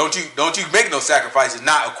don't you make no sacrifices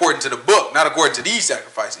not according to the book, not according to these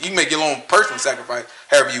sacrifices. You can make your own personal sacrifice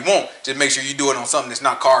however you want. Just make sure you do it on something that's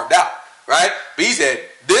not carved out, right? But he said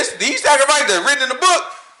these sacrifices that are written in the book,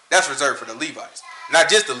 that's reserved for the Levites, not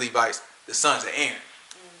just the Levites, the sons of Aaron.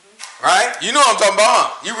 Right? You know what I'm talking about,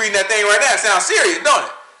 huh? You reading that thing right now. It sounds serious, don't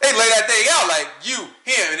it? They lay that thing out like you,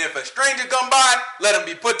 him, and if a stranger come by, let him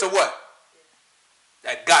be put to what?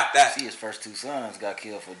 That got that. See, his first two sons got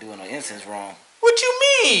killed for doing an incense wrong. What you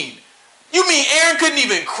mean? You mean Aaron couldn't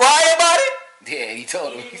even cry about it? Yeah, he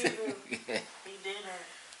told him. He did her.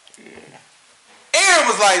 Yeah. Aaron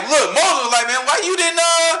was like, look, Moses was like, man, why you didn't,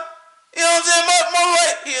 you know what I'm saying?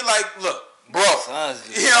 Moses, he was like, look, bro.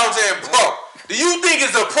 You know what I'm saying, bro. Do you think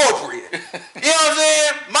it's appropriate? You know what I'm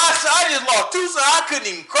saying? I just lost two sons. I couldn't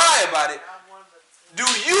even cry about it. Do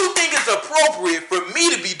you think it's appropriate for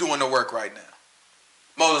me to be doing the work right now?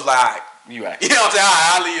 Moses like, all right. You right. You know what I'm saying? All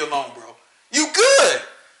right, I'll leave you alone, bro. You good.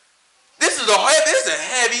 This is a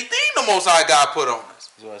heavy thing the Most High God put on us.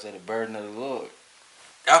 That's why I said the burden of the Lord.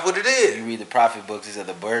 That's what it is. You read the prophet books, it said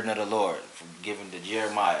the burden of the Lord from given to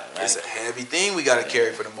Jeremiah. Right? It's a heavy thing we got to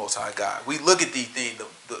carry for the Most High God. We look at these things.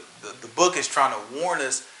 The book is trying to warn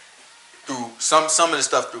us through some of the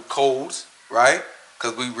stuff through codes, right?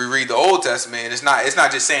 Because we read the Old Testament, and it's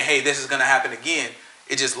not just saying, hey, this is going to happen again.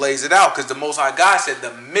 It just lays it out because the Most High God said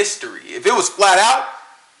the mystery. If it was flat out,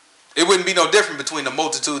 it wouldn't be no different between the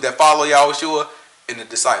multitude that follow Yahushua and the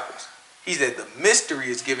disciples. He said the mystery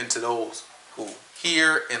is given to those who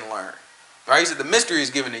hear and learn. Right? He said the mystery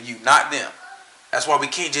is given to you, not them. That's why we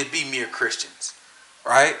can't just be mere Christians.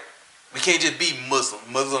 Right? We can't just be Muslim.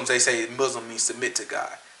 Muslims, they say Muslim means submit to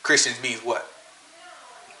God. Christians means what?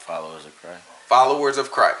 Followers of Christ. Followers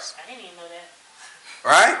of Christ. I didn't even know that.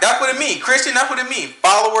 Right? That's what it means. Christian, that's what it means.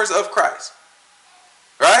 Followers of Christ.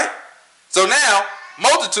 Right? So now,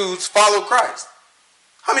 multitudes follow Christ.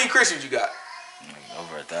 How many Christians you got?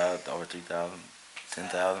 Over 1,000, over 3,000,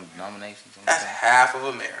 10,000 denominations. That's half of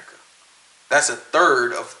America. That's a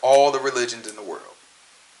third of all the religions in the world.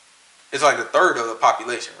 It's like a third of the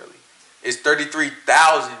population, really. It's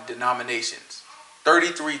 33,000 denominations.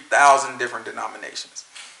 33,000 different denominations.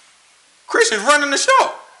 Christians running the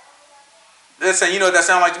show. They're saying, you know what that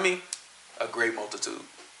sounds like to me? A great multitude.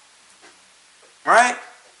 Right?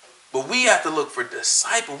 But we have to look for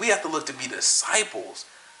disciples. We have to look to be disciples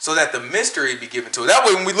so that the mystery be given to us. That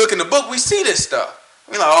way when we look in the book, we see this stuff.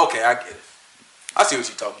 We're like, okay, I get it. I see what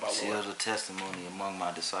you're talking about, Lord. Seals of testimony among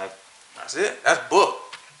my disciples. That's it. That's book.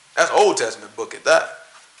 That's Old Testament book at that.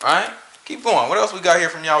 Right? Keep going. What else we got here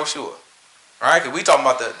from Yahushua? Right? Because we talking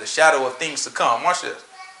about the shadow of things to come. Watch this.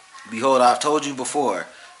 Behold, I've told you before.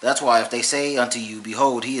 That's why if they say unto you,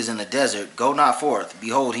 behold, he is in the desert, go not forth.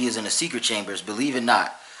 Behold, he is in the secret chambers, believe it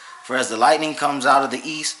not. For as the lightning comes out of the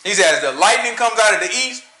east, He said, as the lightning comes out of the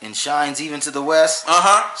east, and shines even to the west,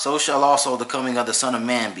 so shall also the coming of the Son of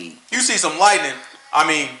Man be. you see some lightning. I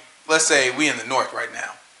mean, let's say we in the north right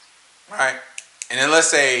now. Right? And then let's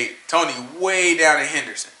say Tony way down in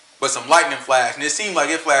Henderson. But some lightning flash, and it seems like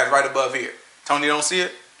it flashed right above here. Tony don't see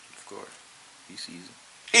it? Of course. He sees it.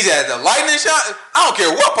 He said, the lightning shot, I don't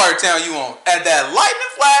care what part of town you on. At that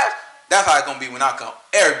lightning flash, that's how it's going to be when I come.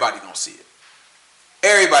 Everybody going to see it.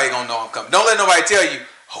 Everybody going to know I'm coming. Don't let nobody tell you,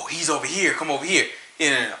 oh, he's over here, come over here.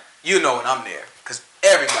 No. You know when I'm there, because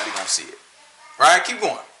everybody going to see it. Right? Keep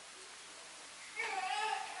going.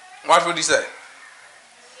 Watch what he say.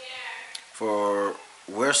 For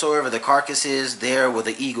wheresoever the carcass is, there will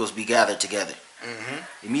the eagles be gathered together.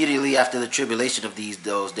 Mm-hmm. Immediately after the tribulation of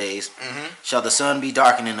those days, shall the sun be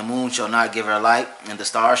darkened, and the moon shall not give her light, and the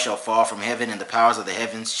stars shall fall from heaven, and the powers of the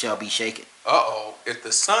heavens shall be shaken. Uh-oh. If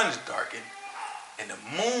the sun is darkened, and the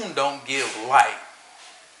moon don't give light,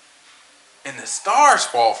 and the stars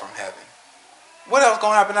fall from heaven, what else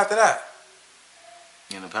going to happen after that?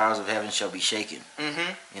 And the powers of heaven shall be shaken.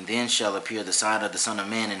 And then shall appear the sign of the Son of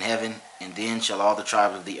Man in heaven. And then shall all the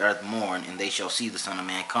tribes of the earth mourn, and they shall see the Son of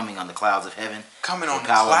Man coming on the clouds of heaven. Coming on the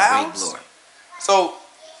power and clouds? great glory. So,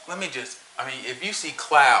 if you see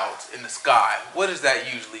clouds in the sky, what does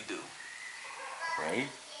that usually do? Rain.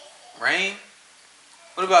 Rain?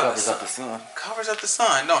 What about Covers up the sun. Covers up the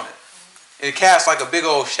sun, don't it? It casts like a big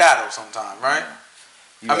old shadow sometime, right?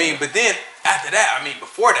 Yeah. But then after that,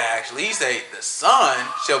 before that actually, he say the sun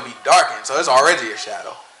shall be darkened, so it's already a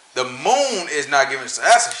shadow. The moon is not given, so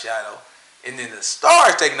that's a shadow. And then the star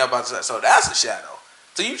is taken up by the sun, so that's a shadow.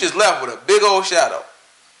 So you just left with a big old shadow.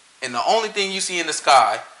 And the only thing you see in the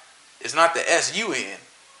sky is not the S-U-N,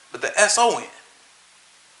 but the S-O-N.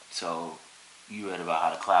 So you read about how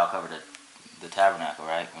the cloud covered the tabernacle,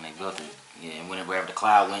 right? When they built it. Yeah, and wherever the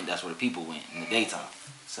cloud went, that's where the people went in the daytime.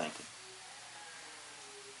 Same thing.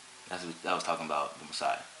 That was talking about the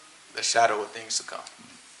Messiah. The shadow of things to come.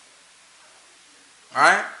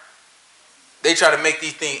 Alright? They try to make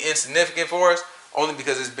these things insignificant for us only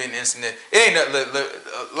because it's been insignificant. It ain't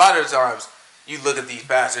a lot of times you look at these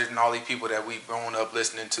pastors and all these people that we've grown up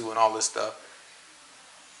listening to and all this stuff.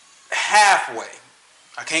 Halfway,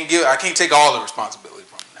 I can't take all the responsibility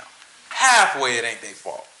from them now. Halfway it ain't their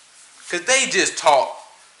fault. Because they just taught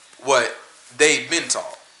what they've been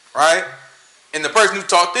taught. Right? And the person who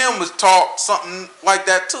taught them was taught something like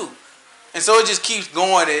that too. And so it just keeps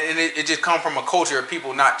going, and it just comes from a culture of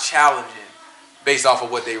people not challenging based off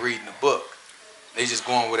of what they read in the book. They just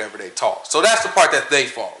going whatever they taught. So that's the part that's their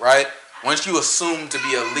fault, right? Once you assume to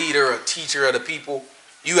be a leader, a teacher of the people,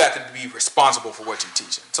 you have to be responsible for what you're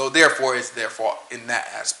teaching. So therefore, it's their fault in that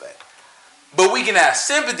aspect. But we can have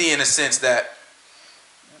sympathy in a sense that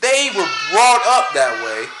they were brought up that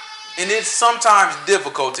way, and it's sometimes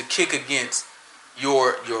difficult to kick against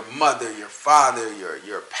your mother, your father,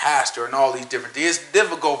 your pastor, and all these different things. It's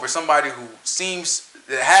difficult for somebody who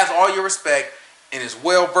that has all your respect and is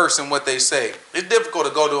well versed in what they say. It's difficult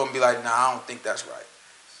to go to them and be like, nah, I don't think that's right.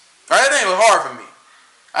 Right? That thing was hard for me.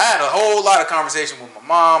 I had a whole lot of conversation with my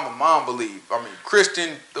mom. My mom believed,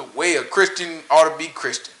 Christian, the way a Christian ought to be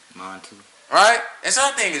Christian. Mine too. Right? And so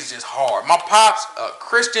that thing is just hard. My pop's a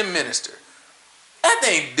Christian minister. That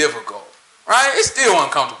thing difficult. Right? It's still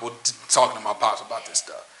uncomfortable talking to my pops about this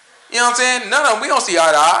stuff. You know what I'm saying? None of them, we don't see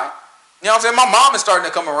eye to eye. You know what I'm saying? My mom is starting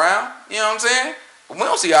to come around. You know what I'm saying? But we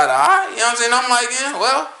don't see eye to eye. You know what I'm saying? I'm like, yeah,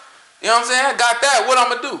 well, you know what I'm saying? I got that. What I'm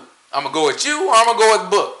going to do? I'm going to go with you or I'm going to go with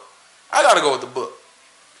the book? I got to go with the book.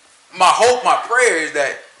 My hope, my prayer is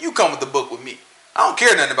that you come with the book with me. I don't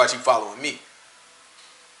care nothing about you following me.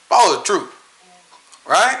 Follow the truth.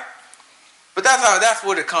 Right? But that's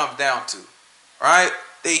what it comes down to. Right?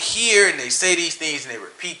 They hear and they say these things and they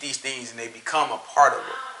repeat these things and they become a part of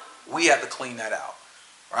it. We have to clean that out.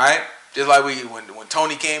 Right? Just like when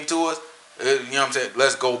Tony came to us, you know what I'm saying?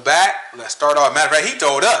 Let's go back. Let's start off. Matter of fact, he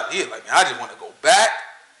told us. He was like, I just want to go back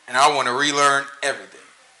and I want to relearn everything.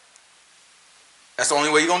 That's the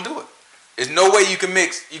only way you're going to do it. There's no way you can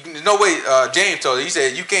mix. There's no way, James told us, he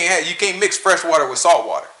said, you can't mix fresh water with salt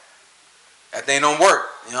water. That thing don't work.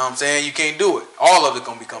 You know what I'm saying? You can't do it. All of it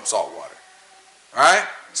going to become salt water. Right?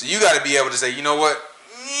 So you got to be able to say, you know what?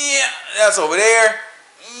 Yeah, that's over there.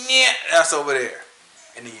 Yeah, that's over there.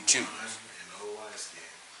 And then you choose.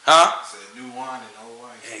 Huh? It's a new wine and old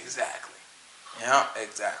wine. Exactly. Yeah,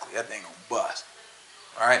 exactly. That thing gonna bust.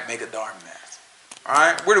 All right, make a darn mess. All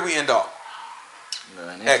right, where do we end off?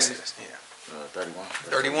 Exodus. Yeah. 31.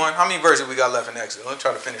 31. How many verses we got left in Exodus? Let's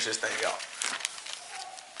try to finish this thing out.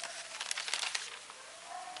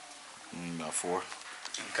 About 4.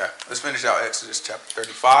 Okay, let's finish out Exodus chapter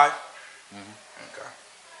 35. Okay.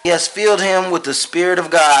 He has filled him with the Spirit of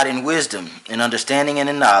God in wisdom, in understanding and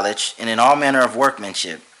in knowledge, and in all manner of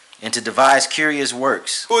workmanship, and to devise curious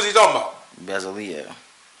works. Who is he talking about? Bezaleel.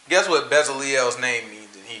 Guess what Bezaleel's name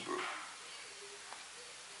means in Hebrew?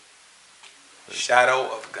 Shadow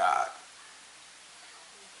of God.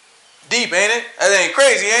 Deep, ain't it? That ain't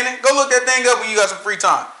crazy, ain't it? Go look that thing up when you got some free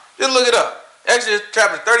time. Just look it up. Exodus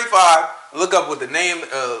chapter 35. Look up what the name,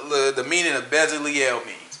 the meaning of Bezaleel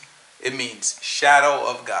means. It means shadow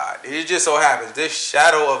of God. It just so happens this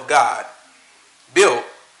shadow of God built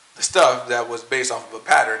the stuff that was based off of a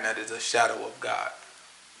pattern that is a shadow of God.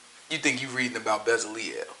 You think you're reading about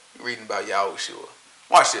Bezaleel. You're reading about Yahushua.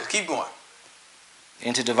 Watch this. Keep going.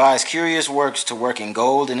 And to devise curious works to work in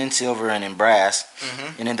gold and in silver and in brass,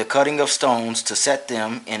 and in the cutting of stones to set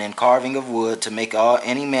them, and in carving of wood to make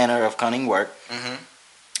any manner of cunning work.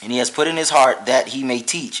 And he has put in his heart that he may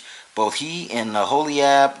teach, both he and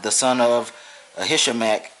Aholiab, the son of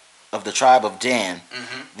Ahishamach of the tribe of Dan.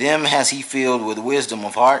 Them has he filled with wisdom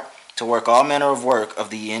of heart, to work all manner of work of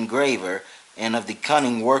the engraver, and of the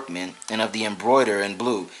cunning workman, and of the embroiderer in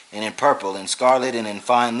blue, and in purple, and scarlet, and in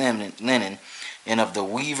fine linen, and of the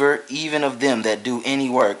weaver, even of them that do any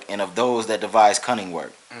work, and of those that devise cunning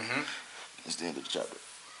work. Mm-hmm. That's the end of the chapter.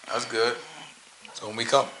 That's good. So when we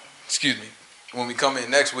come in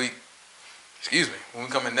next week,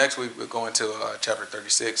 we're going to chapter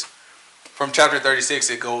 36. From chapter 36,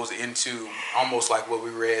 it goes into almost like what we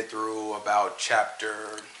read through about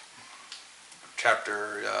chapter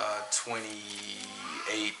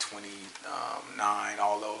 28, 29,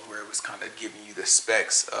 all those, where it was kind of giving you the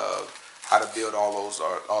specs of how to build all those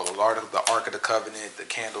articles, the Ark of the Covenant, the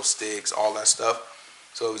candlesticks, all that stuff.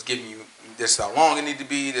 So it was giving you, this is how long it need to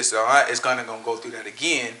be, this is how it's kind of going to go through that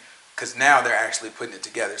again, because now they're actually putting it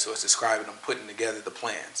together. So it's describing them putting together the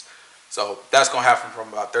plans. So that's going to happen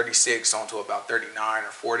from about 36 on to about 39 or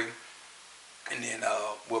 40. And then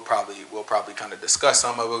we'll probably kind of discuss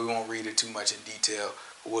some of it. We won't read it too much in detail,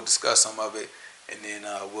 but we'll discuss some of it. And then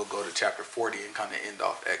we'll go to chapter 40 and kind of end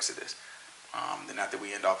off Exodus. Then after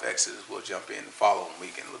we end off Exodus, we'll jump in the following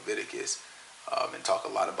week in Leviticus and talk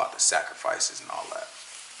a lot about the sacrifices and all that.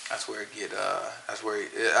 That's where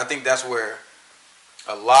I think that's where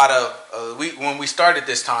a lot of when we started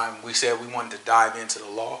this time, we said we wanted to dive into the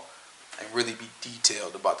law and really be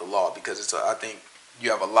detailed about the law, because I think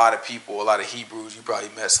you have a lot of people, a lot of Hebrews. You probably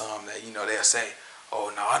met some that they'll say,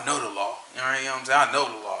 "Oh no, I know the law." You know what I'm saying? I know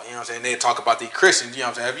the law. You know what I'm saying? They talk about the Christians. You know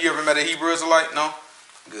what I'm saying? Have you ever met a Hebrew Israelite? No,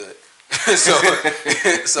 good.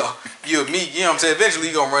 so you'll meet. You know what I'm saying? Eventually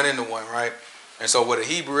you're gonna run into one, right? And so what a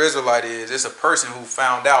Hebrew Israelite is, it's a person who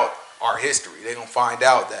found out our history. They're gonna find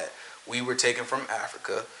out that we were taken from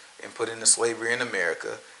Africa and put into slavery in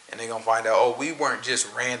America. And they're going to find out, oh, we weren't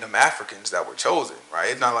just random Africans that were chosen,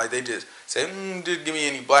 right? It's not like they just said, just give me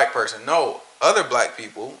any black person. No, other black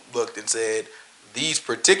people looked and said, these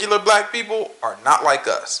particular black people are not like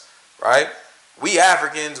us, right? We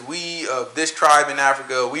Africans, we of this tribe in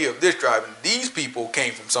Africa, we of this tribe. And these people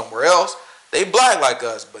came from somewhere else. They black like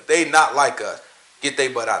us, but they not like us. Get they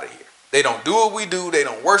butt out of here. They don't do what we do. They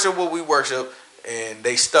don't worship what we worship. And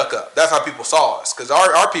they stuck up. That's how people saw us. Because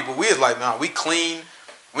our people, we is like, man, we clean.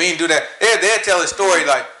 We ain't do that. They'll tell a story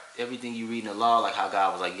like everything you read in the law, like how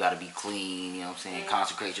God was like, you got to be clean, you know what I'm saying?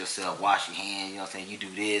 Consecrate yourself, wash your hands, you know what I'm saying? You do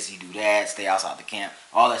this, you do that, stay outside the camp.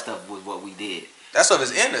 All that stuff was what we did. That stuff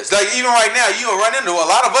is in us. Like even right now, you gonna run into a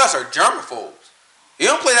lot of us are germaphobes. You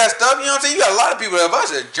don't play that stuff, you know what I'm saying? You got a lot of people of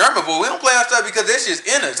us that are germaphobes. We don't play that stuff because it's just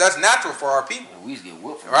in us. That's natural for our people. We used to get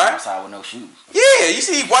whooped from right? outside with no shoes. Yeah, you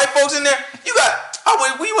see white folks in there.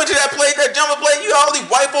 We went to that place, that jumper place. You got all these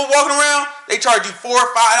white folks walking around. They charge you $4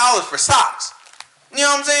 or $5 for socks. You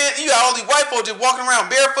know what I'm saying? You got all these white folks just walking around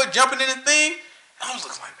barefoot, jumping in the thing. And I was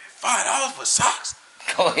looking like, man, $5 for socks.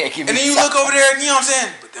 Go ahead, give me and then you socks. look over there, and you know what I'm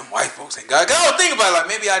saying? But them white folks ain't got it. I was thinking about it, like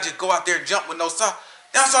maybe I just go out there and jump with no socks.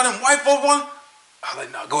 Then I saw them white folks one. I was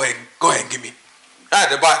like, no, go ahead and give me. I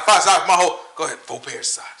had to buy 5 socks, go ahead, 4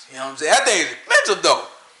 pairs of socks. You know what I'm saying? That thing is expensive though.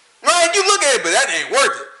 Right? You look at it, but that ain't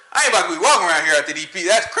worth it. I ain't about to be walking around here after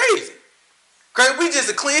DP. That's crazy. We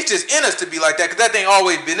just it's just in us to be like that, because that thing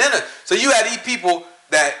always been in us. So you had these people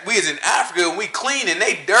that we is in Africa and we clean and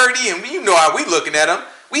they dirty, and you know how we looking at them.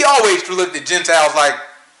 We always look at Gentiles like,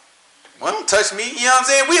 well, don't touch me. You know what I'm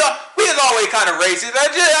saying? We is always kind of racist.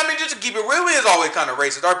 Just to keep it real, we is always kind of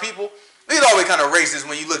racist. Our people, we is always kind of racist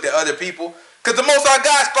when you look at other people. Because the Most High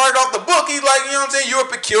God started off the book, he's like, you know what I'm saying? You're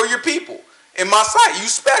a peculiar people in my sight. You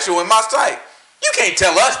special in my sight. You can't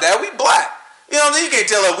tell us that. We black. You know what I'm saying? You can't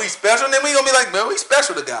tell us we special. And then we going to be like, man, we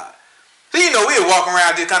special to God. So, we would walk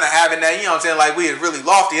around just kind of having that, you know what I'm saying, like we is really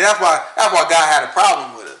lofty. And that's why God had a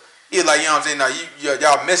problem with us. He was like, you know what I'm saying, no,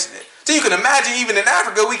 y'all missing it. So you can imagine even in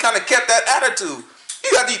Africa, we kind of kept that attitude. You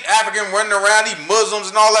got these Africans running around, these Muslims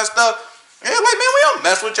and all that stuff. And they're like, man, we don't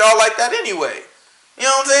mess with y'all like that anyway. You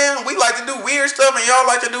know what I'm saying? We like to do weird stuff and y'all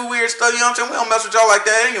like to do weird stuff. You know what I'm saying? We don't mess with y'all like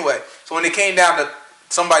that anyway. So when it came down to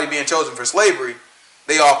somebody being chosen for slavery,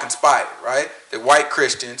 they all conspired, right? The white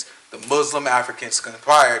Christians, the Muslim Africans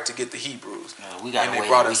conspired to get the Hebrews. We got a way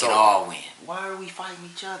that we can all win. Why are we fighting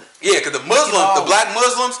each other? Yeah, because the Muslims, the black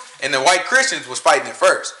Muslims and the white Christians was fighting it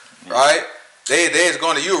first, right? They's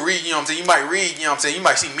going to, you'll read, you know what I'm saying? You might read, you know what I'm saying? You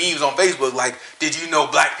might see memes on Facebook like, did you know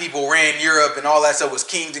black people ran Europe and all that stuff, was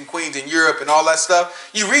kings and queens in Europe and all that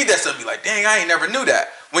stuff? You read that stuff and be like, dang, I ain't never knew that.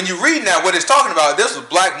 When you read that, what it's talking about, this was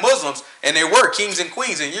black Muslims and they were kings and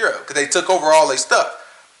queens in Europe because they took over all their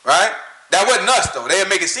stuff, right? That wasn't us though. They'd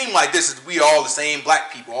make it seem like we all the same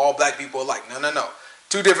black people. All black people alike. No.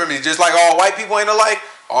 Two different, just like all white people ain't alike,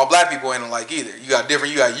 all black people ain't alike either. You got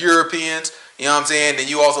different, you got Europeans, you know what I'm saying? Then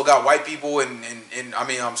you also got white people and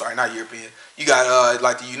I'm sorry, not Europeans. You got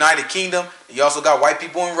like the United Kingdom. And you also got white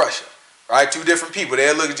people in Russia. Right, 2 different people.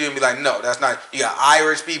 They'll look at you and be like, no, that's not. You got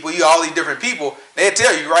Irish people. You got all these different people. They'll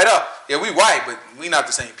tell you right up, yeah, we white, but we not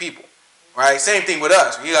the same people. Right? Same thing with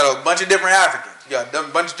us. You got a bunch of different Africans. You got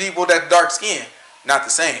a bunch of people that dark skin, not the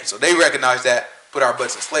same. So they recognize that, put our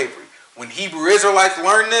butts in slavery. When Hebrew Israelites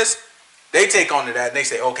learn this, they take on to that and they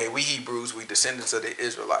say, okay, we Hebrews, we descendants of the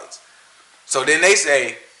Israelites. So then they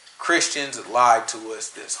say, Christians lied to us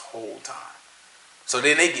this whole time. So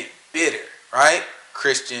then they get bitter, right?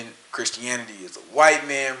 Christianity is a white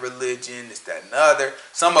man religion, this, that, and the other.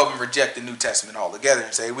 Some of them reject the New Testament altogether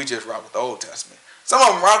and say, we just rock with the Old Testament. Some of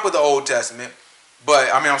them rock with the Old Testament,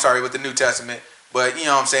 with the New Testament, but, you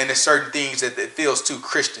know what I'm saying, there's certain things that it feels too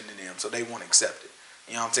Christian to them, so they won't accept it.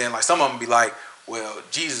 You know what I'm saying? Like, some of them be like, well,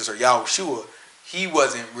 Jesus or Yahushua, he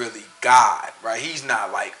wasn't really God, right? He's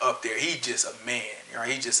not, like, up there. He's just a man, right?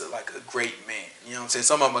 He's just like a great man. You know what I'm saying?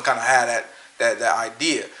 Some of them kind of had that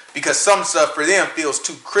idea, because some stuff for them feels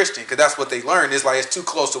too Christian, because that's what they learned. It's like it's too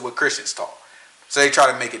close to what Christians taught, so they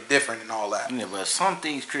try to make it different and all that. Yeah, but some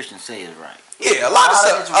things Christians say is right. Yeah, a lot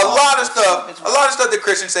of stuff that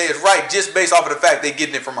Christians say is right, just based off of the fact they're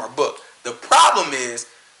getting it from our book. The problem is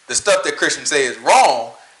the stuff that Christians say is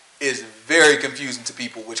wrong is very confusing to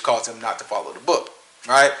people, which causes them not to follow the book.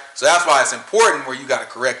 Right? So that's why it's important where you got to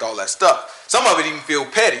correct all that stuff. Some of it even feel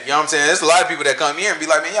petty. You know what I'm saying? There's a lot of people that come here and be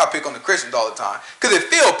like, man, y'all pick on the Christians all the time. Because it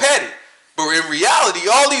feel petty. But in reality,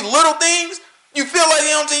 all these little things, you feel like,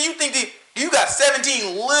 you know what I'm saying? You think that you got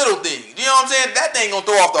 17 little things. You know what I'm saying? That thing going to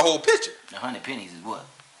throw off the whole picture. 100 pennies is what?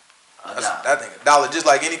 That thing, $1 just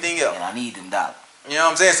like anything else. And I need them dollars. You know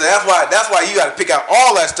what I'm saying? So that's why you got to pick out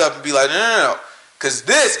all that stuff and be like, no. Because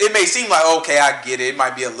it may seem like, okay, I get it. It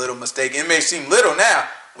might be a little mistake. It may seem little now.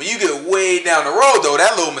 When you get way down the road, though,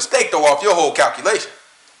 that little mistake throw off your whole calculation.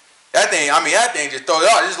 That thing just throw it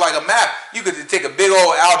off. It's like a map. You could take a big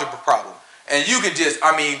old algebra problem, and you could just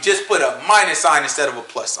put a minus sign instead of a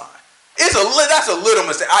plus sign. That's a little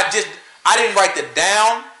mistake. I didn't write the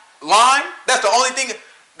down line. That's the only thing.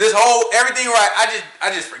 Everything right.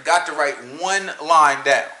 I just forgot to write one line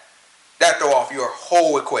down. That throw off your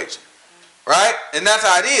whole equation. Right? And that's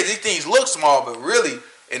how it is. These things look small, but really,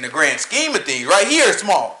 in the grand scheme of things, right here is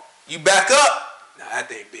small. You back up, that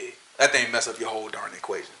thing big. That thing mess up your whole darn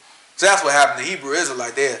equation. So that's what happened to Hebrew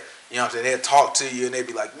Israelites. You know what I'm saying? They'll talk to you and they'll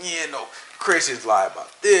be like, yeah, no, Christians lie about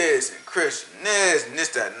this and Christian this and this,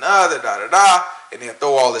 that, and the other, da-da-da. And they'll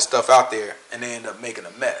throw all this stuff out there and they end up making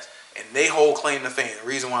a mess. And they whole claim to fame. The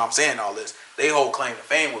reason why I'm saying all this, they whole claim to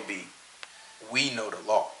fame would be, we know the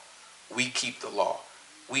law. We keep the law.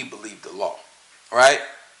 We believe the law, right?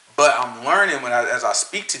 But I'm learning as I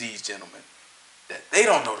speak to these gentlemen that they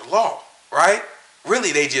don't know the law, right?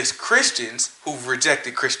 Really, they just Christians who've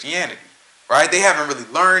rejected Christianity, right? They haven't really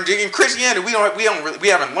learned. In Christianity, we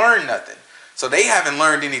haven't learned nothing, so they haven't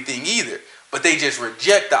learned anything either. But they just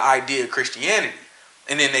reject the idea of Christianity,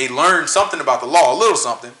 and then they learn something about the law, a little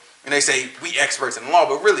something, and they say we experts in the law,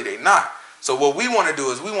 but really they not. So what we want to do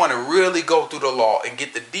is we want to really go through the law and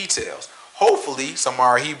get the details. Hopefully, some of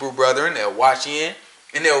our Hebrew brethren, they'll watch in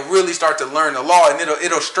and they'll really start to learn the law, and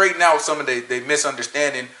it'll straighten out some of the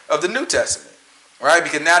misunderstanding of the New Testament, right?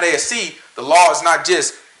 Because now they see the law is not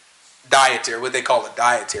just dietary, what they call a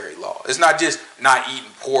dietary law. It's not just not eating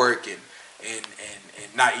pork and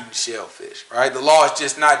not eating shellfish, right? The law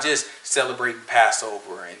is not just celebrating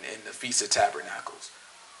Passover and the Feast of Tabernacles,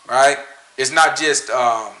 right? It's not just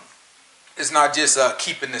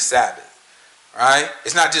keeping the Sabbath. Right?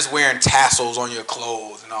 It's not just wearing tassels on your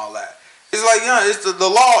clothes and all that. It's like, the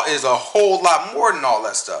law is a whole lot more than all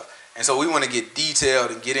that stuff. And so we want to get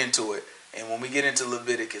detailed and get into it. And when we get into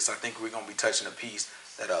Leviticus, I think we're going to be touching a piece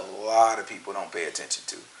that a lot of people don't pay attention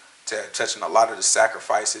to. Touching a lot of the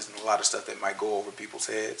sacrifices and a lot of stuff that might go over people's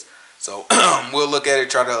heads. So we'll look at it,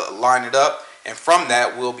 try to line it up. And from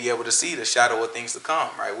that, we'll be able to see the shadow of things to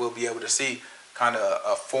come, right? We'll be able to see kind of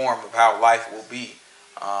a form of how life will be.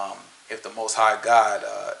 If the Most High God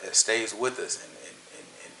stays with us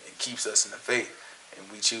and keeps us in the faith, and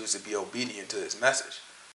we choose to be obedient to His message.